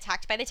they get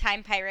attacked by the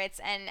Time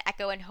Pirates and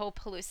Echo and Hope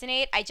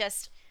hallucinate.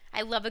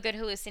 I love a good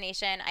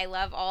hallucination. I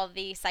love all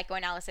the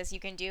psychoanalysis you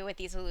can do with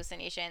these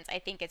hallucinations. I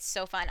think it's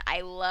so fun.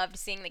 I loved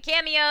seeing the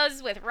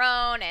cameos with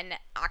Roan and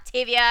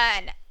Octavia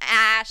and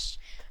Ash,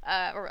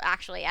 or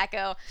actually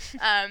Echo.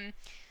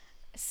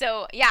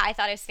 So yeah, I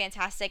thought it was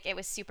fantastic. It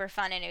was super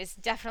fun, and it was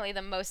definitely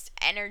the most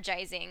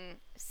energizing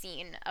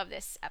scene of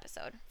this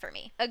episode for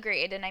me.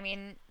 Agreed. And I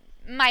mean,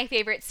 my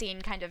favorite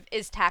scene kind of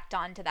is tacked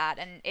on to that,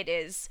 and it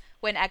is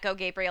when Echo,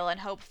 Gabriel, and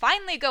Hope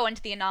finally go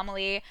into the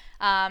anomaly.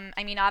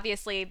 I mean,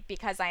 obviously,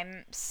 because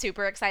I'm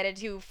super excited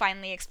to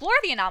finally explore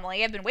the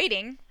anomaly. I've been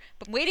waiting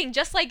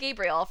just like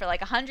Gabriel for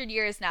like 100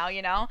 years now,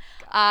 you know?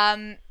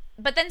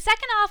 But then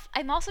second off,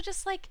 I'm also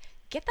just like,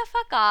 get the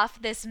fuck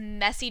off this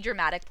messy,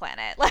 dramatic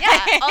planet. Like,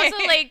 yeah, also,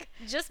 like,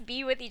 just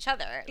be with each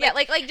other.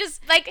 Like, yeah,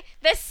 just, like,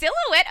 the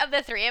silhouette of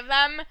the three of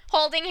them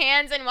holding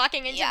hands and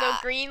walking into the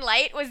green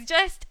light was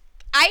just...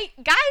 I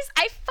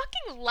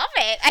fucking love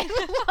it. I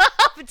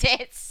loved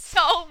it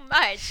so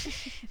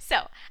much.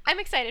 So, I'm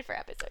excited for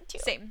episode 2.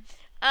 Same.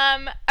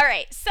 All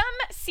right, some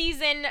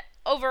season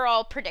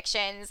overall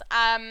predictions.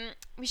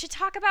 We should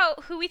talk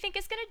about who we think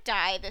is going to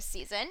die this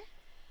season.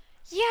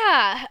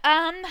 Yeah,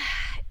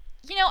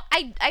 you know,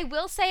 I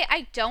will say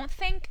I don't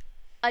think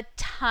a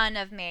ton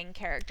of main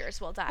characters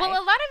will die. Well,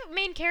 a lot of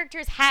main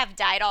characters have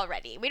died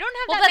already. We don't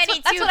have that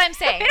many. That's what I'm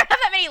saying. We don't have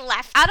that many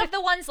left. Out of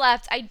the ones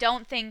left, I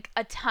don't think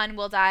a ton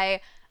will die.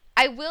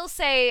 I will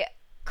say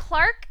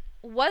Clark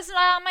was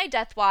not on my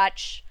death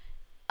watch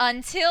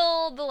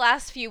until the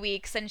last few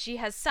weeks, and she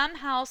has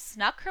somehow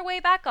snuck her way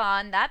back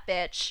on, that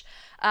bitch.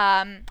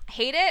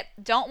 Hate it.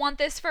 Don't want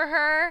this for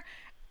her.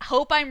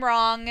 Hope I'm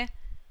wrong.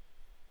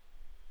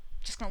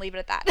 Just gonna leave it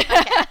at that.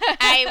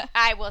 Okay.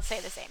 I will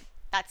say the same.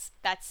 That's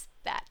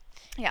that.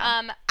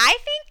 Yeah. I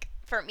think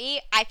for me,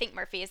 I think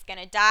Murphy is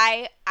gonna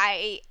die.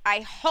 I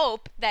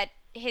hope that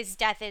his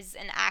death is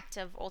an act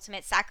of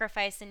ultimate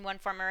sacrifice in one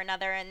form or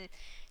another, and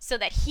so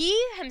that he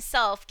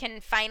himself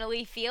can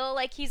finally feel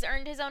like he's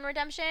earned his own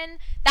redemption.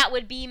 That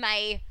would be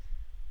my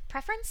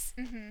preference.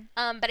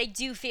 Mm-hmm. But I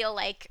do feel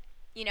like,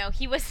 you know,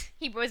 he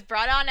was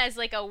brought on as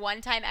like a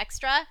one-time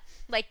extra,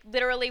 like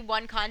literally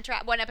one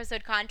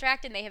episode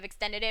contract, and they have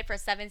extended it for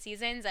 7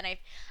 seasons, and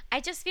I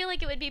just feel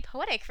like it would be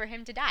poetic for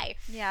him to die.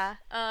 Yeah.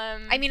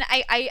 I mean,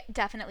 I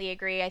definitely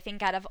agree. I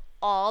think out of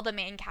all the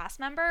main cast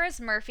members,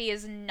 Murphy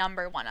is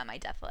number 1 on my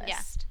death list.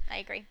 Yeah, I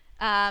agree.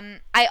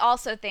 I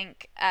also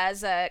think,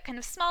 as a kind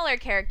of smaller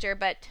character,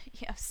 but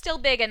you know, still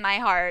big in my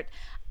heart,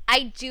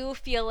 I do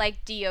feel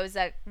like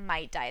Diyoza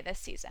might die this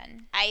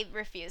season. I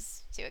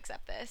refuse to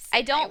accept this.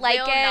 I don't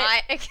like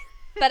it,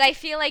 but I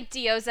feel like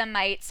Diyoza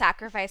might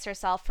sacrifice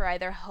herself for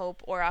either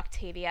Hope or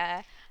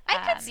Octavia.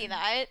 I could see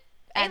that.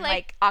 And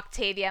like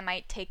Octavia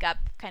might take up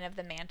kind of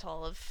the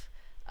mantle of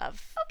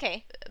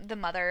okay, the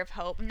mother of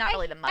Hope. Not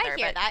really the mother,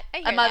 but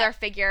a mother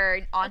figure,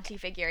 an auntie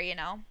figure, you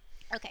know.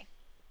 Okay.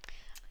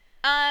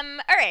 All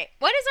right.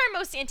 What is our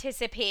most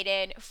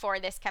anticipated for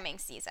this coming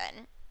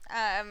season?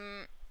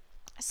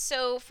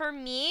 So for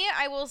me,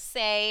 I will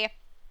say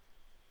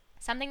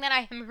something that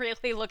I am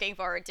really looking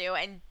forward to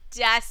and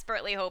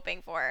desperately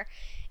hoping for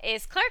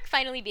is Clark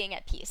finally being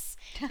at peace.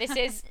 This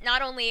is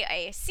not only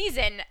a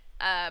season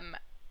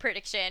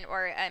prediction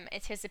or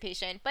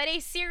anticipation, but a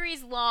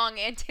series-long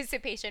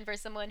anticipation for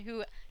someone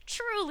who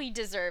truly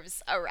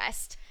deserves a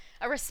rest.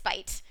 A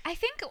respite. I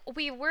think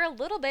we were a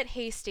little bit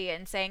hasty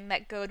in saying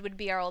that Goad would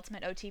be our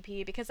ultimate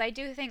OTP, because I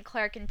do think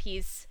Clark in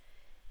Peace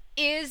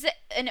is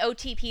an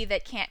OTP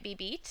that can't be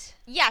beat.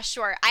 Yeah,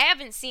 sure. I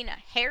haven't seen a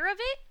hair of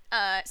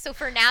it. So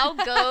for now,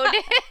 Goad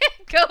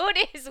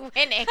is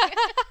winning.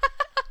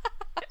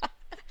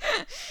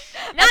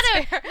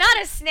 Not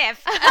a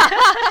sniff.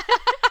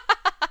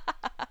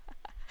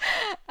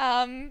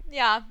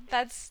 Yeah,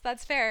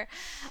 that's fair.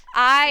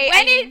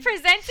 When it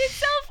presents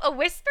itself, a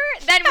whisper,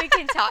 then we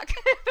can talk.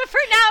 But for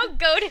now,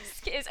 Goad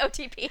is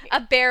OTP. A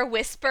bare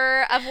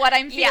whisper of what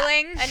I'm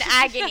feeling. Yeah, an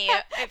agony.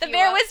 The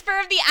bare whisper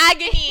of the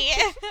agony.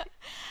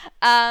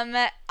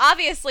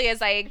 Obviously,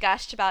 as I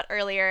gushed about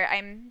earlier,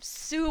 I'm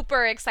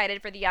super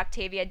excited for the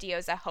Octavia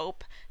Diyoza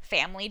Hope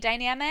family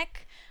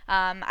dynamic.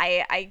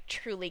 I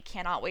truly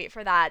cannot wait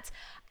for that.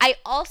 I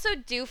also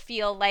do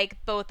feel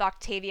like both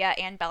Octavia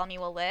and Bellamy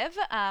will live.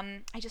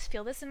 I just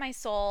feel this in my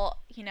soul.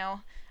 You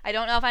know, I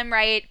don't know if I'm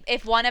right.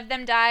 If one of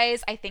them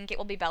dies, I think it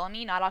will be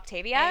Bellamy, not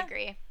Octavia. I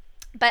agree.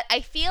 But I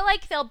feel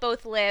like they'll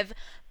both live,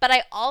 but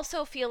I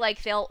also feel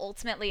like they'll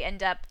ultimately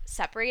end up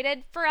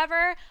separated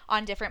forever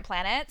on different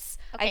planets.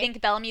 Okay. I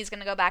think Bellamy is going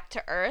to go back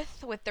to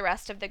Earth with the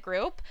rest of the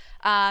group.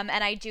 And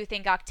I do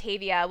think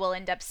Octavia will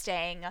end up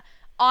staying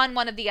on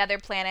one of the other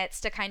planets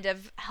to kind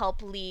of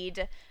help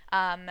lead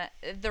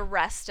the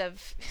rest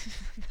of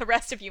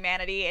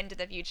humanity into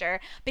the future,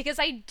 because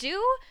I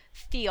do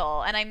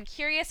feel, and I'm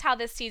curious how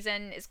this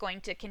season is going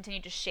to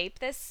continue to shape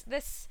this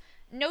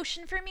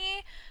notion for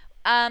me.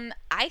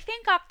 I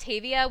think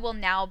Octavia will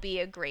now be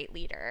a great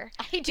leader.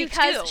 I do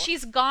because too.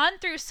 She's gone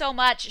through so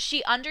much.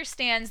 She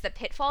understands the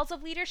pitfalls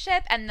of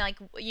leadership and, like,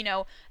 you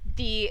know,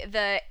 the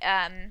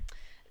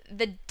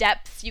the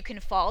depths you can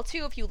fall to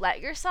if you let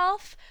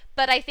yourself.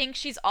 But I think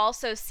she's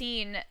also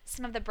seen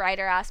some of the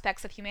brighter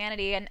aspects of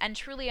humanity and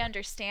truly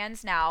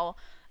understands now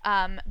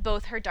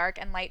both her dark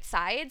and light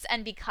sides.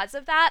 And because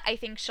of that, I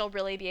think she'll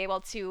really be able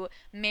to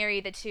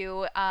marry the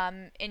two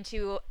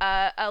into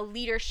a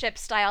leadership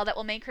style that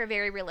will make her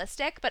very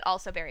realistic, but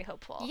also very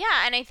hopeful.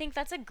 Yeah, and I think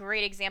that's a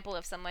great example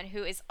of someone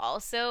who is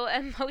also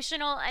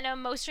emotional and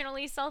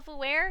emotionally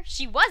self-aware.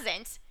 She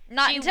wasn't.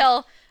 Not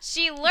until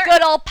she learned.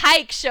 Good old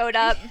Pike showed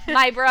up,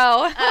 my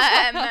bro.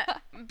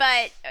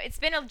 But it's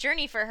been a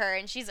journey for her,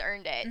 and she's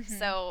earned it. Mm-hmm.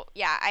 So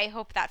yeah, I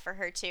hope that for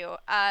her too.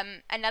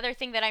 Another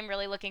thing that I'm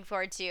really looking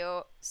forward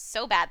to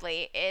so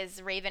badly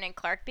is Raven and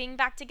Clarke being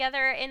back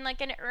together in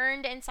like an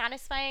earned and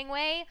satisfying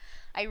way.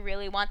 I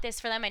really want this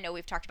for them. I know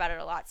we've talked about it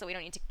a lot, so we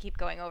don't need to keep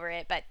going over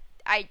it, but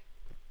I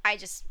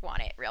just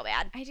want it real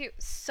bad. I do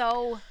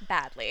so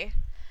badly.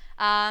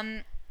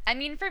 I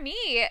mean, for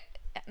me,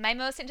 my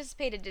most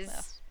anticipated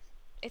is.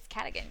 It's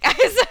Cadigan,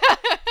 guys.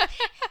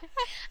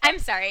 I'm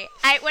sorry.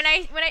 When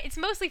I it's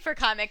mostly for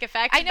comic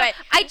effect. I know. But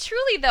I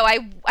truly though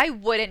I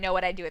wouldn't know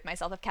what I'd do with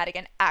myself if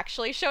Cadigan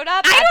actually showed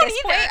up. I don't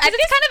either.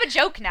 It's kind of a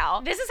joke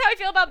now. This is how I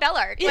feel about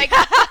Bellarke. Like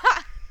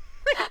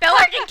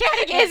Bellarke and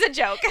Cadigan is a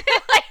joke.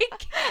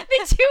 Like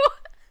the two.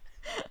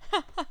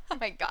 Oh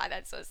my god,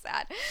 that's so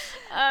sad.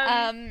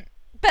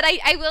 But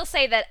I will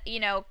say that, you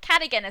know,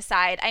 Cadigan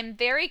aside, I'm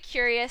very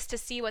curious to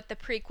see what the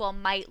prequel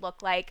might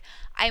look like.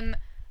 I'm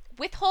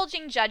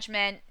withholding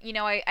judgment. You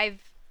know, I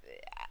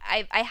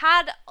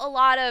had a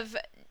lot of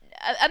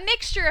a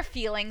mixture of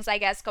feelings, I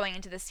guess, going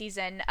into the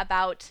season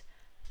about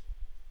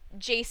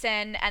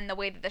Jason and the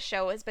way that the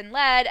show has been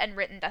led and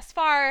written thus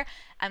far,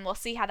 and we'll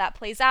see how that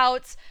plays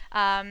out.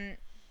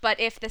 But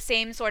if the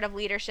same sort of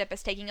leadership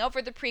is taking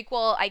over the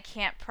prequel, I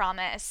can't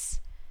promise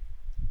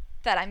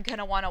that I'm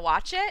gonna want to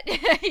watch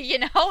it, you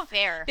know?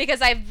 Fair.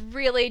 Because I've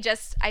really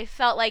I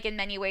felt like in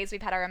many ways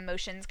we've had our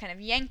emotions kind of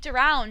yanked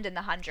around in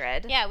the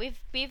 100. Yeah, we've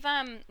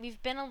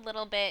been a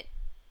little bit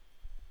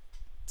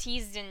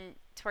teased and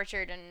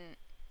tortured and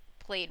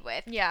played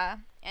with. Yeah.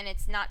 And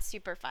it's not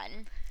super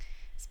fun.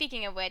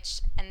 Speaking of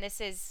which, and this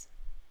is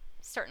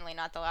certainly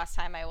not the last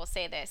time I will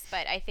say this,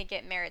 but I think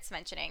it merits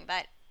mentioning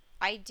that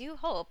I do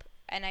hope,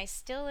 and I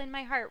still in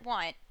my heart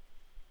want,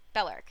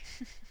 Bellarke.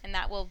 And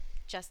that will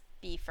just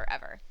be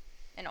forever.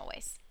 And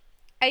always.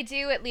 I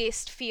do at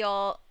least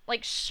feel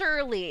like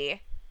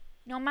surely,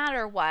 no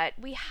matter what,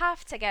 we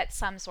have to get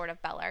some sort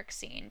of Bellarke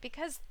scene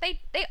because they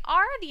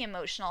are the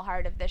emotional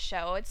heart of this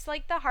show. It's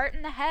like the heart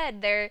and the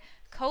head. They're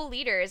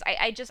co-leaders.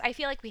 I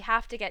feel like we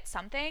have to get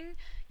something.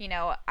 You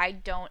know, I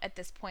don't at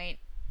this point.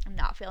 I'm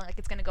not feeling like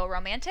it's going to go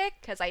romantic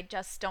because I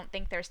just don't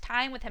think there's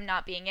time with him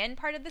not being in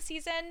part of the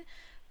season.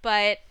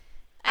 But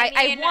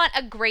I want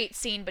a great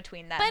scene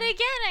between them. But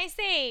again, I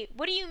say,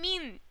 what do you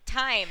mean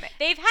time?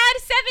 They've had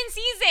 7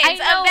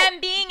 seasons of them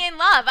being in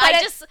love.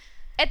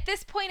 At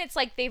this point, it's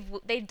like they've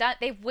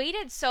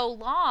waited so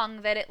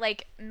long that it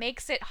like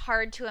makes it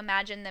hard to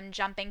imagine them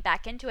jumping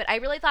back into it. I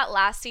really thought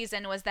last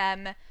season was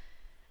them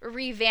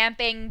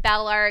revamping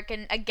Bellarke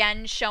and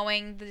again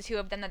showing the two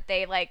of them that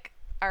they like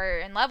are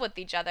in love with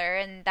each other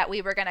and that we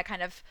were going to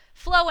kind of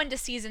flow into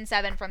season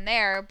 7 from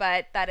there,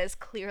 but that is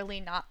clearly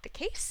not the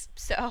case.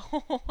 So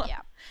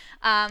yeah.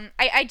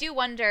 I do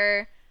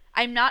wonder.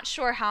 I'm not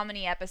sure how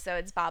many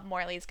episodes Bob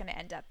Morley is going to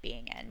end up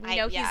being in. We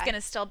know he's going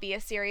to still be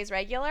a series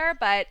regular,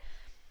 but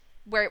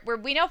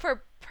we know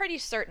for pretty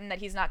certain that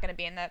he's not going to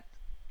be in the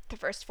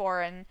first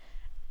 4, and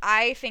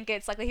I think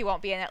it's likely he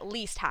won't be in at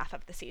least half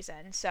of the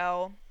season.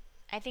 So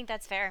I think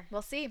that's fair.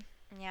 We'll see.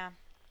 Yeah.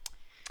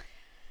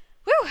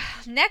 Whew.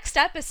 Next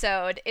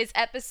episode is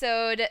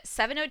episode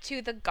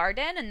 702, The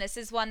Garden, and this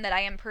is one that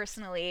I am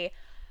personally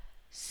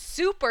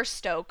super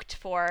stoked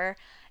for.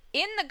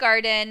 In the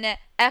garden,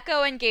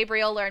 Echo and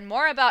Gabriel learn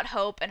more about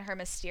Hope and her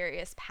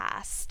mysterious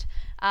past.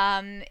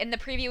 In the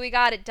preview we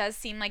got, it does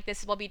seem like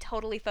this will be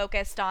totally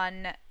focused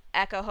on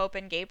Echo, Hope,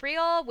 and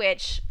Gabriel,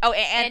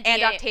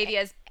 and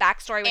Octavia's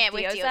backstory with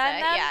Diyoza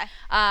and them,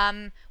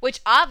 yeah. Which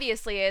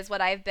obviously is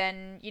what I've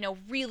been,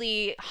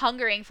 really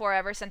hungering for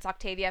ever since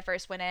Octavia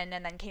first went in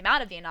and then came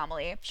out of the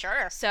anomaly.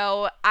 Sure.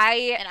 So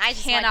I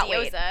cannot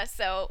wait.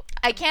 So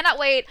I cannot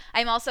wait.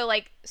 I'm also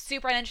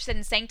super uninterested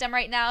in Sanctum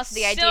right now, so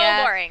the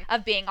idea boring.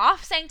 of being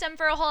off Sanctum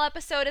for a whole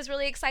episode is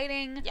really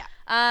exciting. Yeah.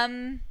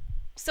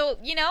 So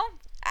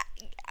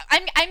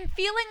I'm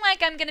feeling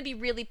like I'm going to be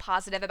really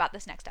positive about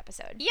this next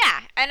episode. Yeah,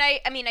 and I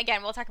mean,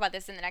 again, we'll talk about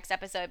this in the next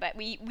episode, but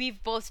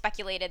we've both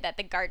speculated that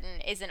the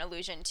garden is an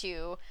allusion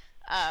to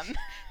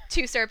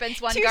 2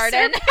 serpents, 1 2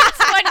 garden. Serpents,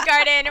 1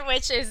 garden,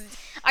 which is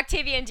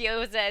Octavia and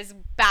Diyoza's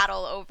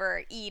battle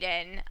over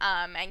Eden,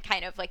 and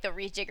kind of like the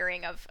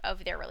rejiggering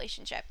of their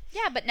relationship.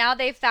 Yeah, but now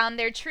they've found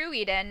their true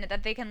Eden,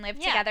 that they can live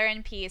together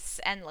in peace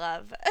and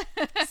love.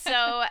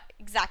 So,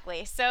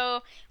 exactly.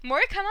 So,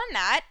 more to come on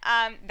that.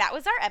 That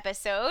was our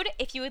episode.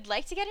 If you would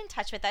like to get in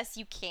touch with us,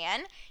 you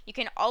can. You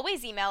can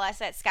always email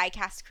us at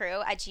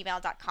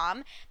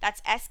skycastkrew@gmail.com.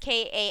 That's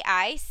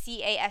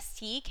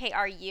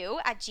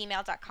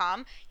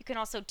SKAICASTKRU@gmail.com. You can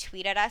also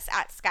tweet at us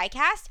at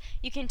Skycast.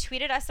 You can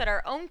tweet at us at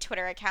our own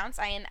Twitter accounts.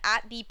 I am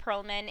at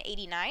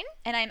bpearlman89.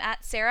 And I'm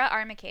at Sarah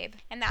R. McCabe.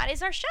 And that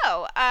is our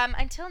show.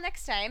 Until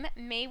next time,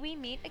 may we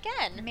meet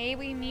again. May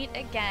we meet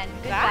again.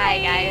 Bye. Goodbye,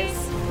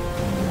 guys.